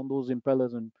fast on those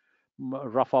impellers and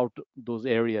rough out those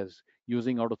areas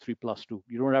using Auto 3+2.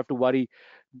 You don't have to worry,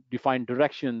 define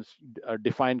directions,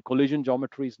 define collision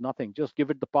geometries, nothing. Just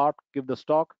give it the part, give the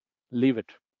stock, leave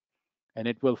it, and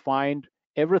it will find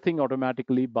everything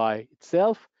automatically by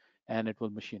itself, and it will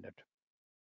machine it.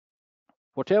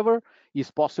 Whatever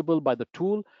is possible by the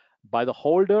tool, by the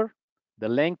holder, the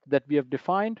length that we have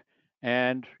defined,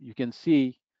 and you can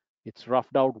see it's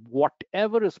roughed out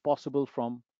whatever is possible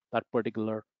from that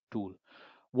particular tool.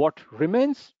 What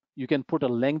remains, you can put a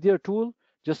lengthier tool,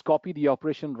 just copy the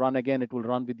operation, run again, it will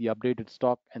run with the updated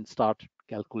stock and start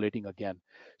calculating again.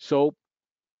 So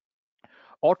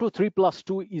Auto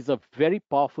 3+2 is a very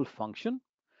powerful function.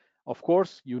 Of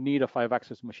course, you need a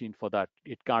 5-axis machine for that.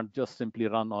 It can't just simply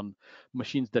run on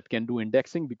machines that can do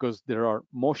indexing because there are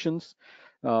motions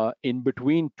in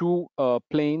between two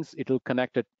planes. It'll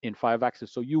connect it in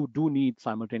 5-axis. So you do need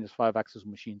simultaneous 5-axis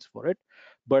machines for it,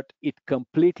 but it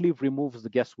completely removes the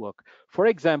guesswork. For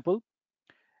example,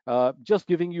 just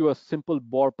giving you a simple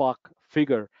ballpark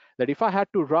figure that if I had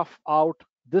to rough out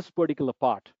this particular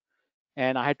part,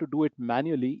 and I had to do it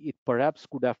manually, it perhaps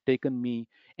could have taken me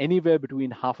anywhere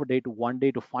between half a day to 1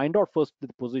 day to find out first the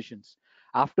positions.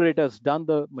 After it has done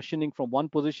the machining from one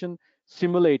position,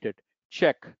 simulate it,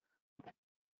 check,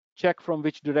 check from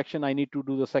which direction I need to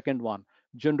do the second one,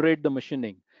 generate the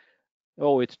machining.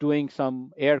 Oh, it's doing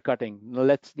some air cutting. Now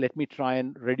let me try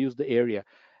and reduce the area.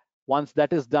 Once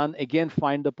that is done, again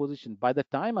find the position. By the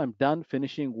time I'm done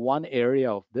finishing one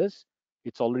area of this,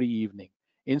 it's already evening.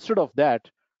 Instead of that,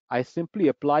 I simply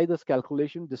apply this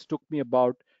calculation. This took me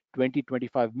about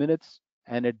 20-25 minutes,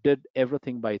 and it did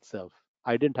everything by itself.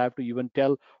 I didn't have to even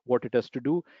tell what it has to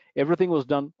do. Everything was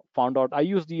done, found out. I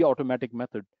used the automatic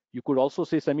method. You could also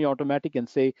say semi-automatic and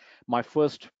say my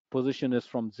first position is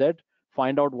from Z,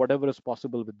 find out whatever is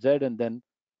possible with Z, and then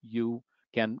you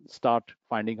can start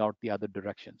finding out the other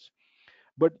directions.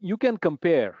 But you can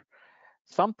compare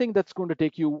something that's going to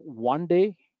take you 1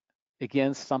 day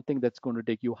against something that's going to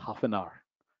take you half an hour.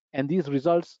 And these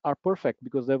results are perfect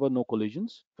because there were no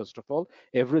collisions. First of all,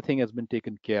 everything has been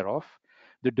taken care of.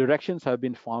 The directions have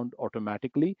been found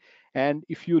automatically. And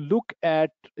if you look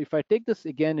at, if I take this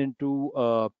again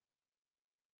into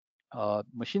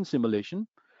machine simulation,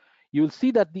 you'll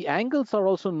see that the angles are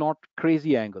also not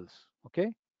crazy angles.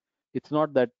 Okay. It's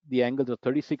not that the angles are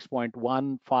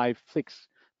 36.156,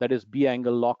 that is B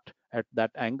angle locked at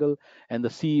that angle, and the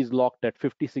C is locked at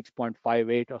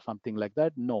 56.58 or something like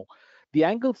that. No, the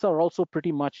angles are also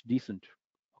pretty much decent.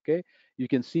 Okay, you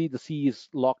can see the C is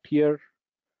locked here,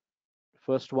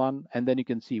 first one, and then you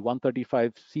can see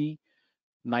 135C,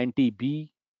 90B,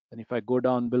 and if I go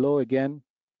down below again,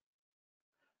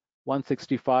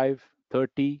 165,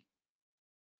 30,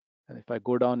 and if I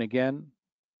go down again,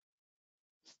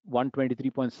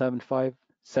 123.75,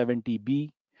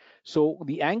 70B. So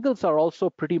the angles are also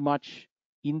pretty much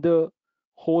in the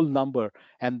whole number,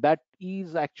 and that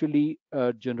is actually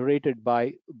generated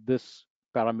by this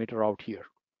parameter out here.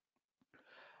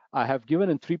 I have given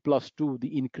in 3 plus 2 the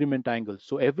increment angle.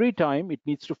 So every time it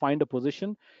needs to find a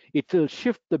position, it will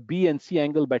shift the B and C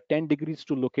angle by 10 degrees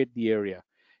to locate the area.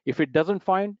 If it doesn't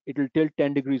find, it will tilt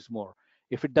 10 degrees more.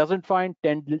 If it doesn't find,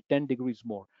 10 degrees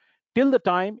more. Till the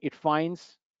time it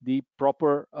finds the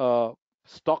proper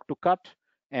stock to cut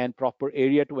and proper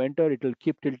area to enter, it will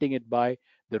keep tilting it by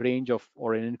the range of,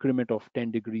 or an increment of 10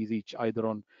 degrees each, either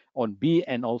on B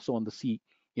and also on the C,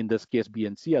 in this case B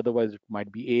and C. Otherwise it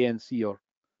might be A and C, or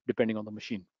depending on the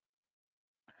machine.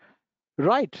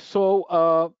 Right,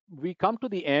 so we come to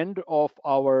the end of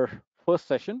our first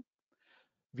session.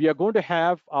 We are going to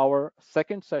have our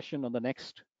second session on the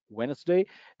next Wednesday,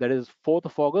 that is 4th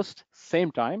of August,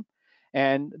 same time.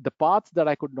 And the parts that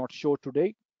I could not show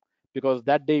today, because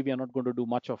that day we are not going to do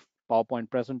much of PowerPoint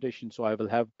presentation, so I will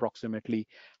have approximately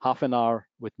half an hour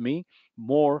with me,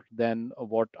 more than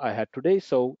what I had today.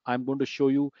 So I'm going to show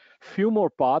you few more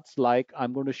parts, like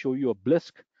I'm going to show you a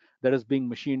blisk that is being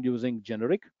machined using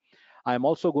generic. I'm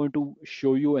also going to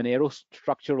show you an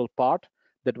aerostructural part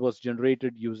that was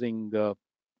generated using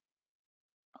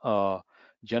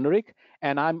generic.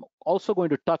 And I'm also going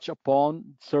to touch upon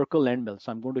circle end mills.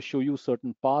 I'm going to show you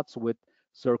certain parts with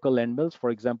circle end mills. For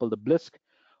example, the blisk,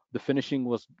 the finishing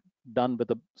was done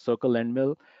with a circle end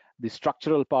mill. The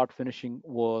structural part finishing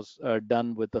was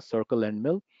done with a circle end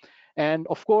mill. And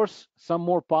of course, some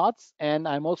more parts. And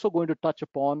I'm also going to touch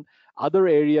upon other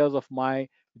areas of my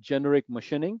generic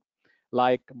machining,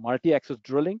 like multi-axis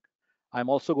drilling. I'm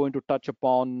also going to touch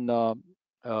upon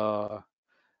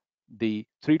the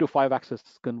 3 to 5 axis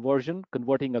conversion,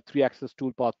 converting a 3-axis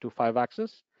toolpath to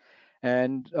 5-axis,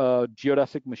 and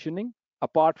geodesic machining.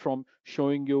 Apart from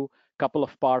showing you a couple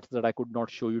of parts that I could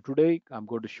not show you today, I'm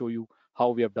going to show you how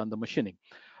we have done the machining.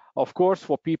 Of course,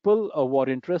 for people who are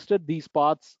interested, these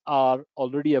parts are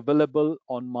already available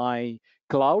on my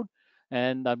cloud,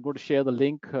 and I'm going to share the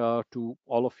link to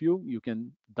all of you. You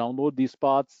can download these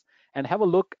parts and have a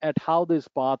look at how these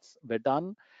parts were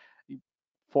done.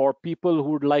 For people who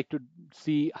would like to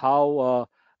see how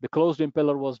the closed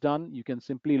impeller was done, you can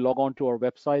simply log on to our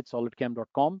website,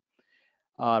 solidcam.com,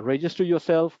 register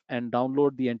yourself, and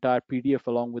download the entire PDF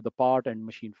along with the part and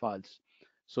machine files,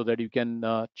 so that you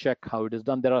can check how it is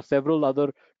done. There are several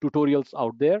other tutorials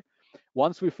out there.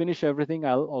 Once we finish everything,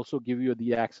 I'll also give you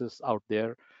the access out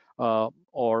there,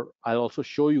 or I'll also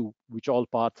show you which all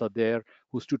parts are there,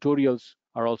 whose tutorials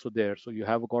are also there. So you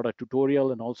have got a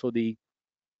tutorial and also the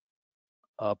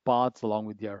parts along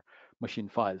with their machine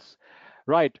files.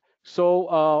 Right.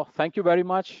 So thank you very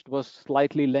much. It was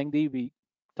slightly lengthy. We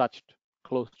touched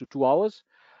close to 2 hours,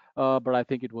 but I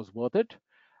think it was worth it.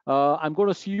 I'm going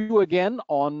to see you again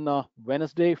on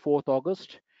Wednesday, 4th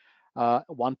August,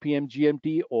 1 p.m.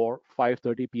 GMT or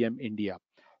 5:30 p.m. India.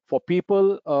 For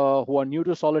people who are new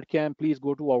to SolidCAM, please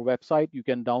go to our website. You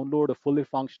can download a fully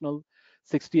functional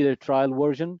 60-day trial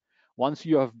version. Once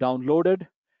you have downloaded,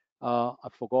 I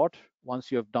forgot, once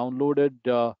you have downloaded,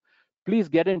 please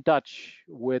get in touch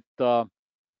with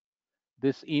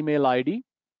this email ID.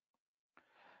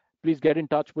 Please get in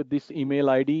touch with this email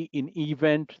ID in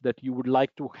event that you would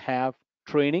like to have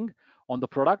training on the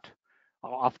product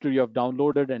after you have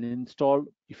downloaded and installed.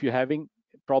 If you're having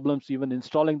problems even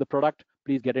installing the product,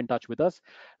 please get in touch with us.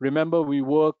 Remember, we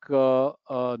work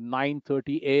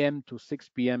 9:30 a.m. to 6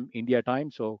 p.m. India time,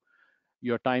 so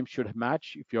your time should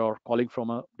match. If you're calling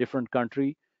from a different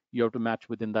country, you have to match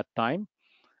within that time.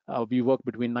 We work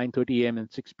between 9:30 a.m.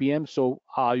 and 6 p.m. So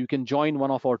you can join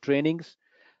one of our trainings,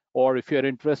 or if you're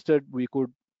interested, we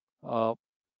could uh,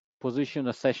 position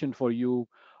a session for you,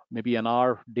 maybe an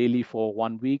hour daily for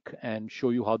 1 week, and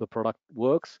show you how the product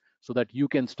works so that you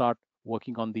can start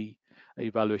working on the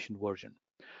evaluation version.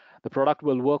 The product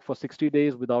will work for 60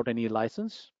 days without any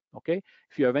license. Okay.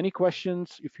 If you have any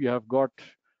questions, if you have got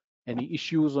any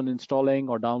issues on installing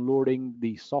or downloading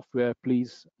the software,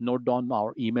 please note down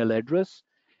our email address.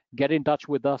 Get in touch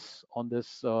with us on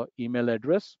this email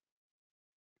address,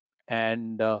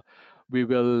 and we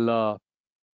will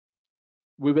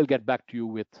get back to you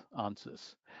with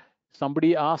answers.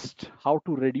 Somebody asked how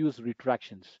to reduce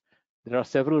retractions. There are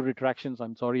several retractions.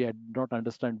 I'm sorry, I did not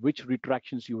understand which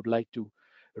retractions you would like to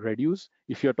reduce.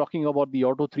 If you're talking about the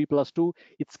Auto 3+2,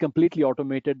 it's completely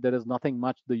automated. There is nothing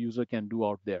much the user can do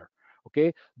out there.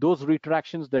 Okay, those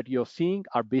retractions that you're seeing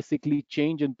are basically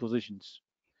change in positions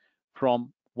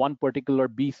from one particular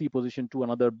BC position to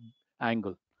another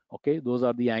angle. Okay, those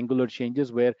are the angular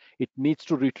changes where it needs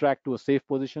to retract to a safe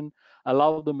position,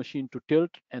 allow the machine to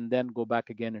tilt, and then go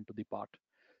back again into the part.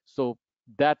 So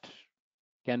that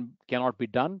cannot be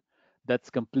done.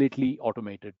 That's completely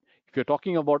automated. If you're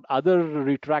talking about other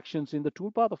retractions in the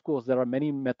toolpath, of course, there are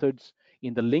many methods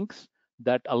in the links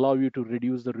that allow you to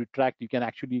reduce the retract. You can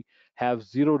actually have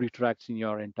 0 retracts in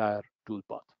your entire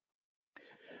toolpath.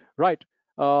 Right.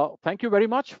 Thank you very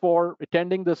much for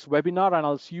attending this webinar, and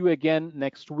I'll see you again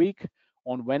next week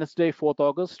on Wednesday, 4th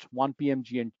August, 1 p.m.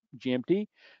 GMT.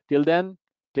 Till then,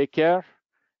 take care.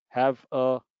 Have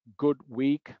a good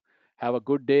week. Have a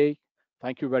good day.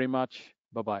 Thank you very much.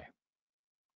 Bye-bye.